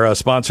you about our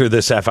sponsor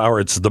this half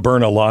hour. It's the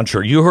Byrna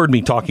launcher. You heard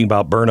me talking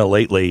about Byrna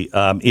lately.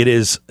 It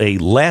is a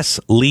less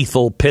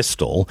lethal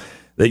pistol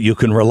that you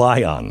can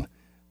rely on.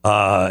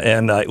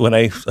 When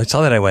I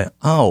saw that, I went,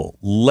 oh,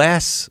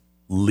 less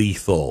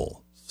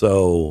lethal.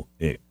 So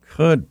it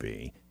could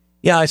be.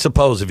 Yeah, I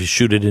suppose if you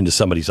shoot it into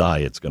somebody's eye,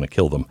 it's going to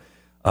kill them.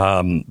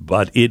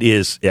 But it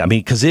is,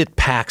 because it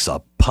packs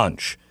a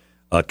punch.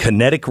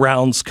 Kinetic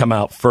rounds come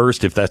out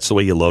first. If that's the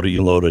way you load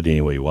it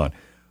any way you want.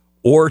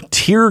 Or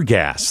tear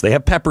gas. They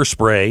have pepper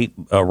spray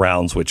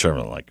rounds, which are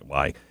like,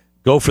 why?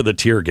 Go for the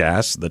tear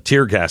gas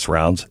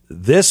rounds.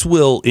 This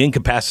will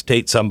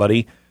incapacitate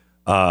somebody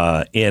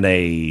in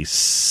a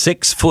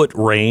 6-foot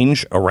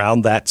range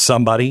around that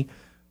somebody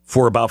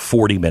for about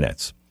 40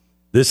 minutes.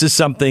 This is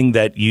something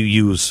that you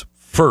use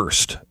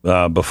first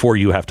before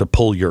you have to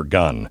pull your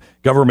gun.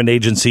 Government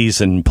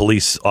agencies and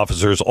police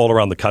officers all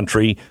around the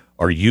country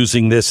are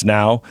using this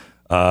now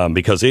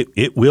because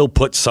it will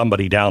put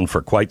somebody down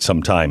for quite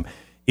some time.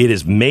 It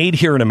is made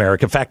here in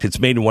America. In fact, it's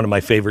made in one of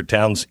my favorite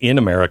towns in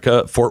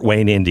America, Fort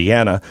Wayne,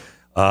 Indiana.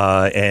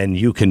 And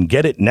you can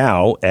get it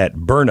now at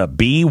Byrna,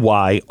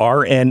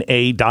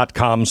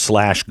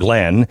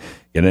 BYRNA.com/Glenn.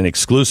 Get an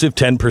exclusive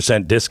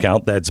 10%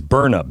 discount. That's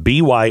Byrna,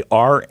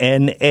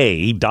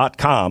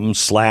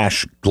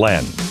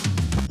 BYRNA.com/Glenn.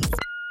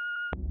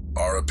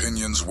 Are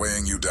opinions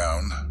weighing you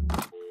down?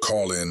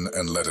 Call in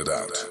and let it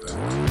out.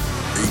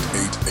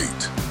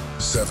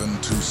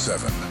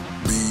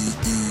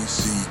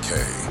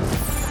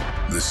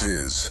 888-727-BECK. This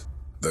is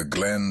the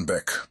Glenn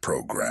Beck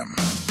Program.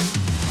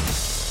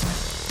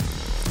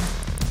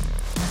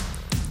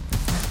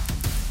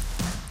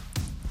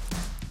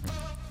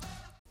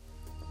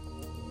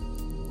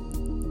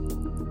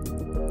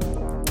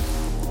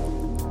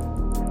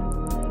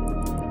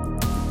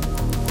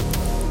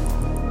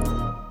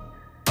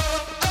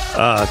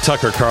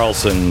 Tucker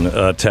Carlson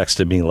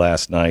texted me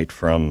last night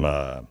from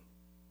the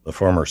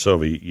former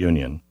Soviet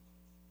Union,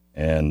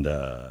 and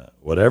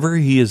whatever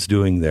he is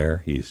doing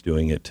there, he's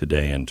doing it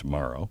today and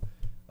tomorrow.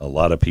 A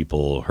lot of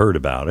people heard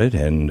about it,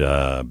 and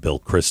Bill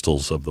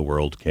Kristol of the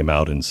world came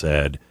out and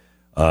said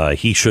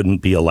he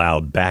shouldn't be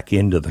allowed back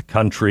into the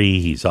country.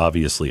 He's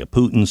obviously a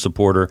Putin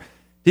supporter.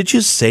 Did you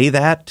say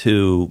that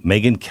to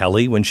Megyn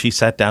Kelly when she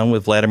sat down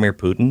with Vladimir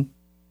Putin?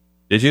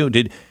 Did you?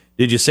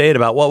 Did you say it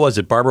about, what was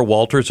it, Barbara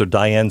Walters or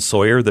Diane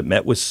Sawyer that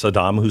met with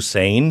Saddam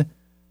Hussein?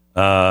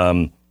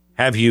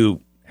 Have you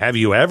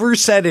ever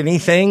said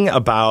anything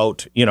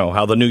about,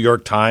 how the New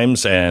York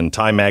Times and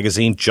Time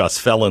Magazine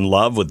just fell in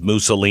love with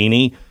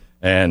Mussolini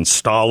and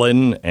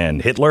Stalin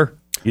and Hitler?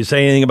 You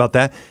say anything about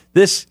that?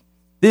 This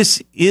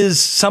is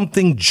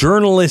something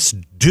journalists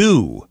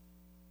do.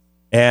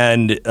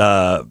 And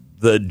the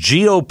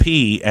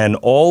GOP and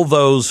all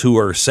those who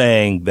are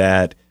saying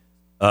that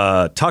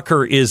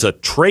Tucker is a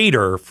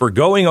traitor for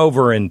going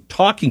over and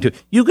talking to.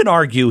 You can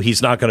argue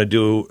he's not going to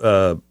do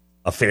a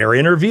fair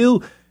interview.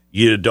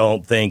 You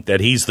don't think that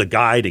he's the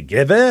guy to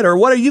give it, or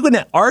what? Are you going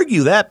to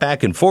argue that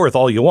back and forth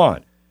all you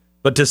want?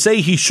 But to say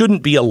he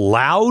shouldn't be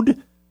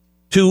allowed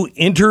to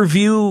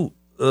interview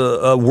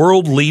a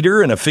world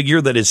leader and a figure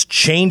that is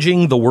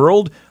changing the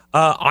world,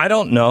 I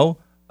don't know.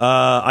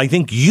 I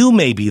think you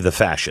may be the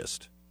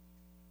fascist.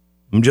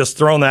 I'm just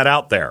throwing that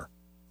out there.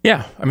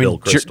 Yeah, I mean,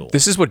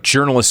 this is what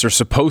journalists are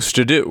supposed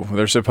to do.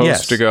 They're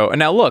supposed to go. And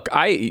now, look,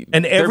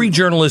 every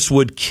journalist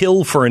would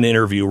kill for an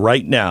interview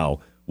right now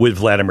with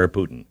Vladimir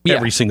Putin. Yeah.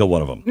 Every single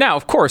one of them. Now,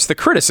 of course, the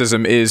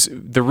criticism is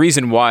the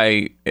reason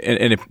why,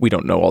 and if we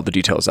don't know all the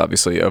details,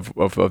 obviously, of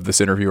this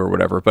interview or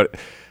whatever, but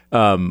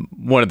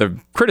one of the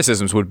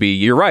criticisms would be,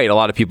 you're right, a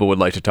lot of people would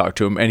like to talk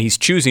to him, and he's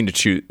choosing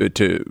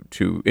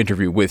to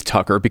interview with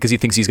Tucker because he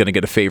thinks he's going to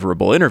get a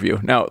favorable interview.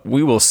 Now,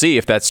 we will see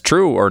if that's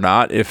true or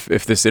not, if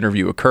this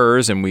interview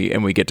occurs and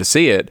we get to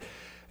see it.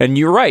 And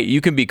you're right,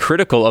 you can be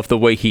critical of the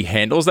way he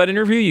handles that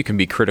interview. You can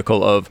be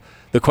critical of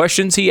the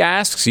questions he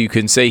asks. You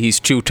can say he's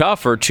too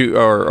tough or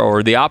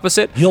the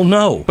opposite. You'll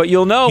know. But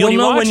you'll know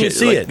when you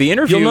see it. The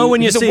interview, you'll know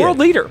when you see it. He's a world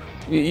leader.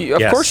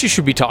 Of course you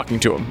should be talking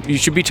to him. You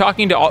should be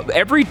talking to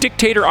every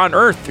dictator on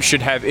earth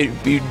should have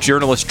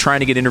journalists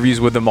trying to get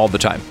interviews with them all the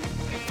time.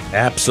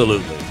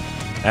 Absolutely.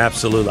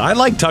 I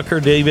like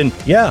Tucker to even,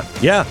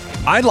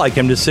 I'd like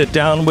him to sit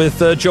down with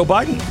Joe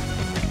Biden.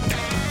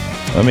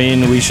 I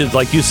mean, we should,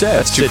 like you said,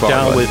 that's too far.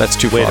 That's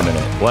too far. Wait a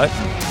minute. What?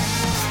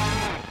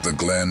 The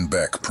Glenn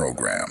Beck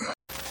Program.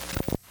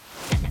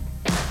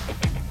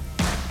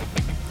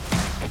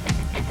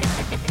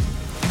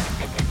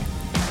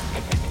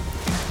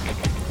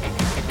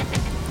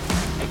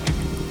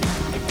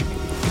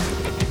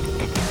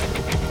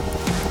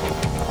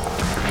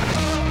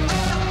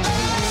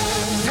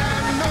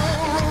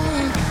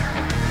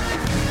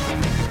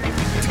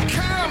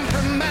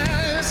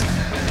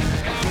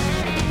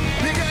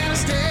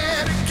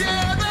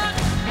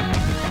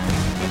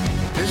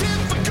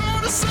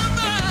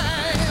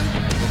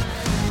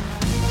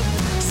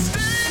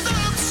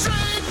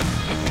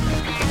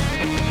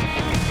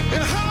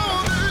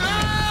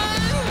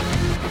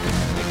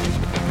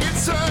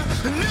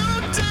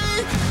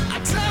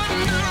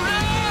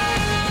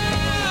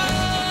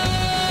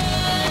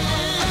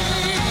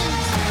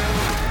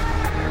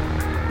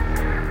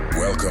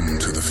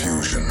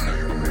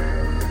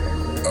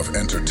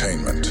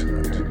 entertainment,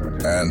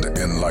 and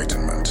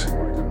enlightenment.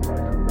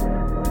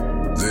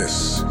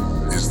 This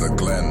is the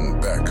Glenn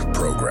Beck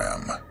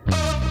Program.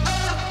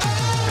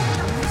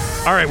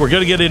 All right, we're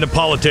going to get into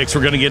politics.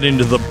 We're going to get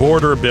into the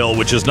border bill,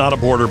 which is not a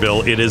border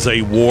bill. It is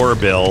a war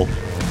bill.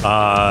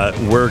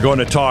 We're going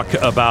to talk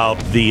about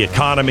the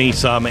economy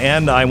some,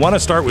 and I want to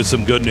start with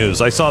some good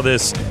news. I saw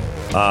this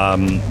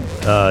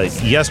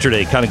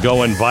yesterday kind of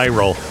going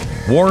viral.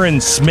 Warren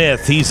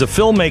Smith, he's a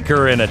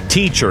filmmaker and a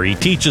teacher. He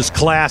teaches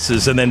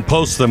classes and then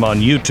posts them on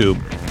YouTube.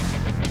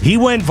 He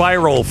went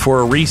viral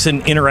for a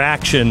recent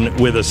interaction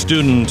with a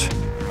student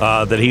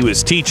that he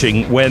was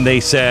teaching when they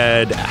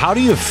said, "How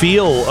do you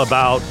feel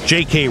about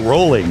J.K.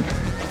 Rowling?"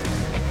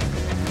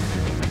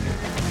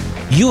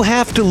 You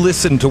have to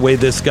listen to the way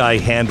this guy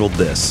handled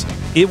this.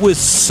 It was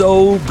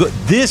so good.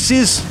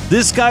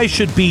 This guy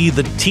should be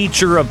the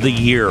teacher of the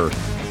year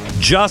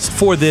just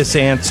for this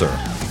answer.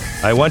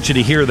 I want you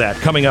to hear that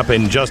coming up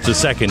in just a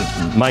second.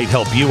 Might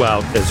help you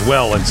out as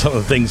well in some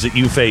of the things that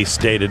you face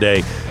day to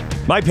day.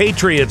 My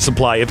Patriot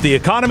Supply. If the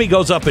economy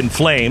goes up in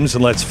flames,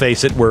 and let's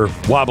face it, we're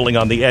wobbling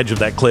on the edge of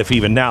that cliff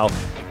even now,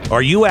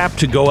 are you apt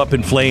to go up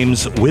in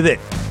flames with it?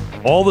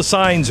 All the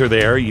signs are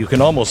there. You can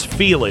almost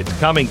feel it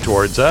coming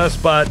towards us,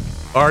 but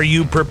are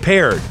you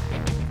prepared?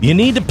 You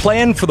need to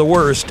plan for the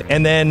worst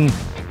and then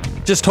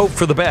just hope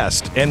for the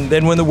best. And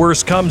then when the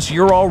worst comes,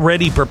 you're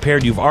already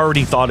prepared. You've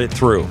already thought it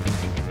through.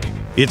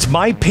 It's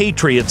My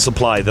Patriot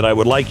Supply that I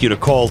would like you to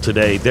call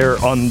today. They're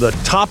on the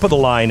top of the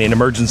line in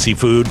emergency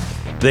food.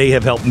 They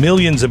have helped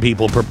millions of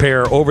people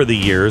prepare over the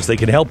years. They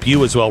can help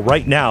you as well.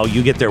 Right now,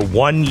 you get their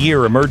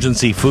 1-year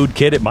emergency food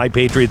kit at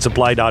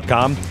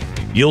mypatriotsupply.com.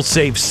 You'll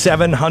save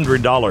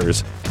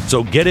 $700.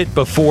 So get it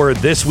before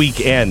this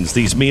week ends.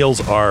 These meals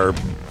are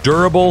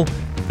durable.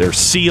 They're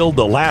sealed.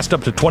 They'll last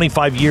up to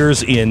 25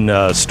 years in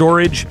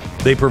storage.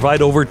 They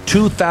provide over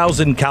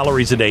 2,000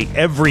 calories a day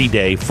every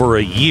day for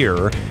a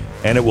year,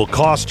 and it will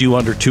cost you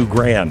under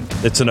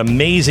 $2,000. It's an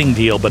amazing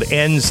deal, but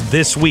ends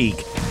this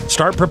week.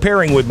 Start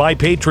preparing with My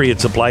Patriot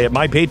Supply at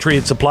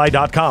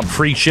mypatriotsupply.com.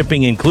 Free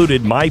shipping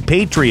included.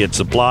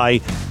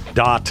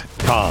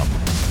 mypatriotsupply.com.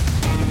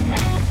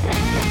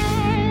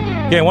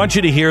 Okay, I want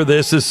you to hear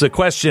this. This is a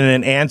question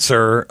and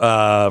answer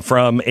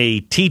from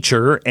a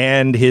teacher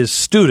and his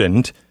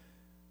student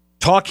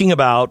talking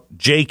about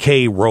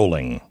J.K.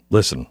 Rowling.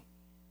 Listen.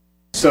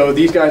 So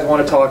these guys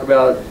want to talk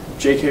about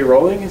J.K.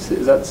 Rowling? Is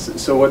that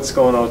so? What's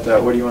going on with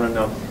that? What do you want to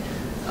know?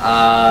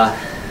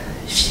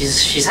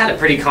 She's had a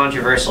pretty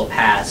controversial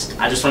past.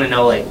 I just want to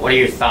know, like, what are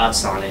your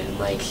thoughts on it? And,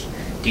 like,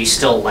 do you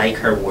still like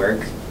her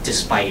work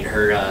despite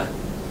her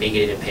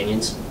bigoted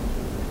opinions?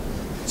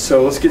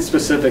 So let's get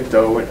specific,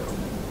 though.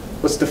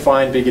 Let's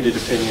define bigoted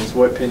opinions.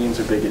 What opinions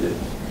are bigoted?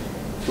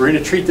 We're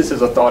going to treat this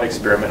as a thought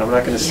experiment. I'm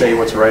not going to say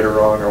what's right or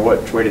wrong or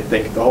what way to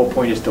think. The whole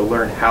point is to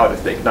learn how to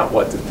think, not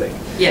what to think.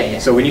 Yeah.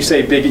 So when you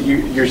say bigot,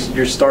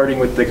 you're starting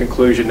with the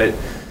conclusion that,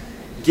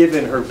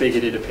 given her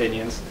bigoted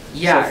opinions.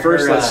 Yeah. So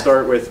first, let's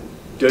start with,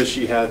 does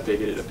she have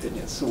bigoted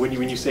opinions? So when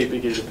you say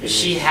bigoted opinions,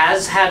 she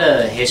has had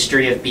a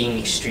history of being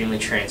extremely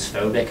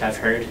transphobic, I've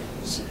heard.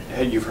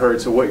 You've heard.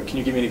 So what? Can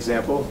you give me an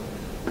example?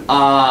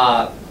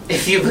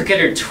 If you look at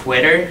her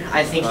Twitter,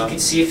 I think you could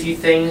see a few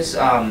things.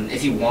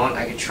 If you want,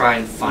 I could try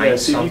and find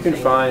something.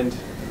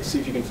 See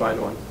if you can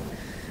find one.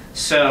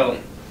 So,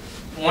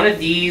 one of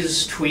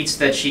these tweets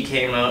that she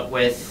came up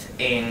with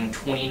in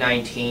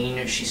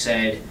 2019, she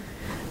said,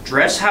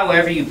 "Dress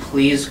however you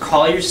please,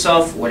 call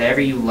yourself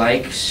whatever you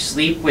like,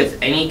 sleep with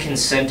any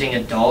consenting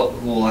adult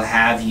who will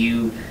have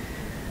you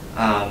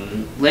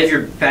live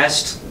your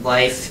best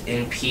life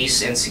in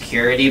peace and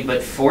security,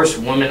 but force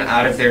women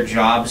out of their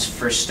jobs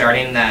for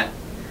stating that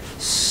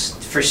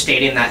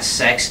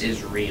sex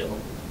is real."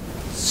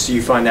 So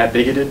you find that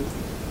bigoted?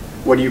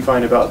 What do you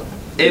find about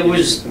it?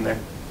 Was in there?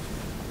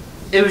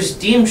 It was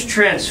deemed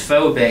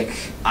transphobic.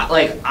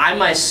 I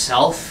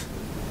myself.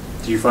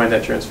 Do you find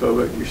that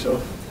transphobic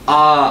yourself?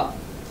 I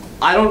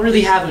don't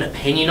really have an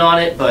opinion on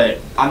it, but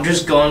I'm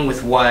just going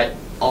with what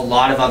a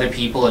lot of other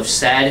people have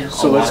said.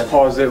 So let's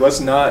pause it. Let's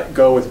not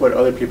go with what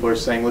other people are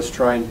saying. Let's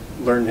try and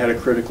learn how to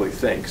critically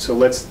think. So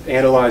let's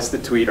analyze the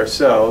tweet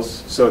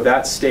ourselves. So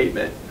that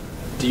statement,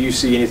 do you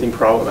see anything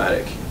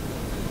problematic,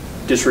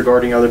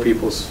 disregarding other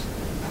people's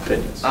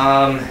opinions?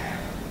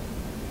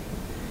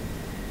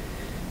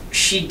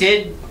 She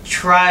did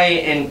try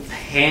and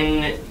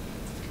pin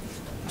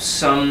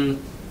some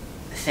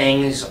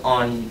things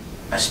on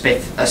a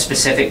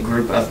specific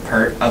group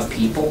of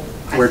people.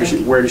 Where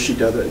does she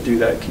do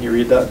that? Can you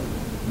read that?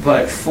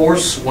 But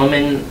force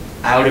women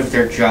out of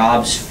their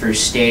jobs for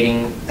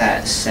stating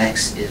that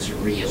sex is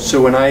real.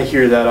 So when I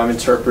hear that, I'm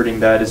interpreting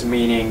that as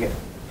meaning,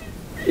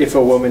 if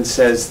a woman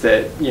says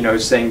that,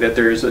 saying that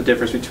there is a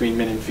difference between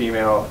men and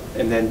female,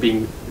 and then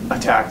being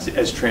attacked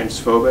as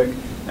transphobic,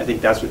 I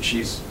think that's what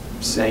she's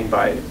saying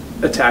by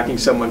attacking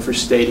someone for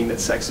stating that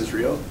sex is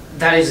real.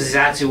 That is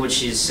exactly what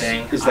she's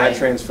saying. Is that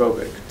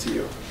transphobic to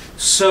you?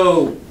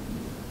 So,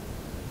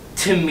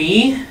 to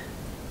me,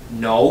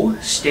 no.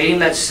 Stating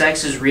that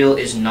sex is real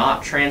is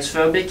not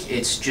transphobic.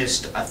 It's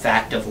just a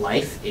fact of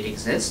life. It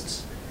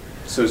exists.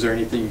 So is there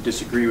anything you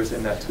disagree with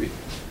in that tweet?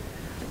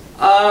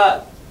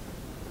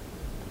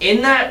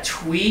 In that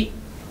tweet,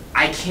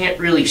 I can't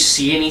really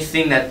see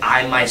anything that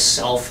I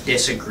myself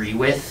disagree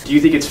with. Do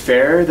you think it's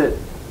fair that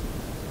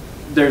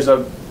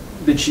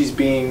that she's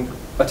being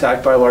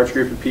attacked by a large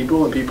group of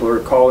people and people are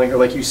calling her,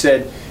 like you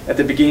said at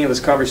the beginning of this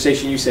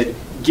conversation, you said,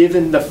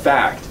 given the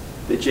fact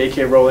that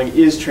J.K. Rowling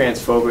is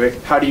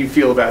transphobic, how do you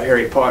feel about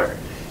Harry Potter?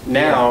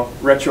 Now,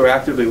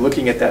 retroactively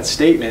looking at that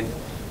statement,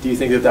 do you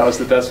think that was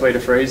the best way to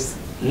phrase?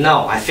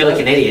 No, I feel like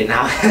an idiot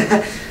now.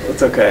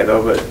 It's okay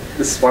though, but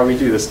this is why we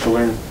do this, to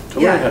learn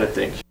how to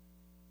think.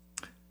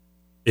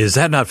 Is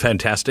that not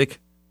fantastic?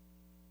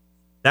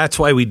 That's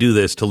why we do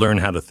this, to learn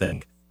how to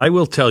think. I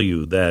will tell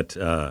you that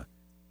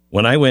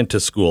when I went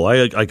to school,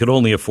 I could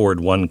only afford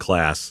one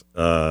class,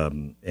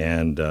 and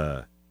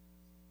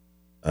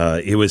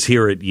it was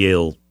here at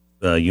Yale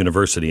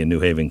University in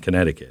New Haven,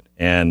 Connecticut.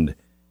 And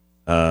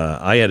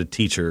I had a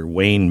teacher,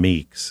 Wayne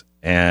Meeks,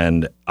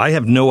 and I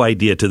have no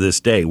idea to this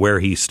day where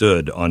he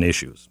stood on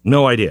issues.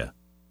 No idea.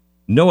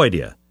 No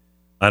idea.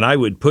 And I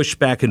would push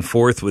back and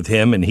forth with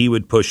him, and he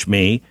would push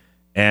me.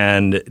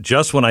 And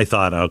just when I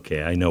thought,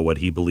 okay, I know what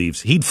he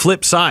believes, he'd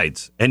flip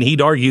sides, and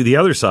he'd argue the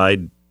other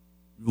side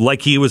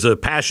like he was a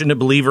passionate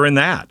believer in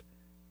that.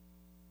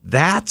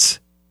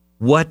 That's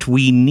what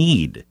we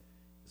need.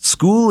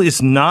 School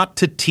is not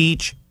to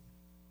teach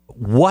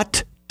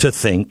what to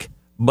think,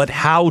 but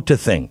how to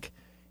think.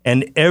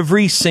 And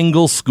every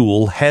single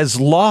school has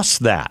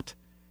lost that.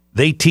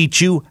 They teach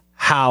you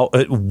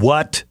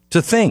what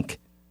to think.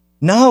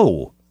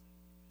 No.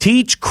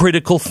 Teach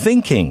critical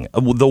thinking.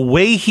 The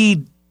way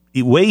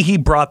he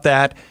brought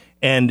that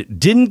and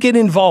didn't get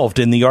involved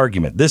in the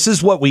argument. This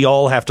is what we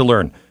all have to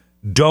learn.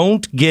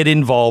 Don't get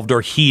involved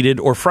or heated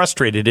or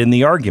frustrated in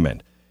the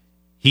argument.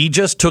 He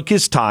just took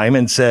his time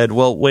and said,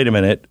 well, wait a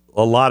minute.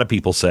 A lot of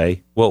people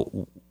say,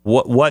 well,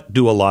 what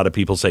do a lot of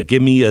people say?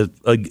 Give me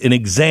an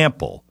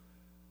example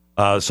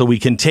so we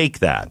can take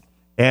that.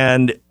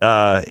 And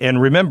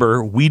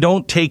remember, we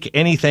don't take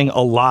anything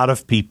a lot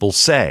of people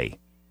say.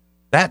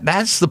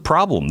 That's the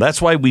problem.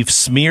 That's why we've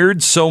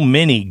smeared so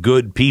many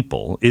good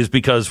people, is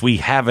because we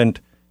haven't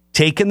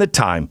taken the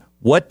time.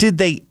 What did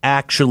they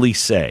actually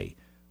say?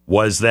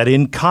 Was that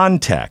in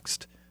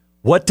context?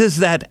 What does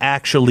that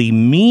actually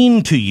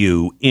mean to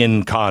you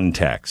in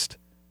context?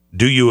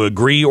 Do you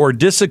agree or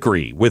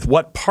disagree? With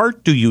what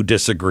part do you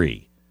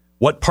disagree?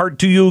 What part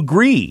do you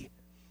agree?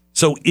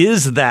 So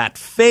is that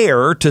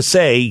fair to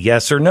say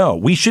yes or no?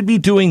 We should be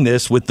doing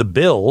this with the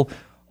bill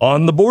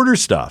on the border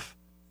stuff.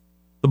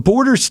 The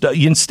border stuff.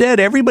 Instead,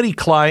 everybody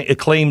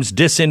claims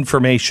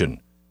disinformation.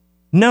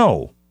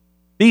 No.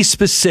 Be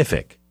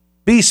specific.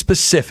 Be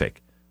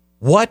specific.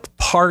 What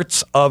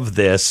parts of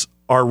this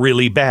are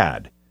really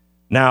bad?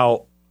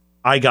 Now,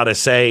 I got to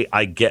say,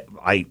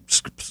 I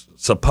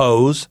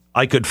suppose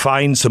I could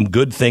find some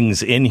good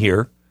things in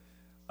here.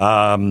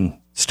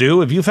 Stu,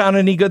 have you found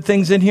any good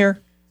things in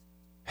here?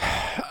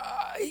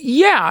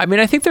 Yeah, I mean,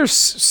 I think there's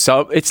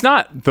some. It's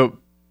not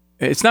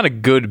a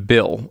good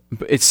bill.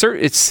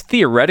 It's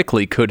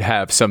theoretically could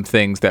have some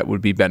things that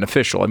would be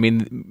beneficial. I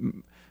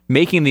mean,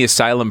 making the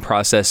asylum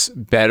process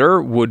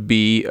better would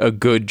be a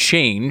good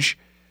change.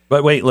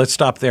 But wait, let's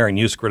stop there and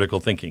use critical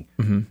thinking.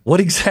 Mm-hmm. What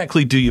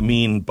exactly do you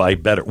mean by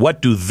better? What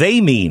do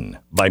they mean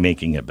by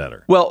making it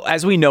better? Well,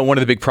 as we know, one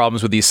of the big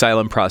problems with the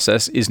asylum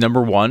process is,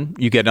 number one,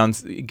 you get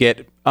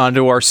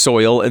onto our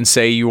soil and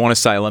say you want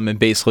asylum, and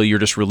basically you're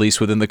just released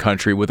within the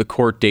country with a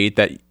court date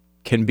that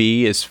can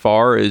be as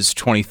far as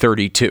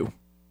 2032.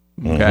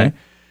 Okay?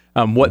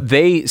 Mm-hmm. What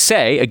they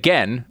say,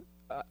 again,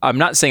 I'm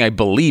not saying I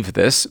believe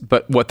this,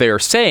 but what they are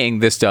saying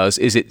this does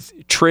is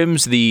it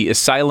trims the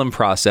asylum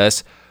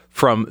process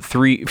from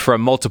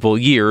multiple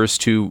years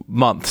to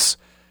months.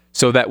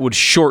 So that would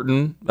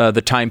shorten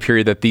the time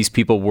period that these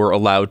people were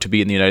allowed to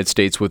be in the United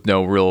States with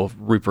no real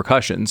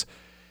repercussions.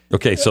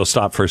 Okay, so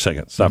stop for a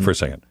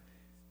second.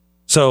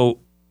 So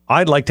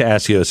I'd like to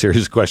ask you a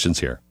series of questions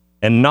here,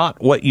 and not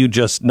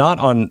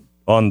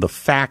on the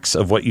facts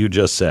of what you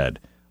just said,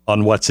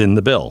 on what's in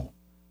the bill.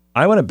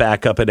 I want to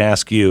back up and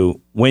ask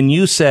you, when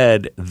you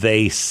said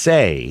they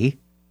say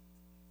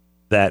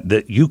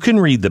that you can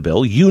read the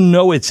bill, you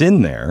know it's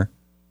in there.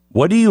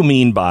 What do you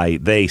mean by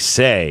they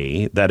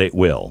say that it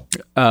will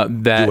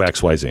do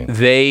X, Y, Z?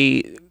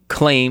 They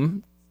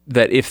claim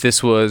that if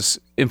this was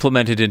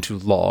implemented into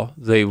law,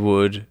 they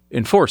would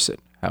enforce it.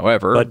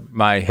 However,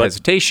 my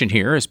hesitation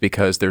here is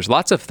because there's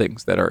lots of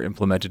things that are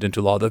implemented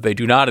into law that they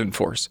do not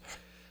enforce.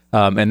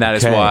 And that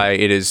is why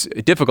it is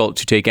difficult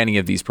to take any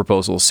of these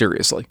proposals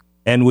seriously.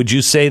 And would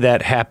you say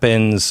that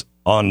happens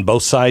on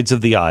both sides of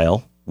the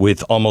aisle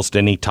with almost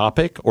any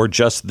topic, or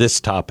just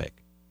this topic?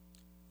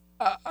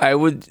 I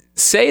would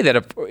say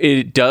that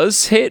it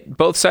does hit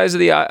both sides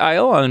of the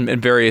aisle on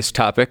various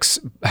topics.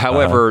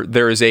 However,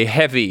 there is a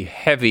heavy,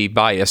 heavy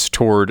bias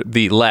toward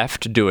the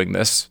left doing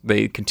this.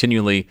 They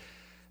continually,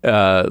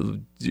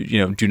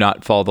 do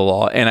not follow the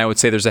law. And I would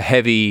say there's a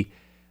heavy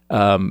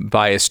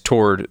biased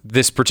toward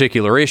this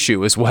particular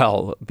issue as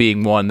well,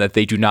 being one that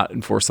they do not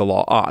enforce the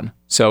law on.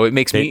 So it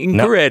makes me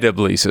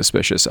incredibly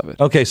suspicious of it.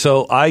 Okay,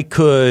 so I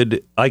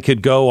could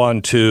go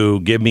on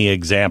to give me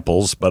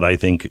examples, but I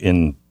think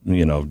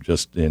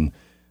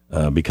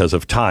because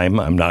of time,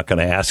 I'm not going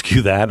to ask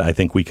you that. I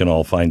think we can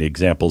all find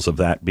examples of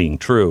that being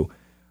true.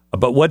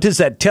 But what does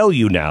that tell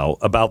you now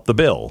about the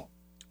bill?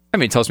 I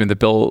mean, it tells me the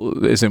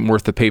bill isn't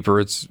worth the paper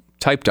it's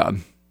typed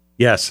on.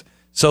 Yes.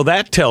 So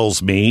that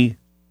tells me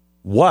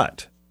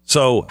what?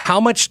 So how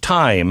much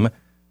time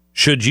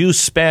should you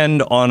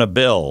spend on a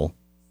bill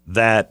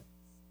that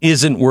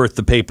isn't worth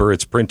the paper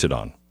it's printed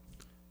on?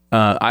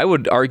 I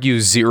would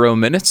argue 0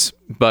 minutes,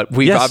 but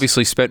we've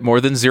obviously spent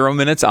more than 0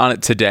 minutes on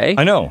it today.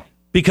 I know,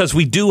 because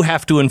we do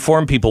have to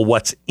inform people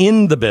what's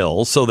in the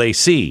bill so they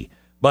see.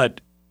 But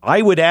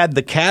I would add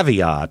the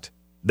caveat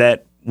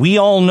that we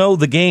all know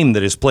the game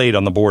that is played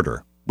on the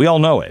border. We all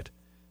know it.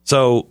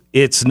 So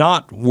it's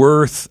not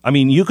worth, I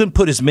mean, you can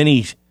put as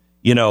many,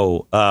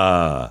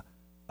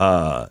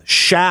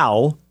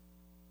 shall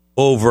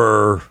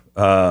over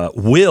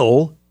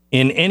will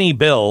in any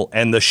bill,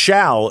 and the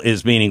shall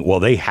is meaning,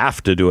 well, they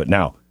have to do it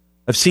now.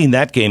 I've seen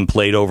that game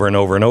played over and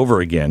over and over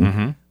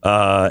again,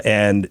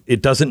 and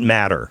it doesn't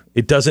matter.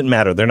 It doesn't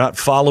matter. They're not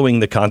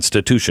following the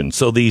Constitution.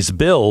 So these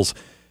bills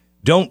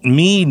don't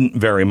mean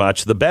very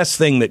much. The best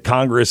thing that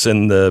Congress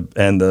and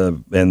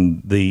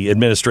the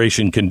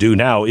administration can do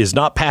now is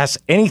not pass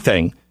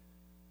anything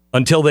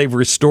until they've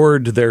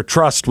restored their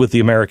trust with the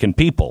American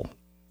people.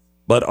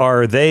 But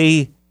are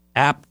they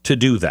apt to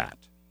do that?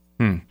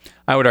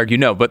 I would argue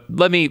no. But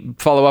let me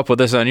follow up with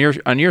this on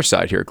your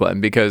side here,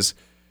 Glenn, because,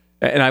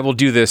 and I will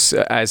do this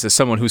as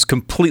someone who's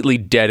completely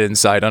dead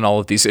inside on all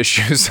of these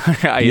issues.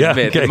 I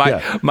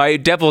admit my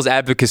devil's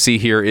advocacy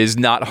here is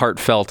not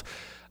heartfelt.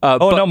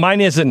 No,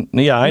 mine isn't.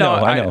 Yeah, I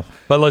know.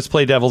 But let's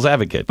play devil's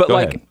advocate. But Go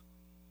ahead.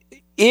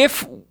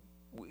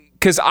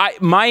 Because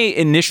my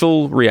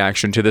initial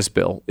reaction to this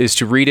bill is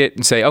to read it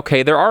and say,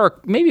 okay, there are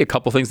maybe a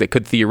couple things that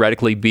could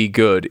theoretically be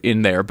good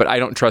in there, but I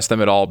don't trust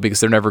them at all because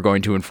they're never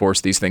going to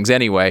enforce these things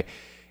anyway.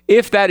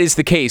 If that is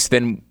the case,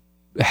 then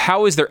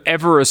how is there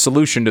ever a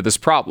solution to this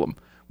problem?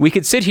 We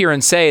could sit here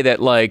and say that,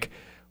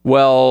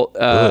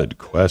 good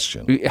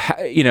question.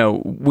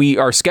 We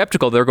are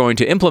skeptical they're going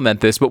to implement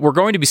this, but we're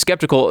going to be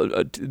skeptical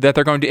that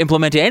they're going to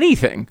implement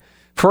anything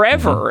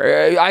forever.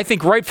 Mm-hmm. I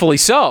think rightfully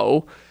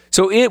so.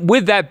 So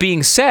with that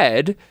being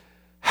said,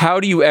 how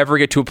do you ever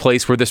get to a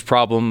place where this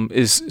problem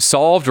is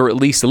solved or at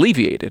least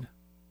alleviated?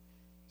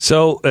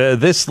 So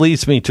this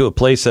leads me to a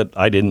place that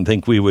I didn't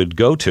think we would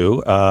go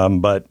to,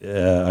 but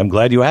I'm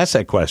glad you asked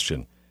that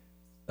question.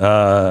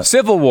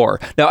 Civil war.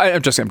 No,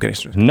 I'm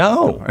kidding.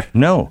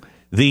 No.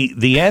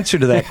 The answer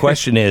to that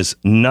question is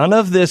none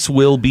of this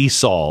will be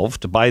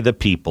solved by the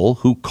people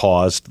who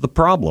caused the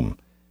problem.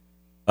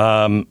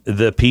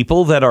 The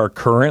people that are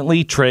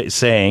currently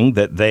saying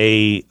that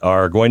they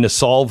are going to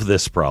solve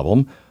this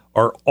problem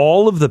are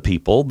all of the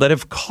people that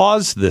have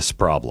caused this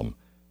problem.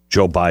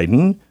 Joe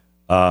Biden,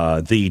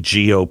 the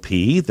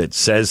GOP that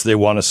says they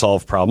want to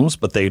solve problems,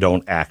 but they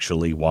don't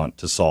actually want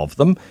to solve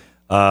them.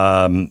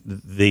 Chuck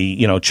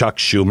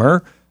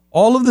Schumer,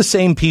 all of the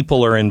same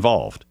people are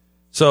involved.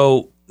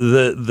 So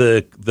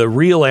the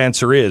real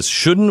answer is,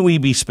 shouldn't we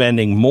be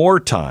spending more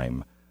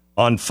time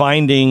on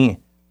finding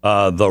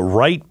the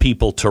right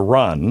people to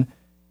run,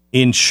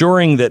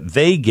 ensuring that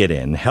they get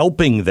in,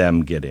 helping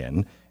them get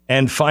in,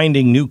 and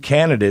finding new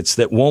candidates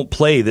that won't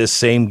play this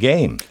same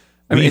game?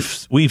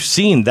 We've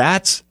seen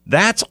that's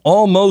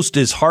almost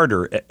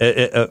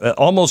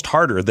almost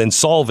harder than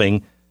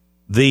solving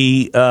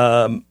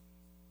the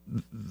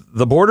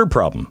border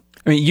problem.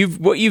 I mean,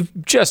 what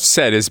you've just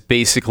said is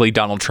basically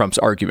Donald Trump's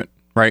argument,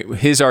 right?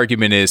 His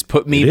argument is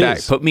put me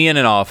in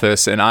an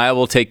office, and I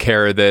will take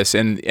care of this.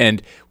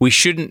 And we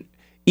shouldn't.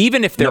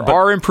 Even if there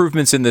are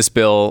improvements in this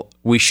bill,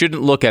 we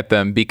shouldn't look at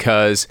them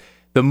because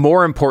the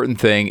more important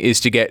thing is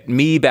to get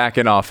me back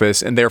in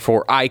office, and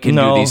therefore I can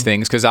do these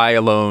things because I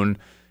alone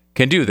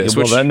can do this.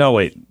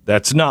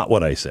 That's not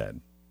what I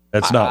said.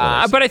 That's not what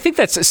I said. But I think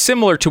that's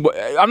similar to what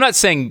I'm not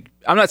saying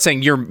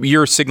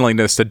you're signaling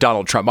this to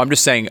Donald Trump. I'm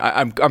just saying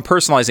I'm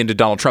personalizing to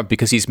Donald Trump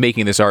because he's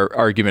making this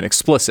argument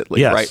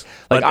explicitly, yes, right?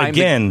 But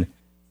again,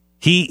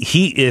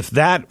 he if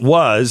that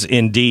was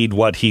indeed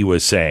what he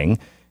was saying.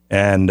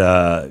 And,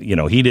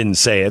 he didn't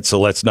say it, so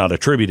let's not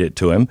attribute it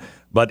to him.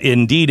 But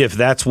indeed, if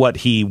that's what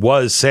he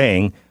was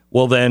saying,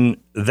 well, then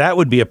that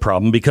would be a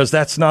problem because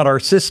that's not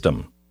our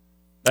system.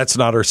 That's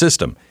not our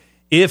system.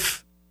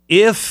 If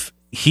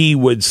he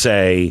would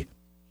say,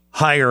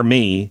 hire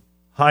me,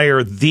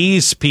 hire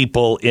these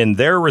people in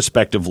their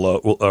respective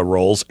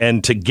roles,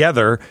 and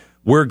together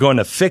we're going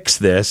to fix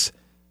this,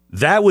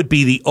 that would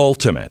be the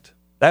ultimate.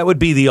 That would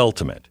be the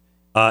ultimate.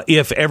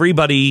 If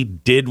everybody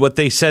did what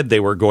they said they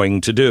were going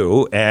to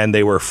do and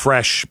they were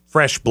fresh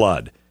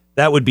blood,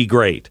 that would be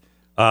great.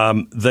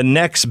 The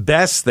next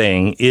best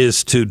thing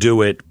is to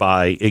do it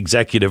by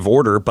executive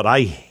order, but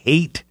I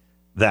hate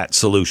that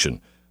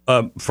solution.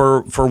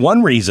 For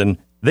one reason,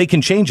 they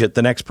can change it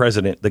the next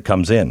president that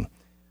comes in.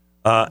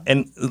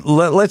 And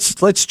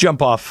let's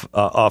jump off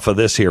of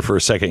this here for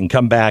a second and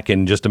come back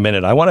in just a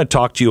minute. I want to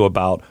talk to you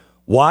about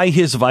why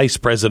his vice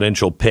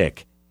presidential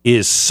pick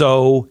is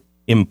so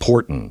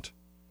important.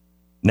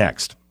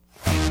 Next.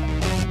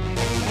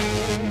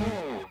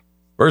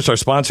 First, our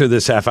sponsor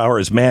this half hour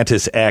is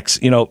Mantis X.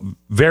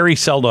 Very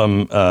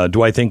seldom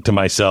do I think to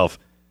myself,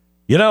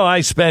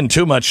 I spend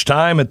too much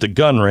time at the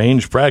gun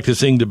range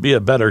practicing to be a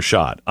better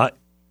shot.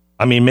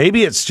 I mean,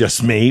 maybe it's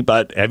just me,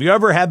 but have you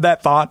ever had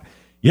that thought?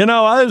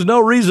 There's no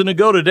reason to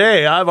go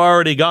today. I've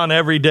already gone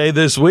every day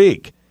this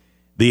week.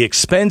 The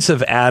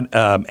expensive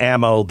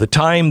ammo, the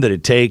time that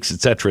it takes,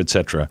 et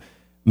cetera,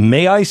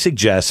 may I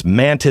suggest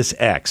Mantis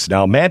X.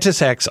 Now,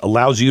 Mantis X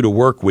allows you to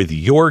work with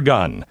your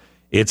gun.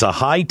 It's a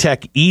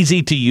high-tech,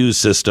 easy-to-use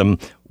system,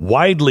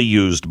 widely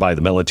used by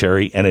the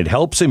military, and it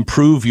helps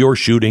improve your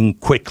shooting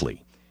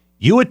quickly.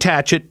 You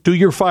attach it to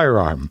your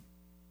firearm.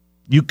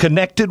 You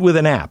connect it with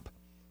an app.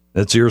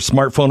 That's your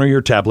smartphone or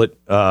your tablet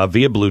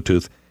via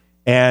Bluetooth.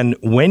 And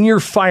when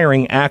you're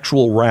firing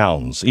actual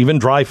rounds, even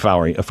dry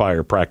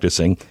fire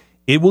practicing,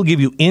 it will give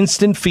you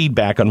instant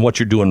feedback on what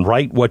you're doing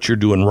right, what you're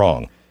doing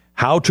wrong,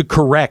 how to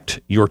correct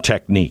your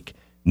technique.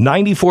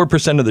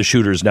 94% of the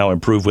shooters now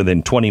improve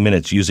within 20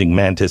 minutes using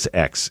Mantis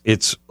X.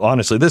 It's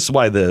honestly, this is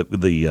why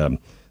the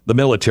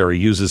military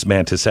uses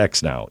Mantis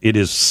X now. It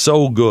is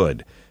so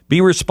good.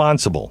 Be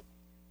responsible.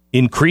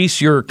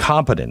 Increase your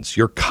competence,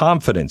 your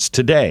confidence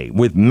today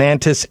with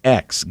Mantis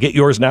X. Get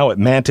yours now at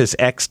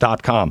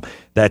MantisX.com.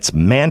 That's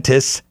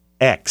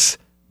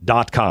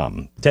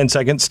MantisX.com. 10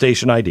 seconds,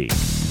 station ID.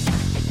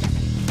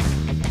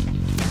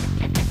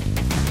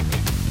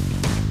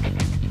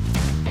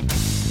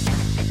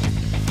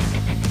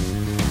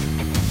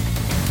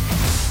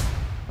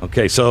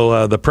 Okay,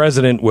 so the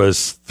president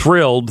was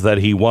thrilled that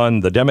he won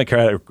the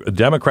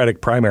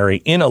Democratic primary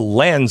in a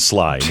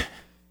landslide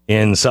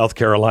in South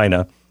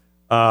Carolina.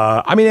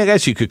 I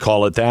guess you could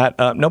call it that.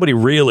 Nobody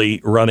really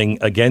running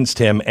against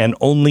him, and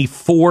only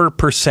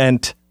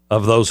 4%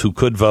 of those who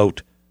could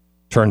vote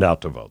turned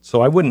out to vote.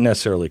 So I wouldn't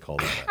necessarily call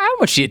it that. How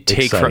much do you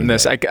take from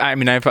this? I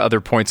have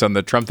other points on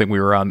the Trump thing we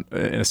were on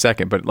in a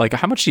second, but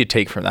how much do you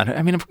take from that?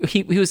 I mean,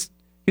 he was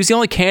the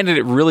only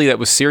candidate really that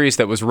was serious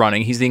that was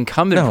running. He's the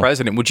incumbent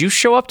president. Would you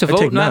show up to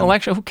vote in that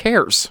election? Who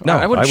cares? No,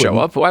 I wouldn't show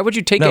up. Why would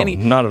you take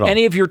not at all.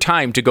 any of your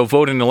time to go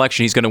vote in an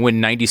election? He's going to win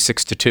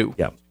 96-2.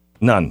 Yeah,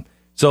 none.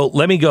 So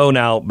let me go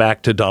now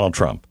back to Donald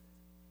Trump.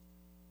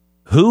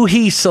 Who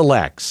he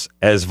selects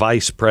as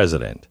vice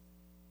president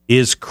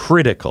is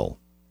critical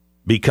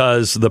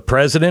because the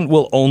president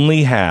will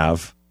only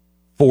have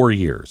 4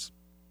 years.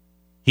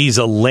 He's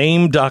a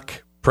lame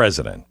duck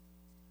president.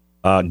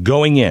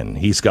 Going in,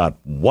 he's got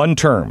one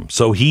term.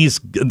 So he's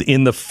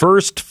in the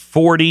first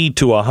 40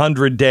 to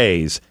 100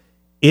 days,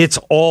 it's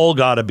all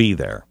got to be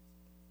there.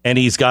 And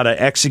he's got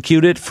to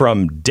execute it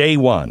from day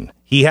one.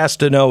 He has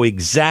to know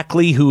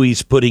exactly who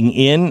he's putting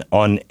in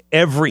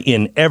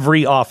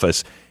every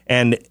office.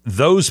 And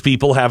those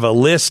people have a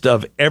list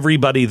of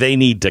everybody they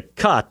need to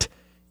cut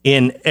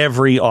in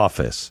every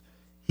office.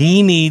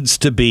 He needs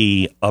to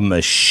be a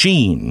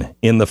machine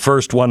in the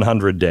first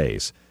 100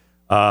 days.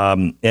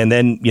 And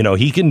then,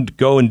 he can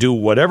go and do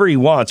whatever he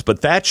wants,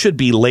 but that should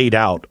be laid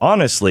out.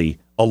 Honestly,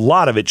 a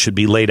lot of it should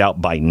be laid out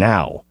by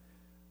now.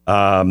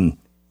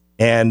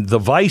 And the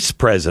vice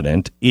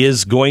president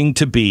is going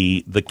to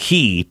be the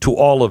key to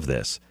all of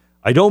this.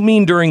 I don't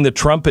mean during the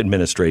Trump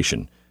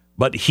administration,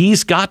 but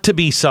he's got to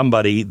be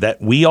somebody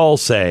that we all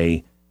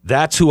say,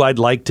 that's who I'd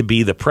like to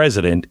be the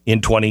president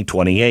in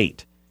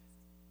 2028.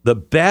 The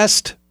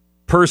best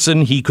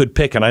person he could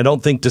pick, and I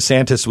don't think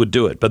DeSantis would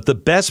do it, but the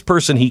best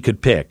person he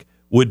could pick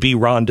would be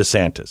Ron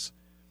DeSantis.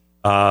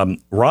 Ron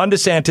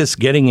DeSantis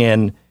getting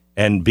in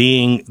and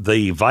being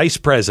the vice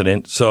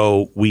president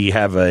so we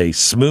have a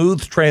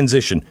smooth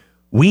transition.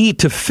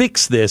 To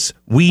fix this,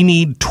 we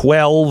need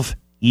 12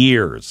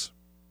 years.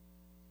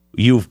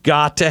 You've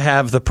got to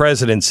have the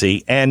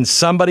presidency and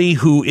somebody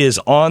who is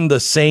on the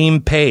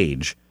same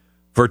page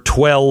for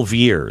 12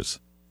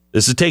 years.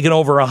 This has taken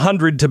over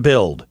 100 to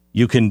build.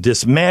 You can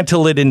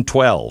dismantle it in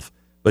 12,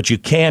 but you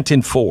can't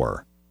in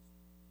 4.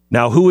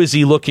 Now, who is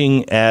he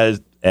looking at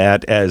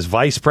as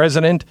vice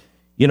president?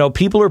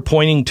 People are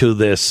pointing to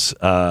this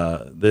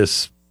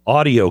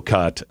audio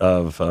cut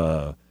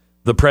of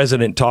the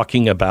president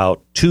talking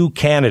about 2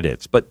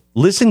 candidates. But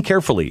listen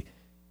carefully.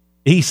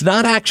 He's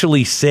not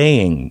actually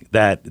saying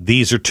that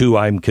these are 2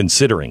 I'm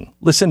considering.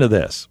 Listen to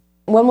this.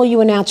 When will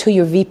you announce who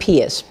your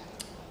VP is?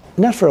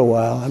 Not for a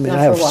while. I mean,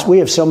 we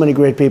have so many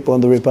great people in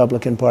the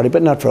Republican Party,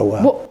 but not for a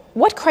while. Well,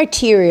 what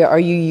criteria are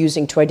you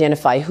using to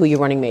identify who your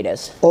running mate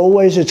is?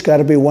 Always, it's got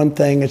to be one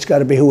thing. It's got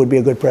to be who would be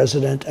a good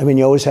president. I mean,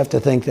 you always have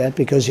to think that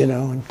because,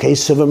 in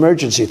case of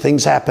emergency,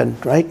 things happen,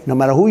 right? No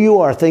matter who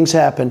you are, things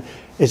happen.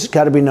 It's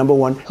got to be number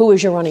one. Who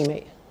is your running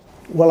mate?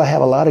 Well, I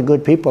have a lot of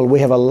good people. We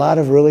have a lot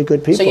of really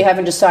good people. So you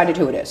haven't decided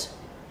who it is?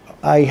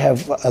 I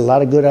have a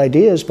lot of good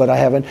ideas, but I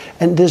haven't.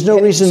 And there's no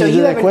reason to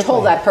do that quickly. So you haven't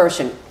told that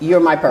person, you're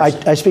my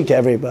person? I speak to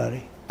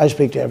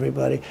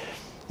everybody.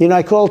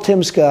 I called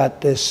Tim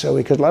Scott this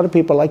because a lot of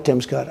people like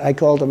Tim Scott. I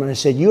called him and I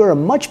said, you're a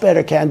much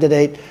better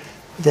candidate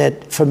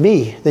for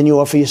me than you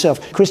are for yourself.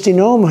 Kristi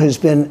Noem has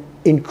been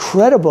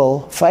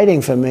incredible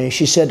fighting for me.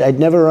 She said I'd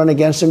never run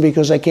against him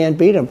because I can't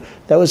beat him.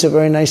 That was a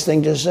very nice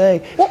thing to say.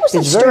 What was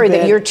the story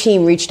that your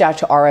team reached out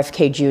to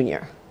RFK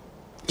Jr.?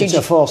 It's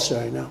a false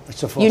story. No,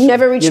 it's a false story. You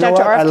never reached out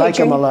to RFK Jr.? I like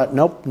him a lot.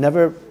 Nope,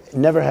 never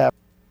have.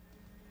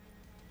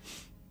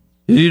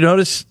 Did you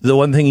notice the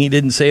one thing he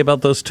didn't say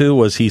about those two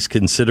was he's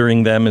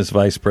considering them as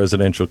vice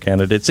presidential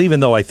candidates,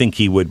 even though I think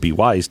he would be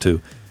wise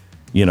to,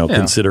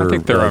 consider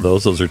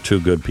those. Those are two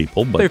good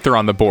people. But I think they're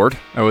on the board.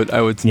 I would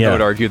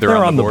argue they're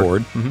on the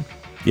board. Mm-hmm.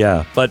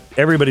 Yeah, but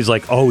everybody's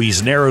like, oh,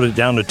 he's narrowed it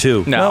down to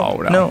two. No,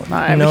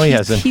 he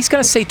hasn't. He's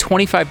going to say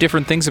 25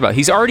 different things about it.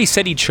 He's already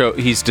said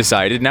he's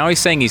decided. Now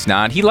he's saying he's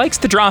not. He likes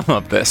the drama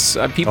of this.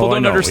 People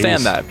don't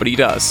understand that, but he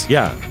does.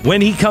 Yeah.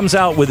 When he comes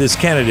out with his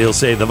candidate, he'll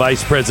say the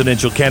vice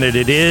presidential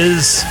candidate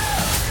is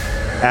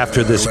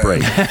after this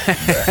break.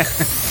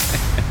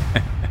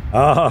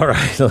 All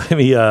right. Let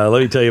me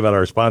tell you about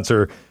our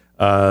sponsor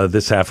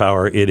this half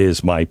hour. It is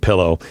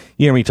MyPillow.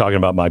 You hear me talking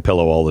about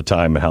MyPillow all the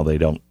time and how they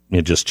don't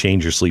just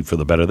change your sleep for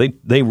the better.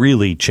 They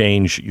really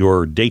change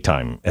your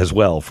daytime as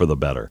well for the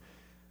better.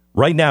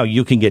 Right now,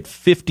 you can get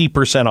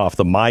 50% off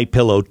the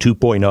MyPillow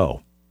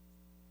 2.0.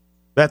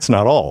 That's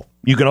not all.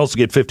 You can also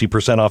get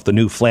 50% off the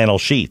new flannel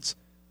sheets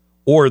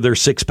or their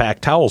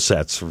 6-pack towel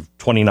sets for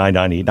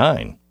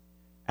 $29.99.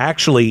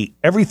 Actually,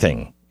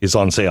 everything is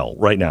on sale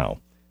right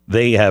now.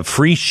 They have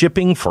free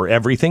shipping for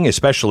everything,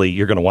 especially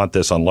you're going to want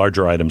this on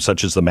larger items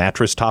such as the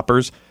mattress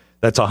toppers.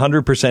 That's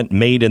 100%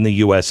 made in the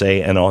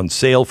USA and on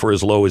sale for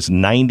as low as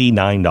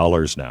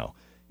 $99 now.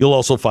 You'll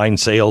also find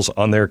sales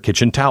on their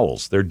kitchen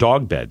towels, their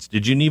dog beds.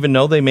 Did you even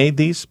know they made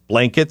these?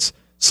 Blankets,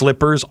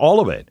 slippers,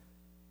 all of it.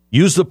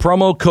 Use the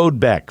promo code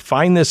BECK.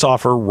 Find this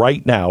offer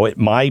right now at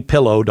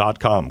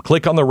MyPillow.com.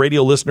 Click on the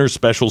radio listeners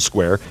special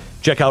square.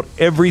 Check out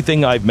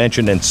everything I've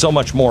mentioned and so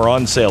much more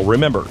on sale.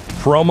 Remember,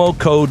 promo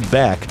code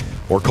BECK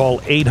or call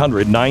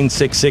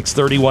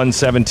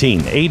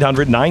 800-966-3117.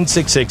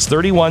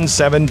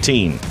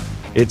 800-966-3117.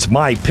 It's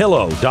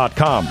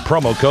MyPillow.com.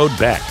 Promo code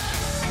BECK.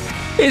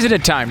 Isn't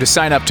it time to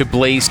sign up to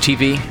Blaze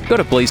TV? Go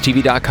to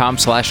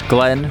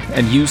blazetv.com/Glenn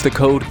and use the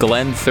code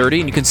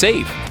GLENN30 and you can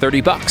save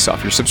 $30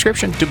 off your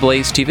subscription to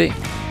Blaze TV.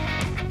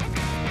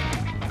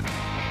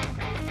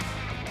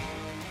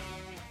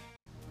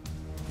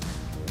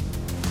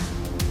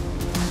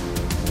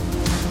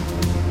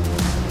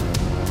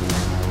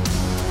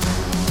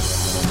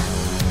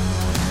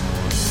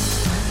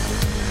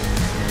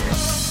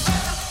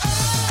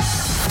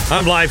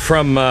 I'm live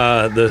from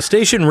the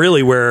station,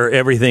 really, where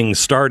everything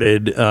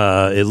started,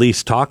 at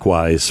least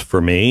talk-wise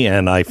for me,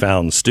 and I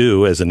found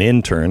Stu as an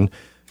intern.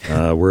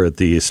 We're at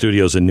the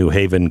studios in New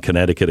Haven,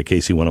 Connecticut, at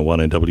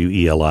KC101 and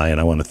WELI, and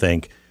I want to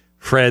thank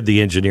Fred,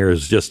 the engineer,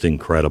 is just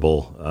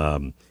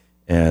incredible,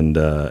 and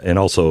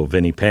also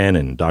Vinny Penn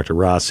and Dr.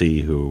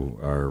 Rossi, who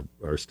are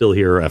still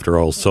here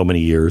after so many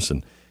years,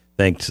 and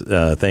thank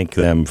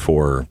them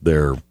for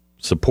their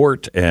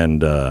support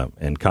and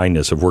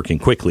kindness of working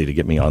quickly to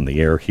get me on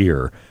the air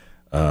here.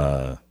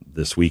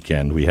 This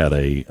weekend we had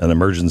an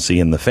emergency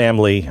in the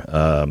family,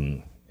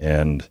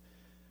 and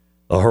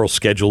the whole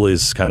schedule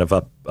is kind of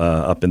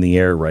up in the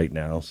air right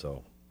now.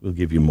 So we'll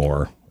give you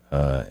more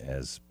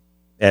as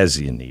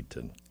you need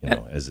to,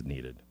 as it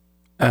needed.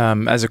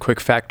 As a quick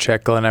fact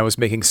check, Glenn, I was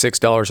making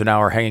 $6 an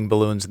hour hanging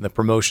balloons in the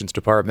promotions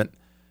department.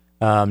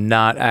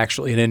 Not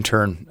actually an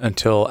intern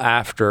until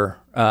after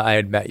I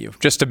had met you.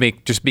 Just to be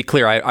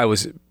clear, I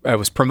was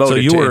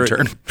promoted to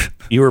intern.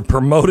 You were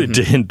promoted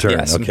to intern.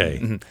 Yes. Okay.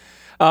 Mm-hmm.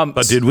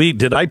 But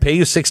did I pay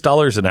you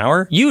 $6 an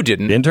hour? You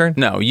didn't. Intern?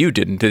 No, you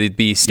didn't.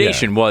 The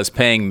station was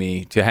paying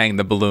me to hang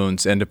the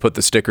balloons and to put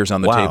the stickers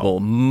on the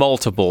table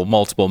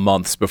multiple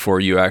months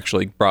before you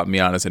actually brought me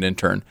on as an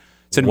intern.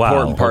 It's an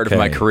important part of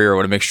my career. I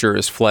want to make sure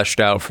it's fleshed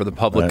out for the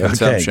public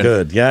consumption.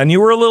 Okay, good. Yeah, and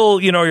you were a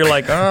little, you're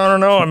like, oh, I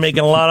don't know, I'm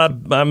making a lot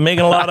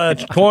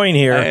of coin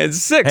here.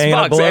 It's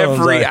 $6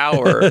 every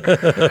hour.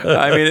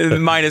 I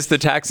mean, minus the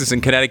taxes in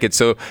Connecticut,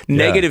 so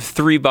negative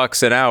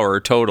 $3 an hour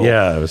total.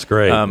 Yeah, it was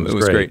great. It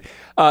was great.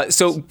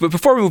 So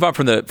before we move on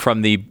from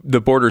the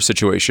border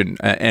situation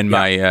and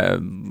my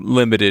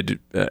limited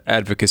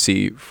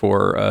advocacy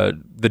for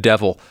the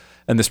devil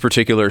in this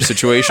particular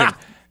situation.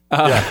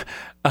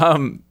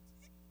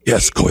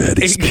 Yes, go ahead.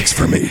 He speaks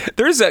for me.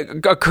 There's a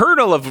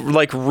kernel of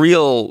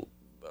real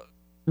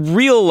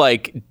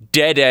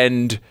dead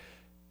end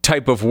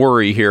type of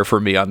worry here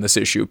for me on this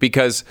issue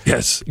because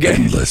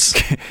endless.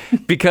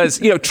 Because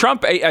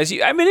Trump,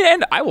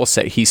 and I will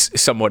say he's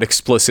somewhat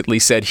explicitly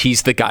said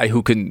he's the guy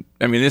who can.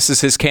 I mean, this is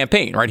his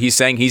campaign, right? He's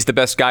saying he's the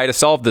best guy to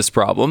solve this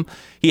problem.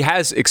 He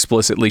has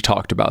explicitly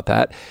talked about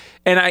that.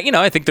 And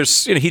I think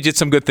there's, he did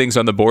some good things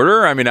on the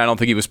border. I mean, I don't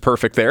think he was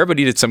perfect there, but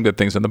he did some good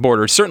things on the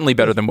border. Certainly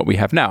better than what we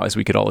have now, as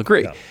we could all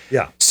agree.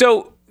 Yeah.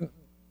 So,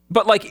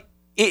 but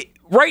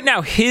right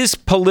now, his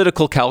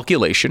political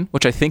calculation,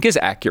 which I think is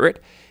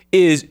accurate,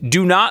 is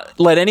do not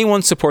let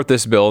anyone support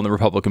this bill in the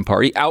Republican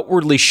Party.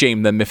 Outwardly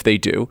shame them if they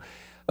do.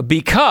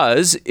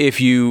 because if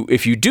you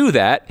do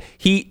that,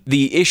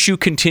 the issue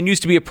continues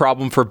to be a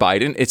problem for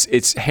Biden.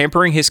 It's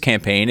hampering his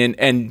campaign,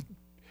 and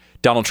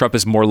Donald Trump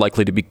is more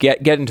likely to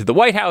get into the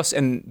White House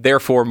and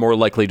therefore more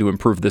likely to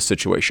improve this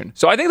situation.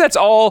 So I think that's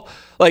all,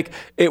 like,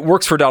 it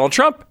works for Donald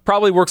Trump,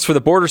 probably works for the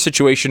border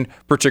situation,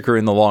 particularly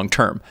in the long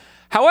term.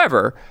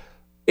 However,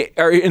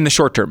 or in the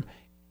short term.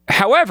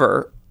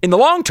 However, in the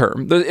long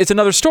term, it's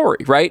another story,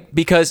 right?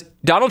 Because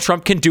Donald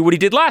Trump can do what he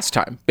did last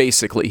time,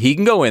 basically. He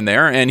can go in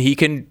there and he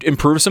can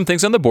improve some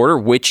things on the border,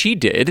 which he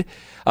did.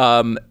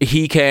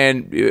 He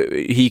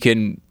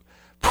can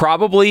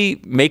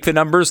probably make the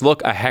numbers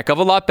look a heck of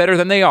a lot better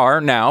than they are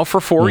now for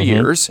 4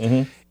 years.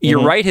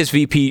 You're right, his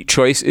VP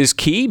choice is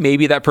key.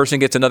 Maybe that person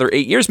gets another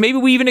 8 years. Maybe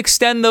we even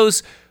extend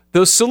those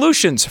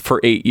solutions for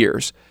 8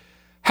 years.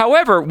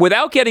 However,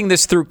 without getting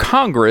this through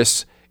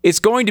Congress, it's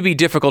going to be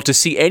difficult to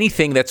see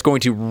anything that's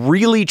going to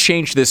really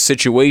change this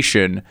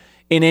situation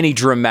in any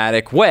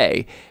dramatic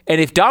way.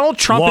 And if Donald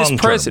Trump is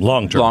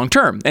president, long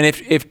term, and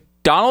if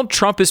Donald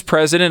Trump is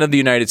president of the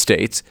United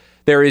States,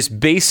 there is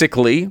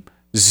basically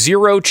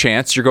zero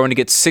chance you're going to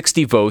get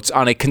 60 votes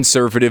on a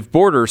conservative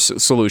border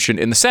solution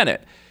in the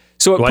Senate.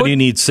 So why do you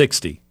need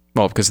 60?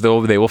 Well, because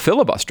they will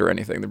filibuster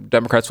anything. The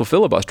Democrats will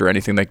filibuster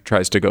anything that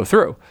tries to go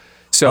through.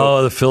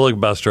 So, the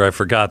filibuster, I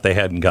forgot they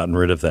hadn't gotten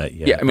rid of that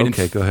yet. Yeah, I mean,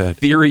 okay, go ahead. In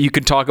theory, you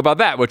can talk about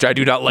that, which I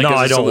do not like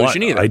as a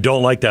solution either. I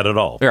don't like that at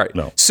all. All right.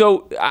 No.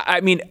 So, I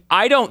mean,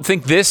 I don't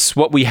think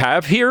what we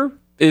have here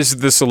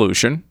is the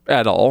solution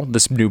at all,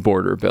 this new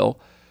border bill.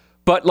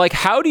 But, like,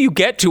 how do you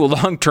get to a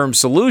long-term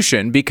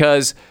solution?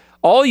 Because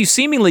all you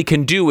seemingly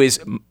can do is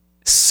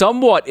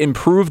somewhat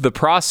improve the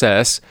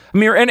process. I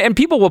mean, and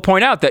people will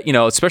point out that,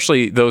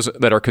 especially those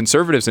that are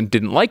conservatives and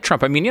didn't like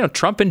Trump. I mean,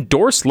 Trump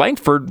endorsed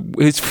Langford,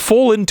 his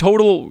full and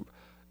total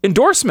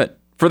endorsement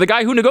for the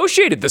guy who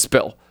negotiated this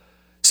bill.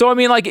 So, I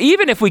mean, like,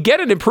 even if we get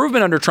an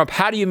improvement under Trump,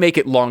 how do you make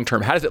it long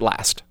term? How does it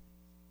last?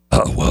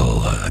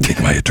 I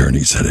think my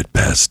attorney said it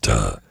best.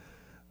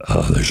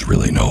 There's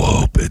really no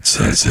hope. It's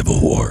a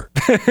civil war.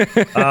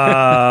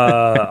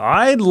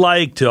 I'd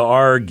like to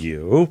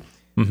argue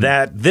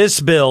that this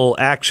bill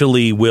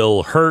actually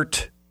will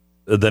hurt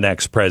the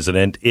next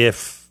president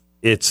if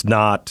it's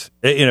not,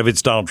 if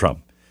it's Donald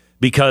Trump,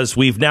 because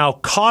we've now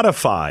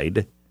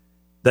codified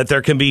that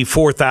there can be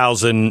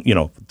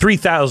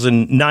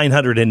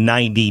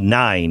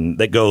 3,999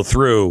 that go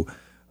through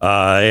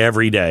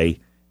every day.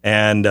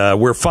 And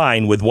we're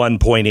fine with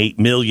 1.8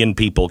 million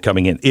people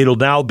coming in. It'll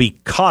now be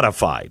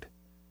codified.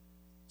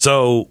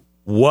 So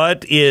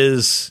what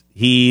is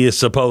he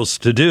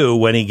supposed to do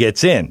when he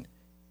gets in?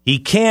 He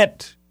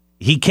can't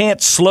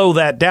slow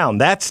that down.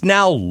 That's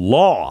now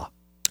law.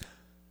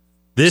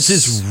 This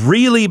is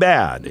really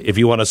bad if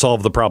you want to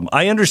solve the problem.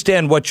 I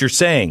understand what you're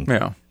saying.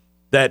 Yeah.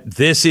 That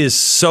this is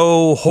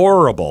so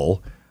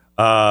horrible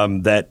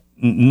that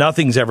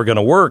nothing's ever going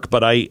to work.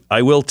 But I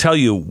will tell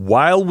you,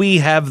 while we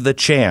have the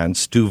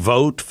chance to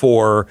vote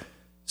for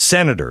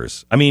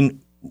senators, I mean,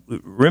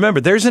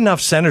 remember, there's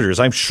enough senators.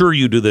 I'm sure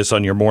you do this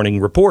on your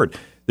morning report.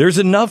 There's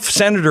enough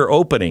senator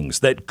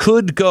openings that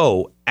could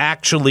go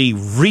actually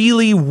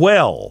really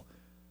well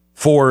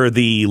for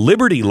the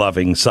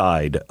liberty-loving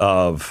side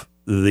of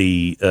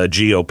the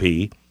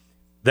GOP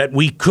that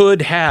we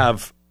could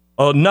have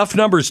enough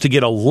numbers to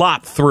get a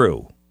lot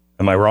through.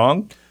 Am I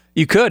wrong?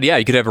 You could, yeah.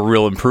 You could have a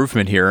real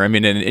improvement here. I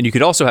mean, and you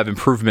could also have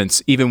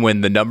improvements even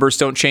when the numbers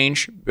don't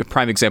change. A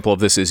prime example of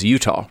this is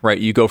Utah, right?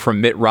 You go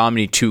from Mitt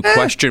Romney to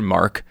question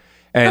mark.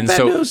 And not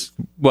bad news.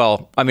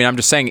 Well, I mean, I'm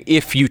just saying,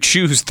 if you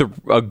choose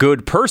a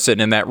good person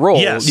in that role,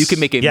 you can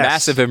make a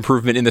massive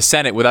improvement in the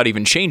Senate without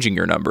even changing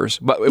your numbers.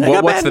 But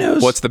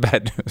what's the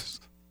bad news?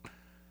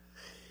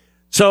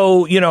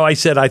 So, I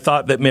said I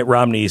thought that Mitt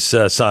Romney's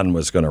son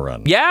was going to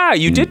run. Yeah,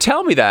 you did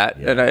tell me that.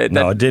 Yeah. And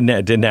no, it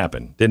didn't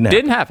happen.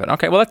 Didn't happen.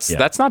 Okay, well,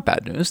 that's not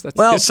bad news. That's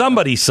well,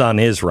 somebody's son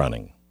is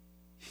running.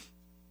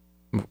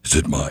 Is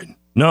it mine?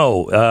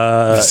 No,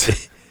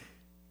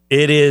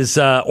 it is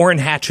Orrin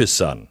Hatch's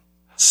son.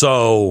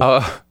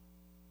 So,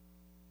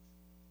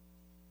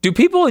 do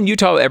people in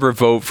Utah ever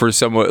vote for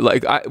someone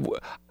like?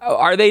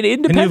 Are they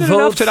independent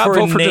enough to not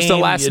vote for just a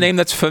last name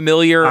that's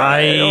familiar?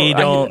 I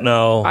don't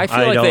know. I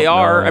feel like they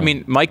are. I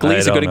mean, Mike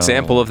Lee's a good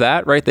example of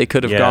that, right? They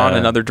could have gone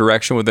another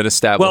direction with an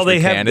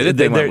established candidate.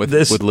 They went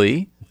with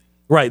Lee.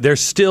 Right. They're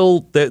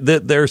still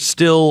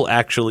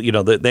actually,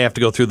 they have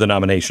to go through the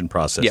nomination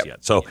process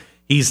yet. So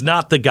he's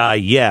not the guy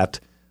yet.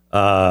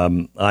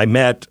 I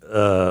met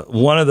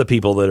one of the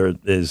people that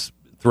is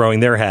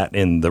throwing their hat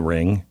in the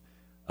ring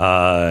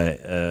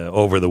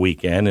over the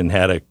weekend and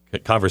had a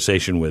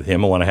conversation with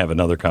him. I want to have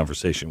another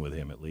conversation with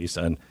him at least.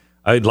 And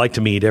I'd like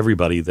to meet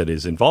everybody that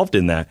is involved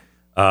in that.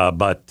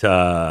 But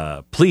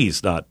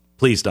please not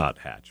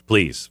Hatch.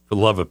 Please, for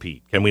the love of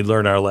Pete, can we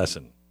learn our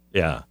lesson?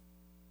 Yeah.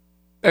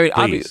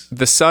 I mean,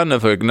 the son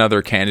of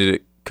another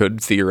candidate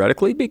could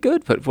theoretically be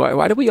good, but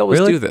why do we always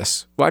do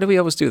this? Why do we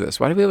always do this?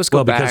 Why do we always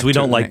go back? Well, because we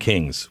don't like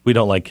kings. We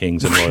don't like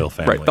kings and royal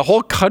families. Right. The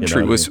whole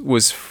country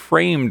was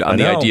framed on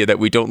the idea that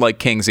we don't like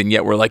kings, and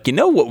yet we're like, you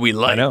know what we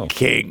like?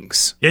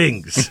 Kings.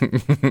 Kings.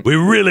 We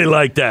really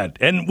like that.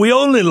 And we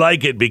only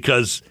like it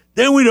because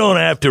then we don't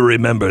have to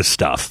remember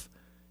stuff.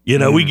 You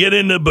know, we get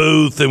in the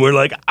booth and we're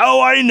like, oh,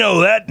 I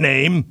know that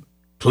name.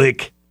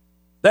 Click.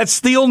 That's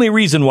the only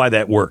reason why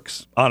that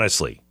works,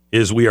 honestly,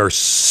 is we are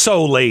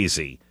so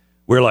lazy.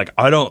 We're like,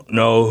 I don't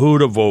know who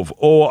to vote for.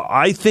 Oh,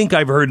 I think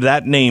I've heard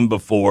that name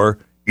before.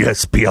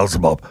 Yes,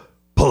 Beelzebub.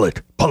 Pull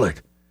it.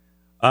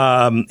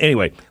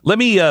 Anyway, let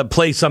me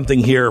play something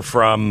here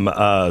from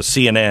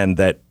CNN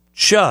that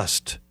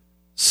just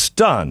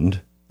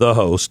stunned the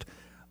host.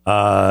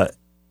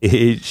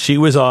 She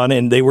was on,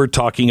 and they were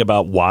talking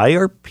about why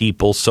are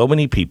so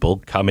many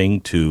people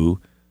coming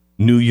to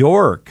New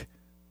York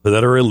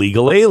that are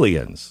illegal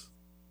aliens.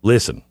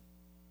 Listen.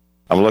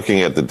 I'm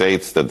looking at the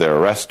dates that their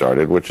arrest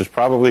started, which is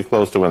probably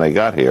close to when they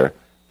got here.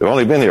 They've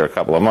only been here a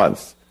couple of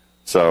months.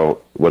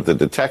 So what the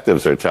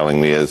detectives are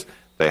telling me is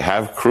they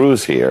have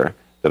crews here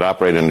that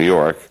operate in New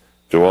York,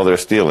 do all their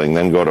stealing,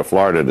 then go to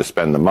Florida to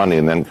spend the money,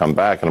 and then come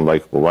back. And I'm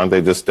like, well, why don't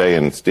they just stay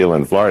and steal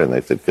in Florida? And they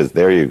said, because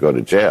there you go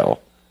to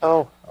jail.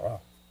 Oh.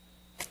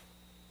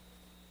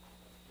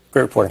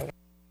 Great reporting.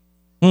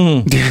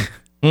 It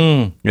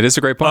is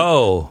a great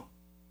point.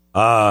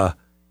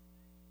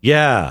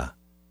 Yeah.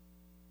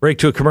 Break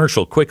to a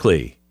commercial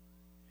quickly.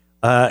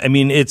 I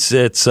mean, it's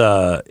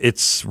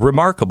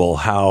remarkable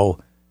how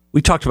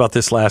we talked about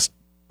this last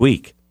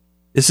week.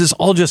 This is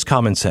all just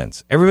common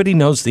sense. Everybody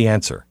knows the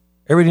answer.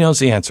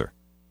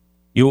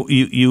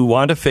 You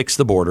want to fix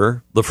the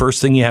border. The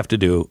first thing you have to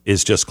do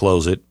is just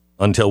close it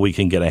until we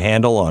can get a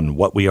handle on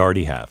what we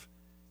already have.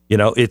 You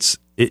know, it's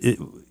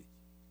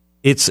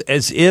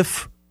as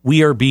if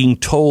we are being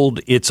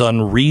told it's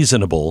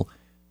unreasonable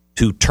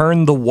to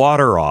turn the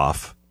water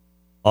off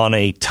on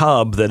a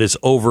tub that is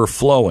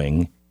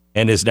overflowing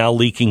and is now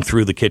leaking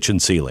through the kitchen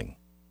ceiling.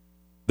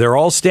 They're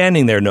all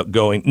standing there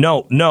going,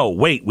 no,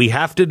 wait, we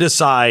have to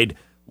decide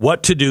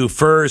what to do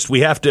first.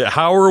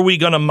 How are we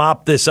going to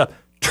mop this up?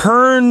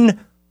 Turn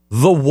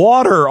the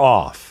water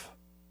off.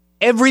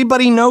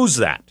 Everybody knows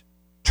that.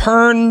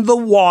 Turn the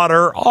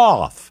water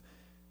off.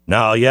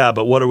 Now, yeah,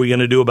 but what are we going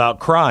to do about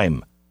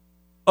crime?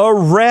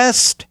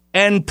 Arrest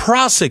and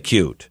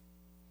prosecute.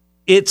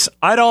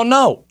 I don't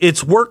know.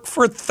 It's worked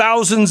for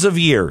thousands of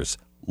years.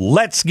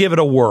 Let's give it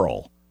a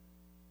whirl.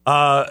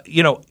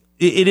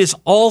 It is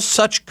all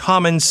such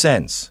common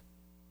sense.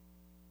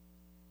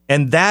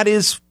 And that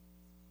is,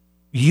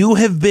 you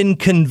have been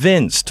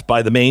convinced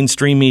by the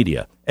mainstream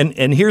media.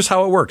 And here's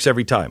how it works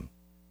every time.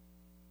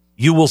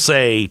 You will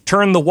say,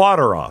 turn the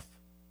water off.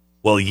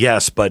 Well,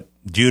 yes, but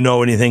do you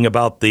know anything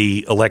about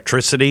the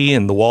electricity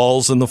and the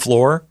walls and the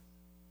floor?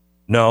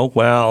 No,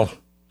 well,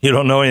 you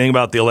don't know anything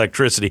about the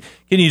electricity.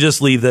 Can you just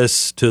leave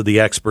this to the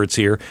experts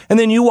here? And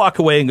then you walk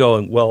away and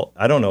go, well,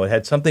 I don't know. It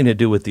had something to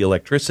do with the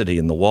electricity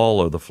in the wall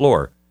or the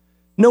floor.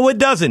 No, it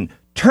doesn't.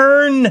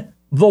 Turn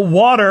the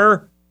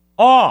water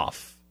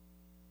off.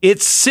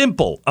 It's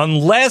simple.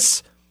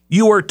 Unless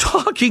you are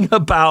talking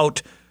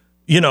about,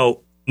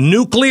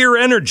 nuclear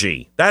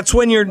energy. That's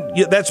when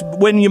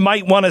you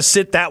might want to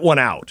sit that one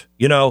out.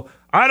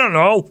 I don't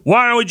know.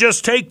 Why don't we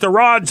just take the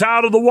rods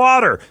out of the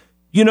water?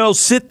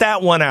 Sit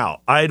that one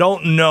out. I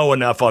don't know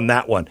enough on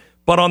that one.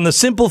 But on the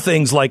simple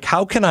things like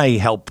how can I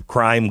help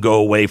crime go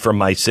away from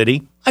my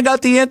city? I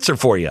got the answer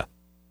for you.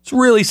 It's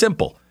really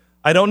simple.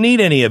 I don't need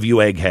any of you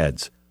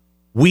eggheads.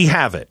 We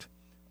have it.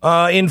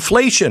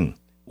 Inflation.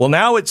 Well,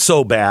 now it's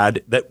so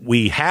bad that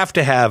we have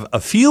to have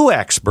a few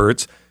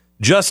experts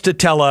just to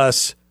tell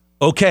us,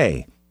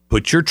 okay,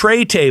 put your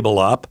tray table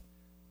up.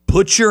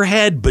 Put your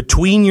head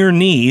between your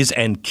knees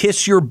and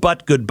kiss your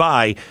butt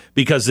goodbye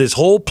because this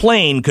whole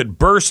plane could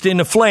burst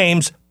into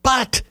flames,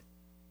 but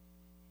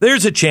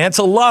there's a chance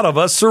a lot of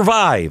us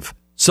survive.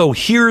 So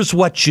here's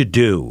what you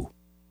do.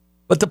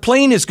 But the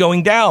plane is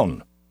going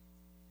down.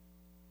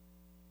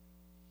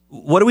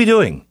 What are we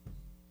doing?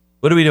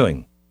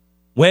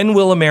 When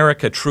will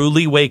America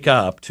truly wake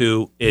up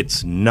to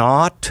it's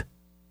not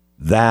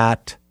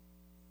that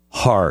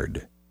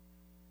hard?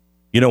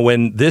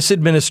 When this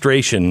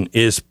administration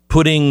is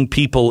putting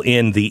people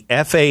in the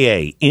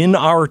FAA, in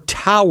our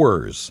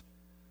towers,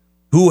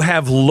 who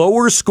have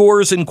lower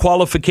scores and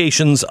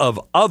qualifications of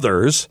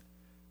others,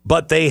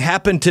 but they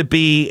happen to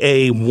be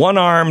a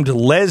one-armed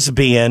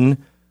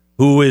lesbian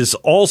who is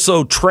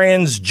also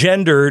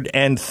transgendered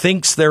and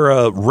thinks they're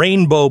a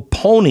rainbow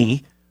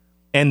pony,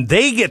 and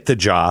they get the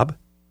job,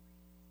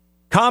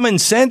 common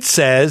sense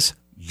says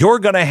you're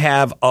going to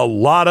have a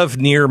lot of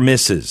near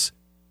misses.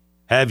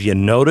 Have you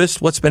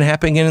noticed what's been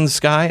happening in the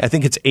sky? I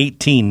think it's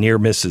 18 near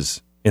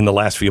misses in the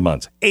last few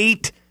months.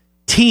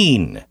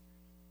 18.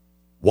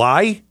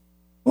 Why?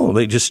 Oh,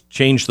 they just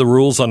changed the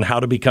rules on how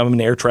to become an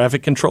air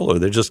traffic controller.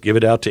 They just give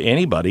it out to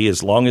anybody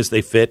as long as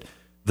they fit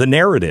the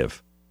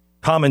narrative.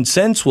 Common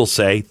sense will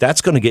say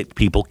that's going to get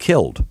people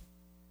killed.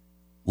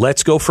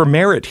 Let's go for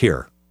merit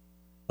here.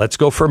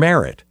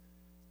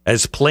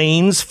 As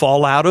planes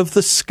fall out of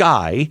the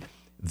sky,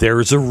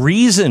 there's a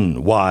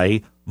reason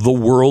why the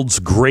world's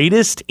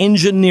greatest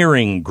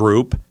engineering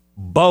group,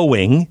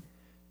 Boeing,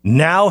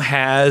 now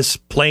has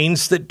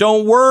planes that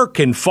don't work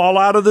and fall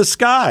out of the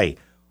sky.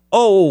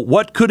 Oh,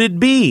 what could it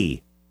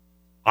be?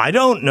 I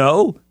don't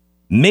know.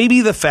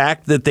 Maybe the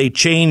fact that they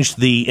changed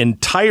the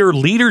entire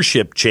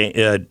leadership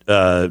chain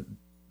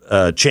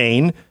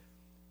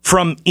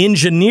from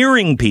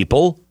engineering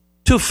people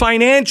to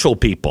financial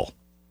people.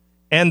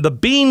 And the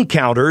bean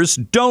counters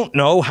don't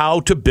know how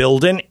to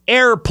build an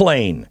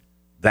airplane.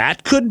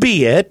 That could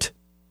be it.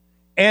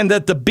 And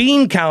that the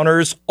bean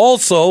counters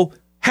also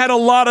had a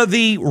lot of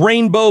the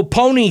rainbow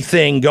pony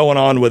thing going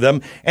on with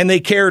them, and they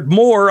cared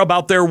more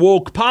about their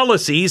woke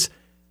policies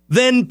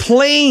than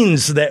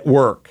planes that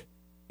work.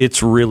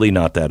 It's really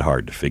not that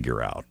hard to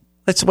figure out.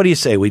 What do you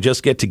say? We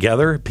just get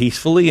together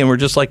peacefully and we're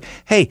just like,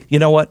 hey, you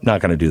know what?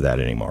 Not going to do that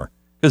anymore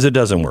because it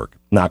doesn't work.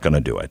 Not going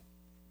to do it.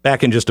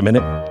 Back in just a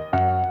minute.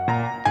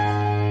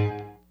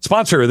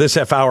 Sponsor of this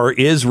half hour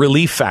is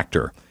Relief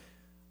Factor.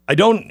 I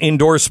don't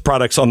endorse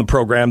products on the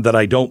program that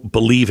I don't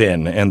believe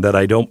in and that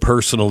I don't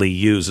personally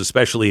use,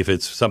 especially if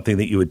it's something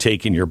that you would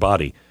take in your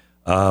body.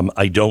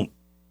 I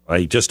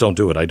just don't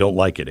do it. I don't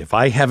like it. If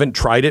I haven't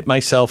tried it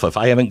myself, if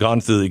I haven't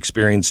gone through the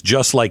experience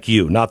just like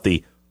you, not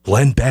the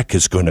Glenn Beck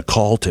is going to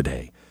call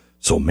today,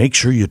 so make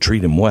sure you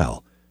treat him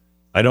well.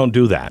 I don't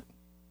do that.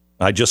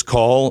 I just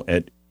call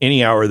at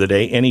any hour of the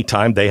day,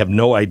 anytime. They have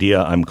no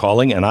idea I'm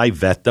calling, and I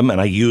vet them,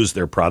 and I use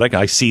their product.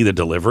 I see the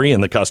delivery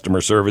and the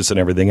customer service and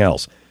everything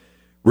else.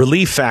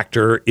 Relief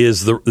Factor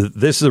is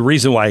this is the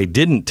reason why I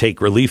didn't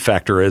take Relief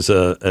Factor as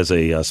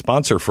a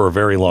sponsor for a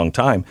very long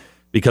time,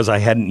 because I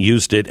hadn't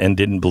used it and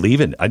didn't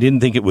believe it. I didn't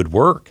think it would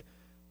work.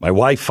 My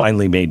wife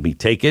finally made me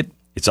take it.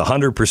 It's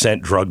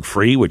 100%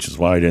 drug-free, which is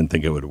why I didn't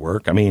think it would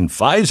work. I mean,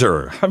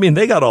 Pfizer,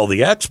 they got all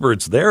the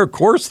experts there. Of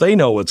course, they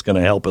know what's going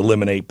to help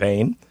eliminate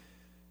pain.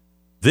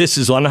 This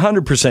is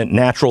 100%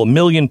 natural. 1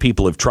 million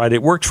people have tried it.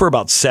 It works for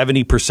about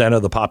 70%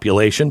 of the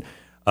population.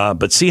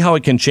 But see how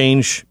it can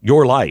change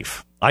your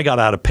life. I got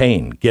out of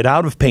pain. Get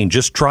out of pain.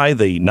 Just try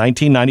the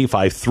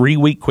 1995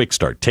 3-week quick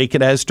start. Take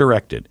it as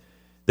directed.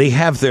 They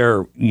have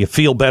their you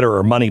feel better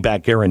or money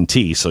back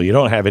guarantee, so you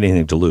don't have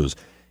anything to lose.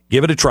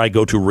 Give it a try.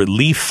 Go to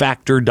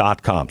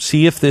relieffactor.com.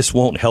 See if this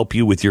won't help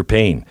you with your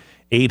pain.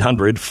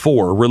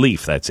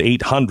 800-4-RELIEF. That's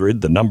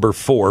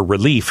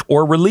 800-4-RELIEF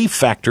or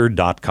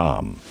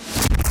relieffactor.com.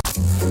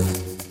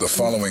 The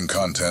following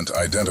content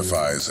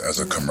identifies as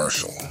a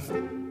commercial.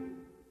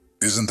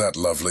 Isn't that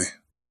lovely?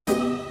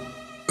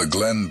 The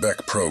Glenn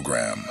Beck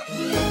Program.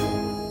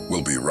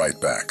 We'll be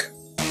right back.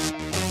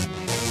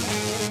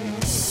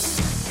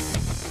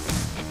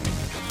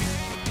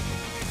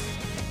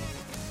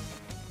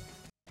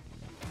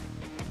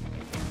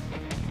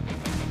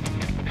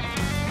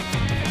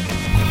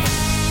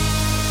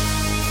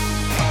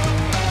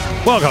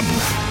 Welcome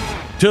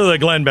to the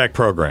Glenn Beck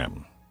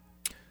Program.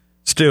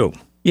 Stu.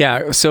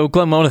 Yeah, so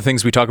Glenn, one of the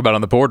things we talk about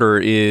on the border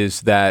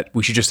is that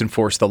we should just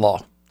enforce the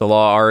law. The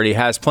law already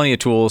has plenty of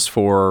tools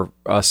for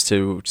us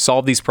to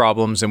solve these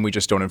problems, and we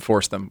just don't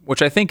enforce them,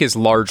 which I think is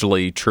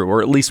largely true,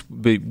 or at least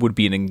would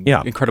be an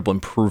incredible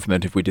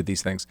improvement if we did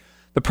these things.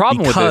 The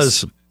problem with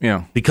this...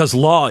 Because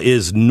law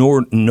is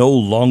no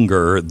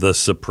longer the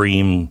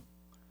supreme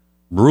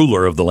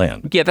ruler of the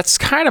land. Yeah, that's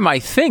kind of my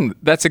thing.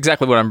 That's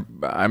exactly what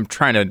I'm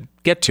trying to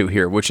get to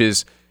here, which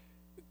is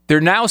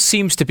there now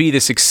seems to be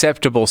this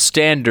acceptable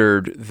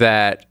standard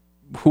that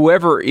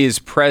whoever is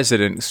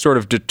president sort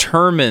of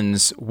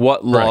determines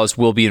what laws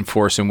will be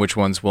enforced and which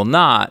ones will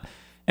not.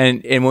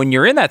 And when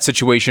you're in that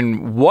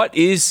situation, no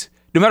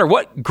matter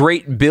what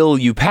great bill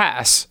you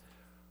pass,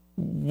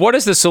 what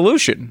is the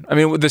solution? I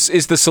mean,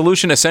 is the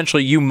solution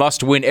essentially you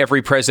must win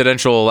every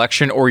presidential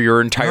election or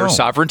your entire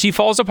sovereignty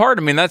falls apart?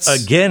 I mean, that's...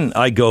 Again,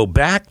 I go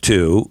back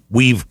to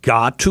we've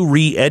got to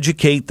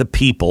re-educate the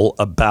people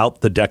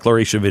about the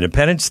Declaration of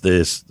Independence,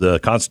 the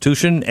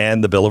Constitution,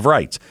 and the Bill of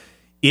Rights.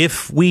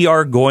 If we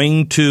are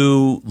going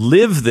to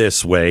live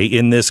this way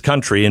in this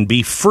country and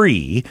be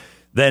free,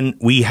 then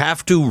we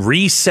have to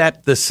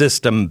reset the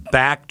system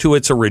back to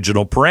its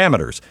original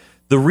parameters.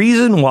 The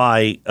reason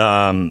why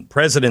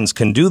presidents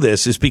can do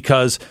this is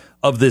because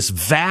of this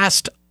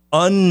vast,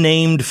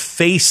 unnamed,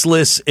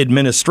 faceless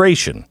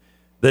administration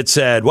that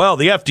said, well,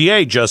 the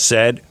FDA just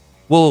said,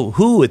 well,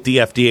 who at the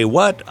FDA?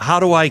 What?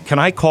 Can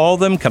I call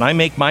them? Can I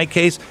make my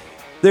case?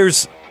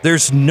 There's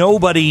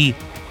nobody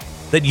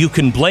that you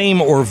can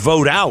blame or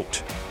vote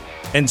out.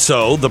 And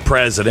so the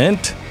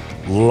president,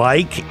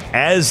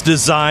 as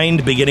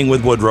designed, beginning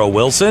with Woodrow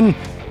Wilson,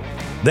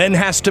 then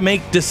has to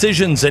make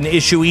decisions and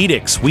issue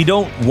edicts. We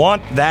don't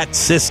want that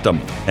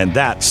system, and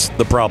that's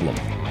the problem.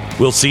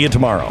 We'll see you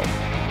tomorrow.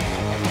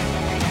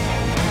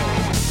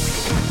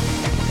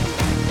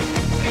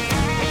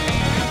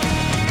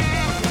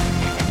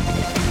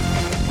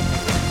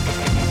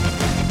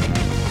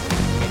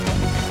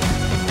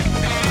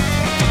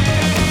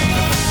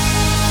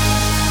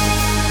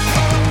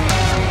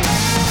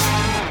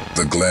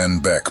 The Glenn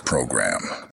Beck Program.